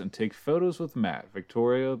dresses and take photos with Matt.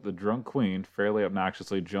 Victoria, the drunk queen, fairly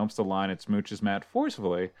obnoxiously jumps the line and smooches Matt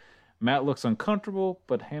forcefully. Matt looks uncomfortable,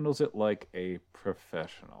 but handles it like a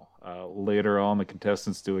professional. Later on, the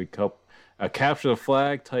contestants do a capture the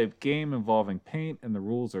flag type game involving paint, and the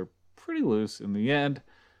rules are pretty loose. In the end,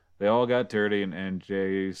 they all got dirty, and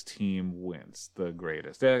MJ's team wins. The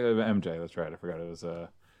greatest. Yeah, MJ, that's right. I forgot it was the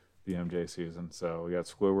MJ season. So we got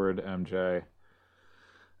Squidward, MJ,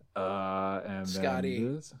 and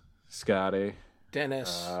Scotty,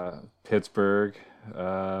 Dennis, Pittsburgh.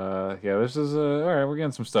 This is all right. We're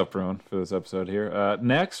getting some stuff brewing for this episode here.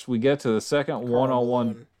 Next, we get to the second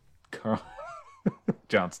one-on-one.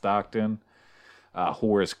 John Stockton,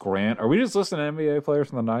 Horace Grant. Are we just listening to NBA players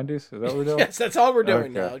from the 90s? Is that what we're doing? Yes, that's all we're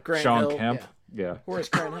doing now. Grant Sean Hill, Kemp. Yeah. Horace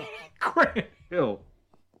Grant Hill. Grant Hill.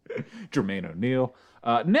 Jermaine O'Neal.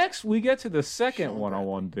 Next, we get to the second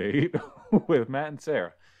one-on-one date with Matt and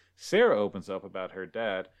Sarah. Sarah opens up about her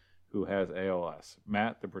dad, who has ALS.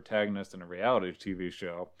 Matt, the protagonist in a reality TV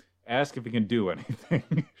show, asks if he can do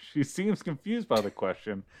anything. She seems confused by the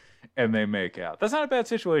question, and they make out. That's not a bad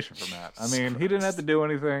situation for Matt. I mean, he didn't have to do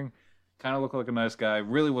anything. Kind of looked like a nice guy.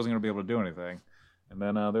 Really wasn't going to be able to do anything. And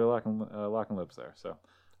then they're locking lips there. So,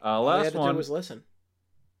 all last he had to one do was listen.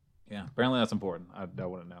 Yeah, apparently that's important. I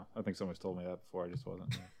wouldn't know. I think somebody's told me that before. I just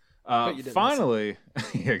wasn't. But you didn't finally,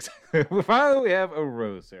 finally, we have a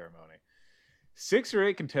rose ceremony. 6 or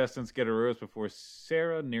 8 contestants get a rose before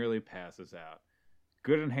Sarah nearly passes out.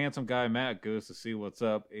 Good and handsome guy Matt goes to see what's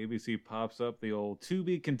up. ABC pops up the old "to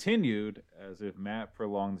be continued" as if Matt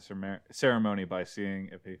prolonged the ceremony by seeing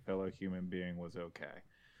if a fellow human being was okay.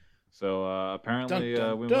 So apparently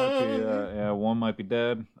one might be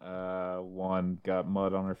dead. One got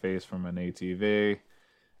mud on her face from an ATV,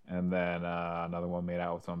 and then another one made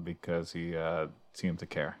out with him because he seemed to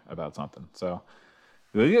care about something. So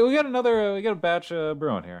we got a batch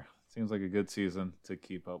brewing here. Seems like a good season to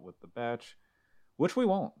keep up with the batch. Which we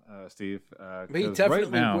won't, Steve. We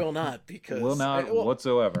definitely will not, because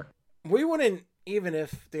whatsoever. We wouldn't, even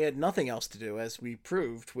if they had nothing else to do, as we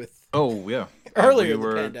proved with earlier in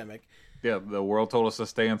the pandemic. Yeah, the world told us to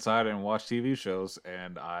stay inside and watch TV shows,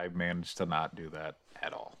 and I managed to not do that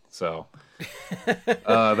at all. So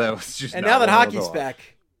that was just. And now that hockey's back,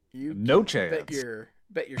 no chance.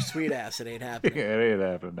 Bet your sweet ass it ain't happening. Yeah, it ain't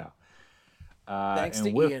happening now. Thanks to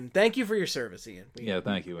Ian. Thank you for your service, Ian.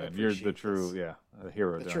 Thank you, Ian. You're the true,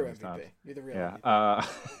 hero. The true MVP. You're the real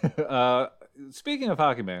MVP. Speaking of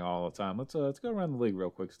hockey being all the time, let's go around the league real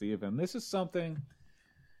quick, Steve. And this is something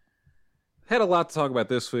had a lot to talk about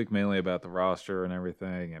this week, mainly about the roster and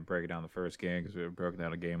everything, and breaking down the first game because we haven't broken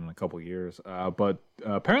down a game in a couple of years. But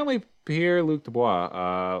apparently, Pierre-Luc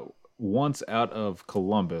Dubois, once out of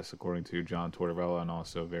Columbus, according to John Tortorella and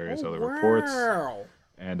also various other reports.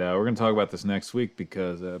 And we're going to talk about this next week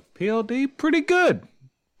because PLD, pretty good.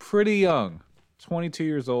 Pretty young. 22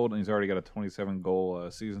 years old, and he's already got a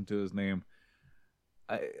 27-goal season to his name.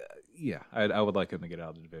 I would like him to get out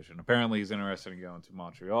of the division. Apparently, he's interested in going to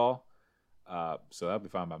Montreal. So that'd be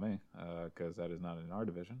fine by me because that is not in our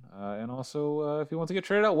division. And also, if he wants to get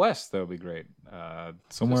traded out west, that would be great.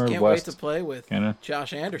 Somewhere can't west. Wait to play with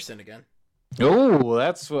Josh Anderson again. Oh,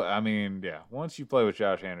 that's what I mean. Yeah, once you play with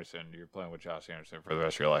Josh Anderson, you're playing with Josh Anderson for the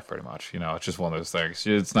rest of your life, pretty much. It's just one of those things.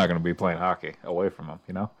 It's not going to be playing hockey away from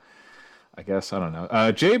him. I guess I don't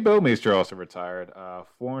know. Jay Bouwmeester also retired.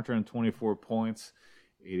 424 points,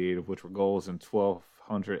 88 of which were goals in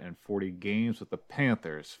 1,240 games with the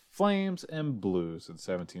Panthers, Flames, and Blues in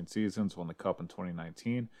 17 seasons. Won the Cup in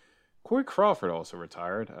 2019. Corey Crawford also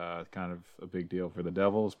retired. Kind of a big deal for the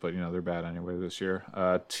Devils, but they're bad anyway this year.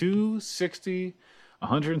 260,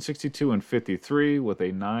 162 and 53 with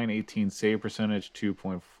a .918 save percentage,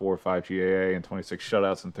 2.45 GAA, and 26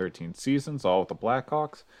 shutouts in 13 seasons, all with the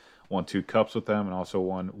Blackhawks. Won 2 cups with them, and also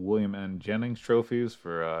won William N. Jennings trophies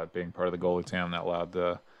for being part of the goalie team that allowed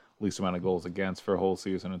the least amount of goals against for a whole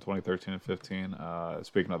season in 2013 and 15.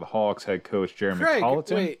 Speaking of the Hawks, head coach Jeremy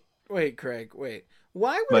Colleton. Wait, Craig.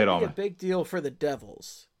 Why would it be a big deal for the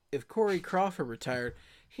Devils if Corey Crawford retired?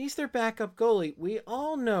 He's their backup goalie. We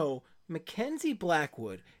all know Mackenzie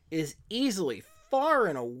Blackwood is easily, far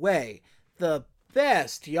and away, the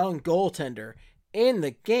best young goaltender in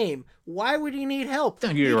the game. Why would he need help?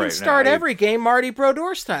 He can start every game Marty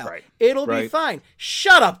Brodeur style. Right. It'll be fine.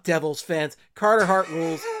 Shut up, Devils fans. Carter Hart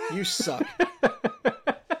rules. You suck.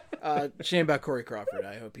 Shame about Corey Crawford.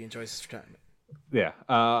 I hope he enjoys his retirement. Yeah,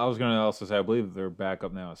 I was going to also say, I believe they're back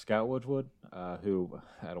up now. Scott Wedgwood, who,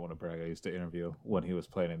 I don't want to brag, I used to interview when he was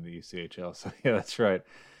playing in the ECHL. So, yeah, that's right.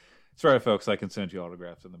 Sorry, folks, I can send you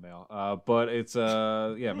autographs in the mail. But it's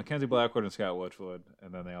Mackenzie Blackwood and Scott Woodward,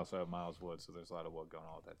 and then they also have Miles Wood, so there's a lot of wood going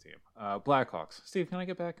on with that team. Blackhawks. Steve, can I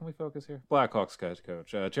get back? Can we focus here? Blackhawks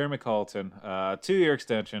coach. Jeremy Colleton, 2-year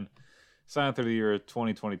extension, signed through the year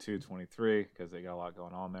 2022-23 because they got a lot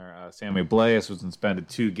going on there. Sammy Blais was suspended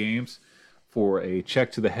 2 games for a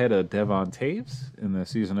check to the head of Devon Taves in the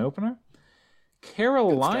season opener.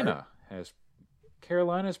 Carolina has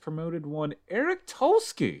promoted one Eric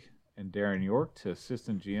Tulsky and Darren York to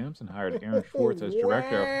assistant GMs and hired Aaron Schwartz as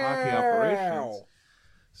director of hockey operations.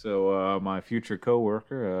 So my future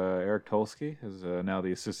co-worker, Eric Tulsky, is now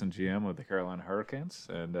the assistant GM of the Carolina Hurricanes,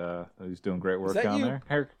 and he's doing great work down there.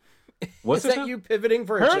 Is that you pivoting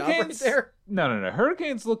for a job right there? No.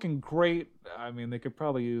 Hurricanes looking great. I mean, they could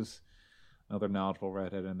probably use another knowledgeable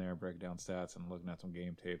redhead in there, break down stats and looking at some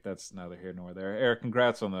game tape. That's neither here nor there. Eric,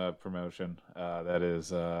 congrats on the promotion. That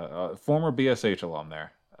is a former BSH alum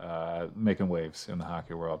there, making waves in the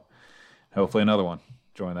hockey world. Hopefully another one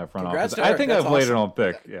join that front office. I think I've laid it on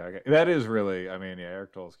thick. Yeah, okay. That is really,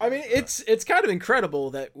 Eric Tulsky. I mean, it's kind of incredible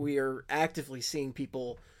that we are actively seeing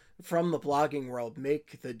people from the blogging world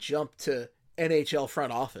make the jump to NHL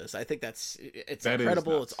front office. I think it's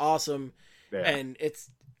incredible. It's awesome. Yeah. And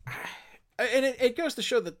it goes to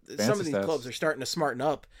show that some of these clubs are starting to smarten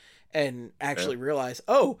up and actually realize,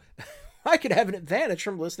 I could have an advantage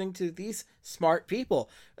from listening to these smart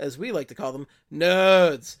people, as we like to call them,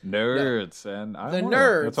 nerds. And I'm the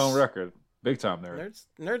nerds. It's on record. Big time nerds.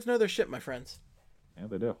 Nerds know their shit, my friends. Yeah,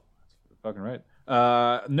 they do. That's fucking right.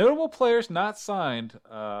 Notable players not signed,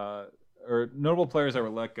 or notable players that were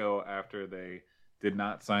let go after they did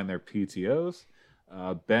not sign their PTOs.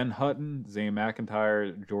 Ben Hutton, Zane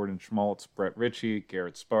McIntyre, Jordan Schmaltz, Brett Ritchie,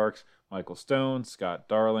 Garrett Sparks, Michael Stone, Scott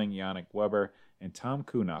Darling, Yannick Weber, and Tom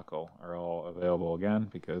Kuhnackel are all available again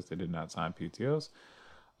because they did not sign PTOs.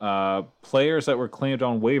 Players that were claimed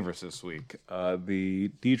on waivers this week. The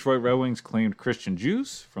Detroit Red Wings claimed Christian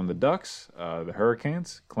Juice from the Ducks. The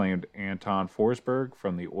Hurricanes claimed Anton Forsberg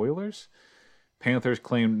from the Oilers. Panthers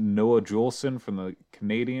claimed Noah Juleson from the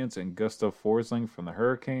Canadiens and Gustav Forsling from the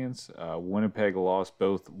Hurricanes. Winnipeg lost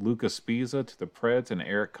both Luca Spiza to the Preds and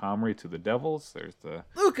Eric Comrie to the Devils. There's the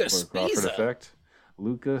Luca Spiza effect.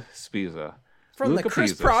 Luca Spiza. From Luca the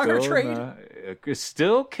Chris Pronger trade?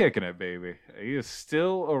 Still kicking it, baby. He is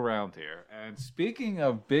still around here. And speaking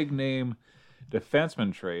of big-name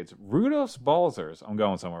defenseman trades, Rudolfs Balzers, I'm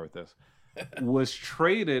going somewhere with this, was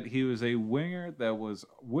traded. He was a winger that was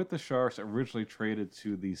with the Sharks, originally traded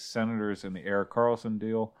to the Senators in the Erik Karlsson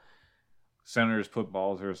deal. Senators put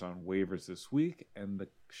Balzers on waivers this week, and the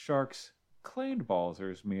Sharks claimed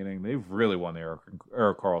Balzers, meaning they've really won the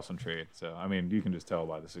Erik Karlsson trade. So, I mean, you can just tell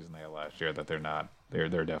by the season they had last year that they're not. They're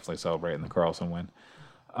definitely celebrating the Karlsson win.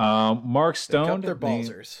 Mark Stone. They cut their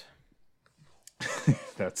Balzers.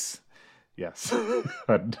 That's, yes.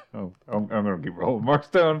 I'm going to keep rolling. Mark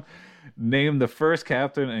Stone named the first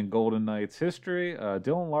captain in Golden Knights history.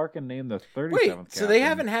 Dylan Larkin named the 37th captain. So they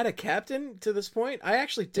haven't had a captain to this point? I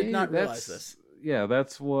actually did not realize this. Yeah,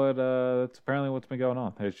 that's apparently what's been going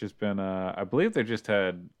on. It's just been, I believe they just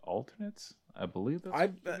had alternates. I believe that's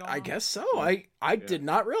I guess so. I did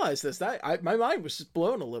not realize this. My mind was just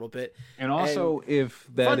blown a little bit. And also, if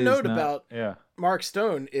that fun is note not, about yeah. Mark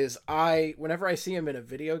Stone is whenever I see him in a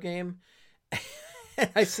video game, and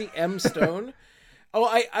I see M Stone.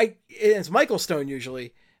 It's Michael Stone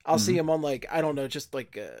usually. I'll see him on just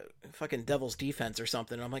fucking Devil's Defense or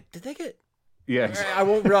something. And I'm like, did they get? Yeah, exactly. I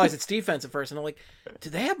won't realize it's defense at first, and I'm like,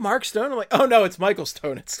 did they have Mark Stone? I'm like, oh no, it's Michael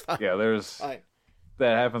Stone. It's fine. Yeah,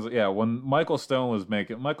 that happens. Yeah, when Michael Stone was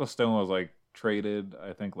like traded,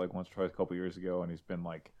 I think like once or twice a couple years ago, and he's been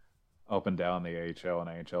like up and down the AHL and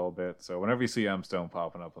AHL a bit. So whenever you see M Stone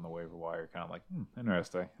popping up on the waiver wire, you're kind of like,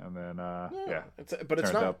 interesting. And then it's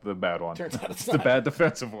turns not out the bad one. Turns out it's the bad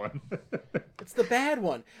defensive one. It's the bad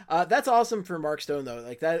one. That's awesome for Mark Stone though.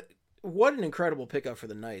 Like that. What an incredible pickup for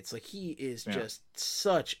the Knights. Like he is just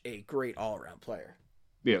such a great all-around player.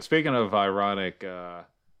 Yeah, speaking of ironic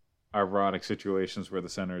situations where the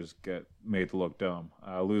centers get made to look dumb,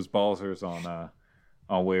 lose Balzers on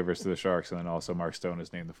waivers to the Sharks, and then also Mark Stone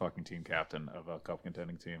is named the fucking team captain of a cup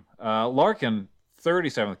contending team. Larkin,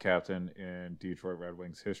 37th captain in Detroit Red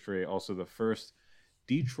Wings history, also the first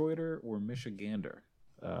Detroiter or Michigander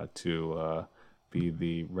to be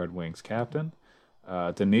the Red Wings captain.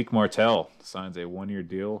 Danique Martel signs a one-year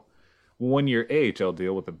AHL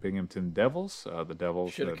deal with the Binghamton Devils. The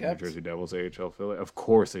Devils, the New Jersey Devils AHL affiliate. Of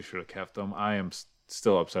course they should have kept them. I am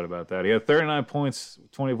still upset about that. He had 39 points,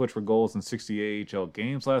 20 of which were goals in 60 AHL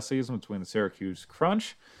games last season between the Syracuse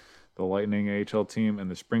Crunch, the Lightning AHL team, and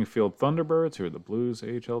the Springfield Thunderbirds, who are the Blues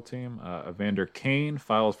AHL team. Evander Kane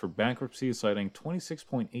files for bankruptcy, citing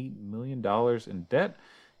 $26.8 million in debt.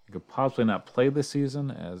 He could possibly not play this season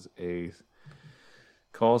as a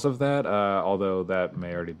cause of that, although that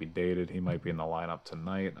may already be dated. He might be in the lineup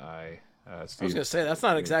tonight. I was going to say, that's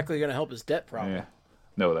not exactly going to help his debt problem. Yeah.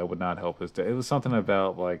 No, that would not help his debt. It was something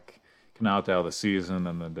about, like, can opt out of the season,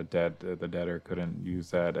 and then the debtor couldn't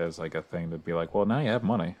use that as, like, a thing to be like, well, now you have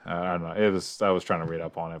money. I don't know. I was trying to read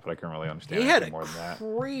up on it, but I couldn't really understand anything more than that. He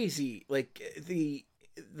had a crazy, like, the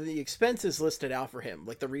expenses listed out for him,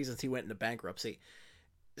 like the reasons he went into bankruptcy.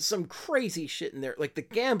 Some crazy shit in there. Like, the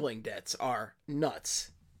gambling debts are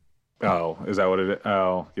nuts. Oh, is that what it is?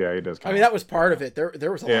 Oh, yeah, he does. I mean, that was part of it. There was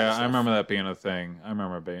a lot of stuff. I remember that being a thing.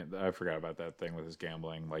 I forgot about that thing with his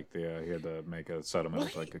gambling. Like, he had to make a settlement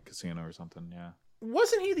with, like, a casino or something, yeah.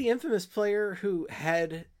 Wasn't he the infamous player who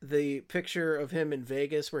had the picture of him in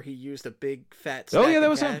Vegas where he used a big fat stack that of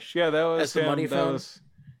was cash him. Yeah, that was as the money phone?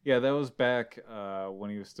 That was back when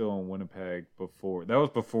he was still in Winnipeg before. That was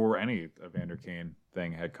before any Evander Kane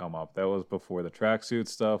thing had come up. That was before the tracksuit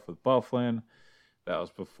stuff with Bufflin. That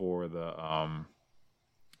was before the, I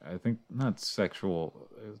think, not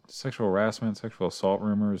sexual harassment, sexual assault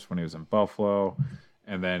rumors when he was in Buffalo.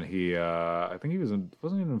 And then I think wasn't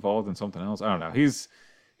even involved in something else. I don't know. He's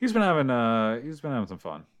been having some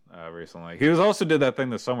fun recently. He also did that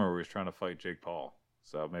thing this summer where he was trying to fight Jake Paul.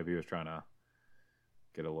 So maybe he was trying to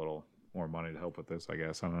get a little more money to help with this, I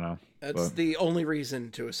guess. I don't know. That's the only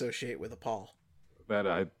reason to associate with a Paul. That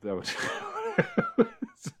would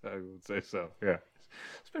I would say so, yeah.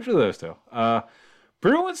 Especially those two.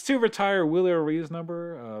 Bruins to retire Willie O'Ree's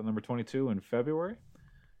number 22 in February.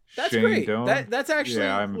 That's Shane great. Doan. That's actually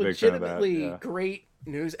I'm a big fan of that, legitimately great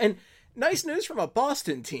news. And nice news from a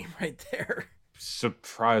Boston team right there.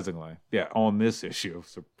 Surprisingly. Yeah, on this issue.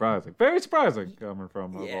 Surprising. Very surprising coming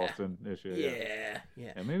from a Boston issue. Yeah.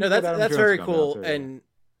 No, that's very cool and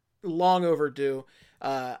long overdue.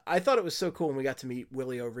 I thought it was so cool when we got to meet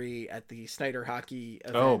Willie O'Ree at the Snyder Hockey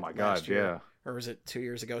event. Oh my God, last year. yeah. Or was it 2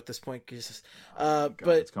 years ago at this point? Jesus. God,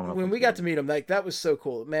 but when we got to meet him, like, that was so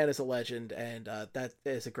cool. Man is a legend, and that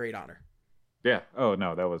is a great honor. Yeah. Oh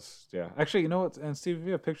no, that was Actually, you know what? And Steve,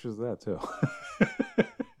 you have pictures of that too,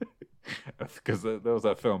 because that was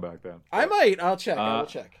that film back then. I might. I'll check. I will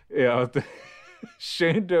check. Yeah.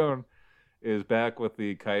 Shane Doan is back with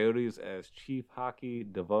the Coyotes as Chief Hockey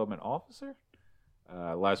Development Officer.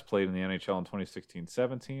 Last played in the NHL in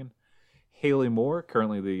 2016-17. Haley Moore,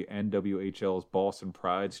 currently the NWHL's Boston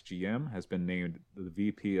Pride's GM, has been named the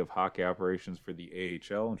VP of Hockey Operations for the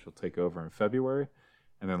AHL, and she'll take over in February.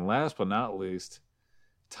 And then last but not least,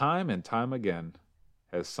 time and time again,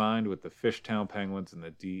 has signed with the Fishtown Penguins in the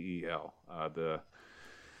DEL, the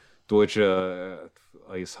Deutsche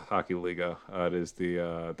Ice Hockey Liga. It is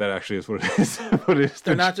that actually is what it is. What it is.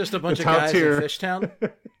 They're not just a bunch of guys in Fishtown?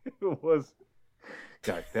 It was...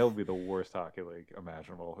 God, that would be the worst hockey league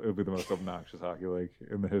imaginable. It would be the most obnoxious hockey league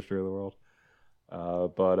in the history of the world.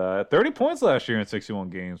 But 30 points last year in 61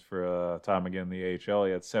 games for time again in the AHL.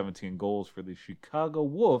 He had 17 goals for the Chicago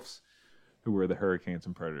Wolves, who were the Hurricanes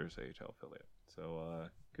and Predators AHL affiliate. So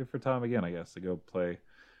good for Tom again, I guess, to go play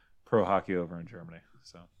pro hockey over in Germany.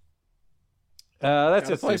 So that's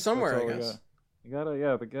it. Play somewhere, I guess. You gotta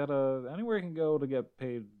anywhere you can go to get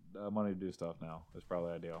paid money to do stuff now is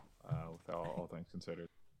probably ideal, with all things considered.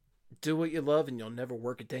 Do what you love and you'll never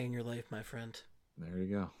work a day in your life, my friend. There you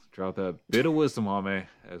go. Drop that bit of wisdom on me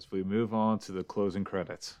as we move on to the closing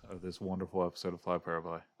credits of this wonderful episode of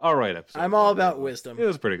Flyperbole. All right, episode. I'm all about wisdom. It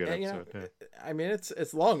was a pretty good episode. You know, I mean, it's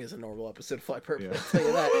as long as a normal episode of Flyperbole. I'll tell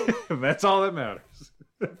you that. That's all that matters.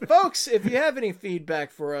 Folks, if you have any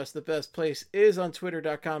feedback for us, the best place is on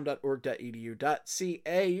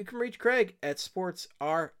twitter.com.org.edu.ca. You can reach Craig at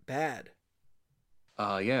sportsarbad.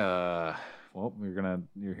 Well, you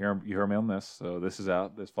hear me on this. So this is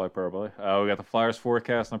out, this Flyperbole. We got the Flyers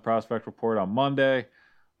forecast and the prospect report on Monday.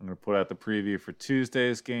 I'm going to put out the preview for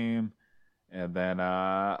Tuesday's game. And then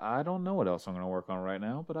I don't know what else I'm going to work on right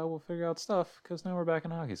now, but I will figure out stuff because now we're back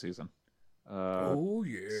in hockey season. Oh,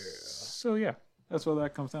 yeah. So, yeah, that's what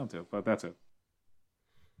that comes down to. But that's it.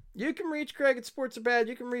 You can reach Craig at sportsarbad.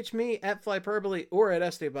 You can reach me at Flyperbole or at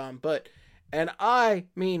Esteban. But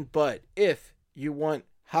if you want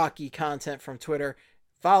hockey content from Twitter,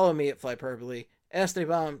 follow me at Flyperbole.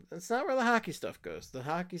 Esteban, that's not where the hockey stuff goes. The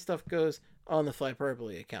hockey stuff goes on the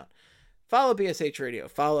Flyperbole account. Follow BSH Radio.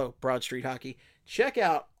 Follow Broad Street Hockey. Check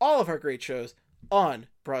out all of our great shows on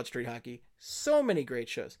Broad Street Hockey. So many great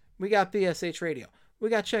shows. We got BSH Radio. We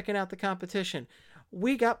got Checking Out the Competition.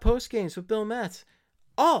 We got Post Games with Bill Metz.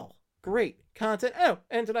 All great content. Oh,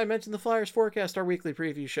 and did I mention the Flyers Forecast, our weekly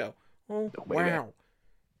preview show? Oh, wow.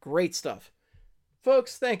 Great stuff.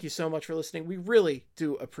 Folks, thank you so much for listening. We really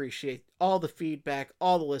do appreciate all the feedback,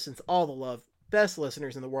 all the listens, all the love. Best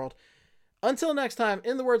listeners in the world. Until next time,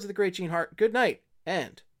 in the words of the great Gene Hart, good night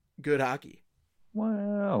and good hockey.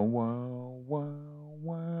 Wow, wow, wow,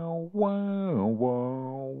 wow, wow, wow,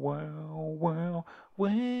 wow, wow, wow, wow,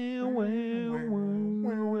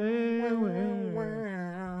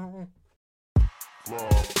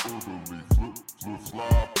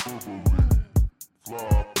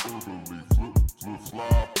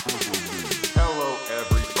 Hello,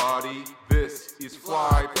 everybody. This is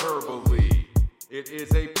Flyperbole. It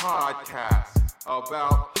is a podcast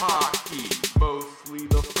about hockey, mostly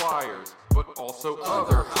the Flyers, but also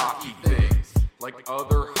other hockey things, like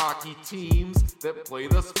other hockey teams that play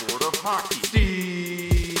the sport of hockey.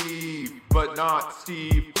 Steve, but not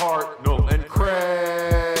Steve Hartnell, and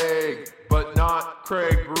Craig, but not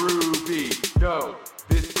Craig Berube. No,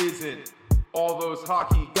 this isn't all those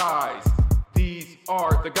hockey guys. These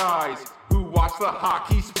are the guys who watch the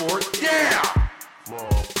hockey sport. Yeah!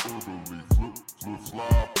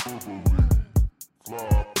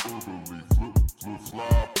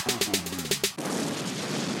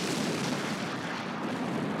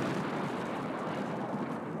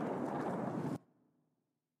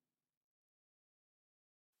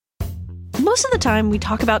 Most of the time, we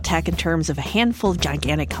talk about tech in terms of a handful of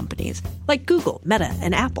gigantic companies, like Google, Meta,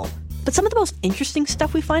 and Apple. But some of the most interesting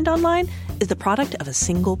stuff we find online is the product of a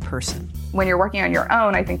single person. When you're working on your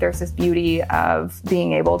own, I think there's this beauty of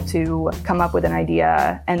being able to come up with an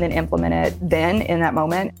idea and then implement it then in that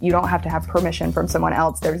moment. You don't have to have permission from someone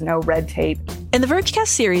else. There's no red tape. In the Vergecast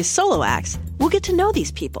series Solo Acts, we'll get to know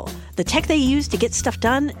these people, the tech they use to get stuff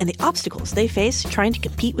done, and the obstacles they face trying to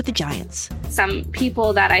compete with the giants. Some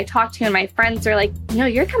people that I talk to and my friends are like,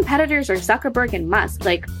 your competitors are Zuckerberg and Musk.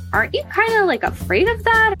 Like, aren't you kind of like afraid of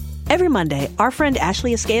that? Every Monday, our friend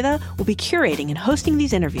Ashley Esqueda will be curating and hosting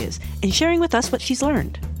these interviews and sharing with us what she's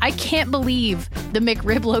learned. I can't believe the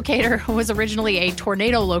McRib locator was originally a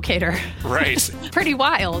tornado locator. Right. Pretty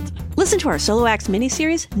wild. Listen to our Solo Acts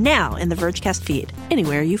miniseries now in the Vergecast feed,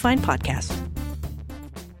 anywhere you find podcasts.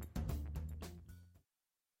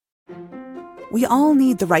 We all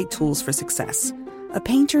need the right tools for success. A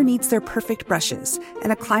painter needs their perfect brushes,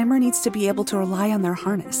 and a climber needs to be able to rely on their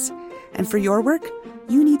harness. And for your work,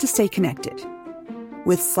 you need to stay connected.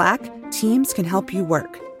 With Slack, teams can help you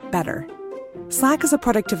work better. Slack is a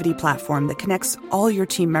productivity platform that connects all your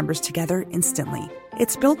team members together instantly.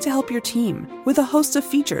 It's built to help your team with a host of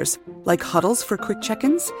features, like huddles for quick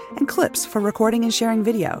check-ins and clips for recording and sharing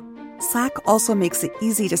video. Slack also makes it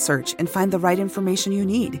easy to search and find the right information you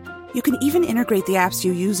need. You can even integrate the apps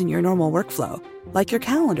you use in your normal workflow, like your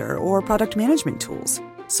calendar or product management tools,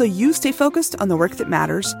 so you stay focused on the work that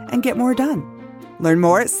matters and get more done. Learn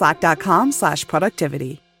more at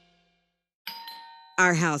slack.com/productivity.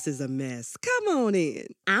 Our house is a mess. Come on in.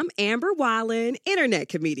 I'm Amber Wallen, internet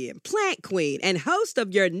comedian, plant queen, and host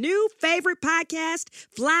of your new favorite podcast,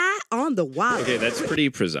 Fly on the Wallen. Okay, that's pretty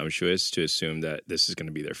presumptuous to assume that this is going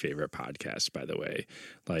to be their favorite podcast, by the way.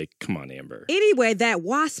 Like, come on, Amber. Anyway, that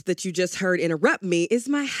wasp that you just heard interrupt me is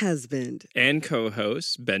my husband. And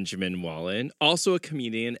co-host, Benjamin Wallen, also a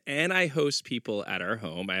comedian, and I host people at our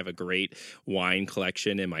home. I have a great wine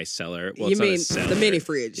collection in my cellar. Well, you mean the mini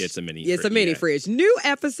fridge? Yeah, it's a mini fridge. It's a mini fridge. New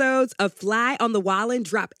episodes of Fly on the Wallen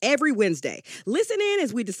drop every Wednesday. Listen in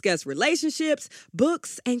as we discuss relationships,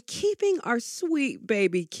 books, and keeping our sweet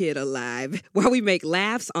baby kid alive while we make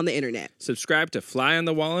laughs on the internet. Subscribe to Fly on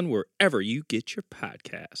the Wallen wherever you get your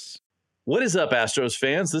podcasts. What is up, Astros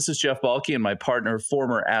fans? This is Jeff Balke and my partner,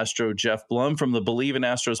 former Astro Jeff Blum from the Believe in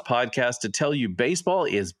Astros podcast to tell you baseball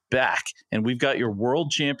is back, and we've got your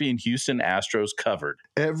world champion Houston Astros covered.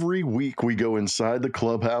 Every week we go inside the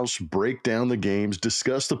clubhouse, break down the games,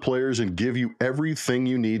 discuss the players, and give you everything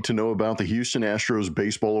you need to know about the Houston Astros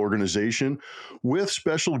baseball organization with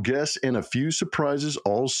special guests and a few surprises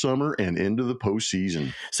all summer and into the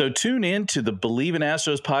postseason. So tune in to the Believe in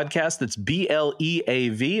Astros podcast. That's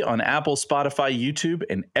BLEAV on Apple, Spotify, YouTube,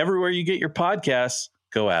 and everywhere you get your podcasts.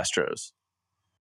 Go Astros.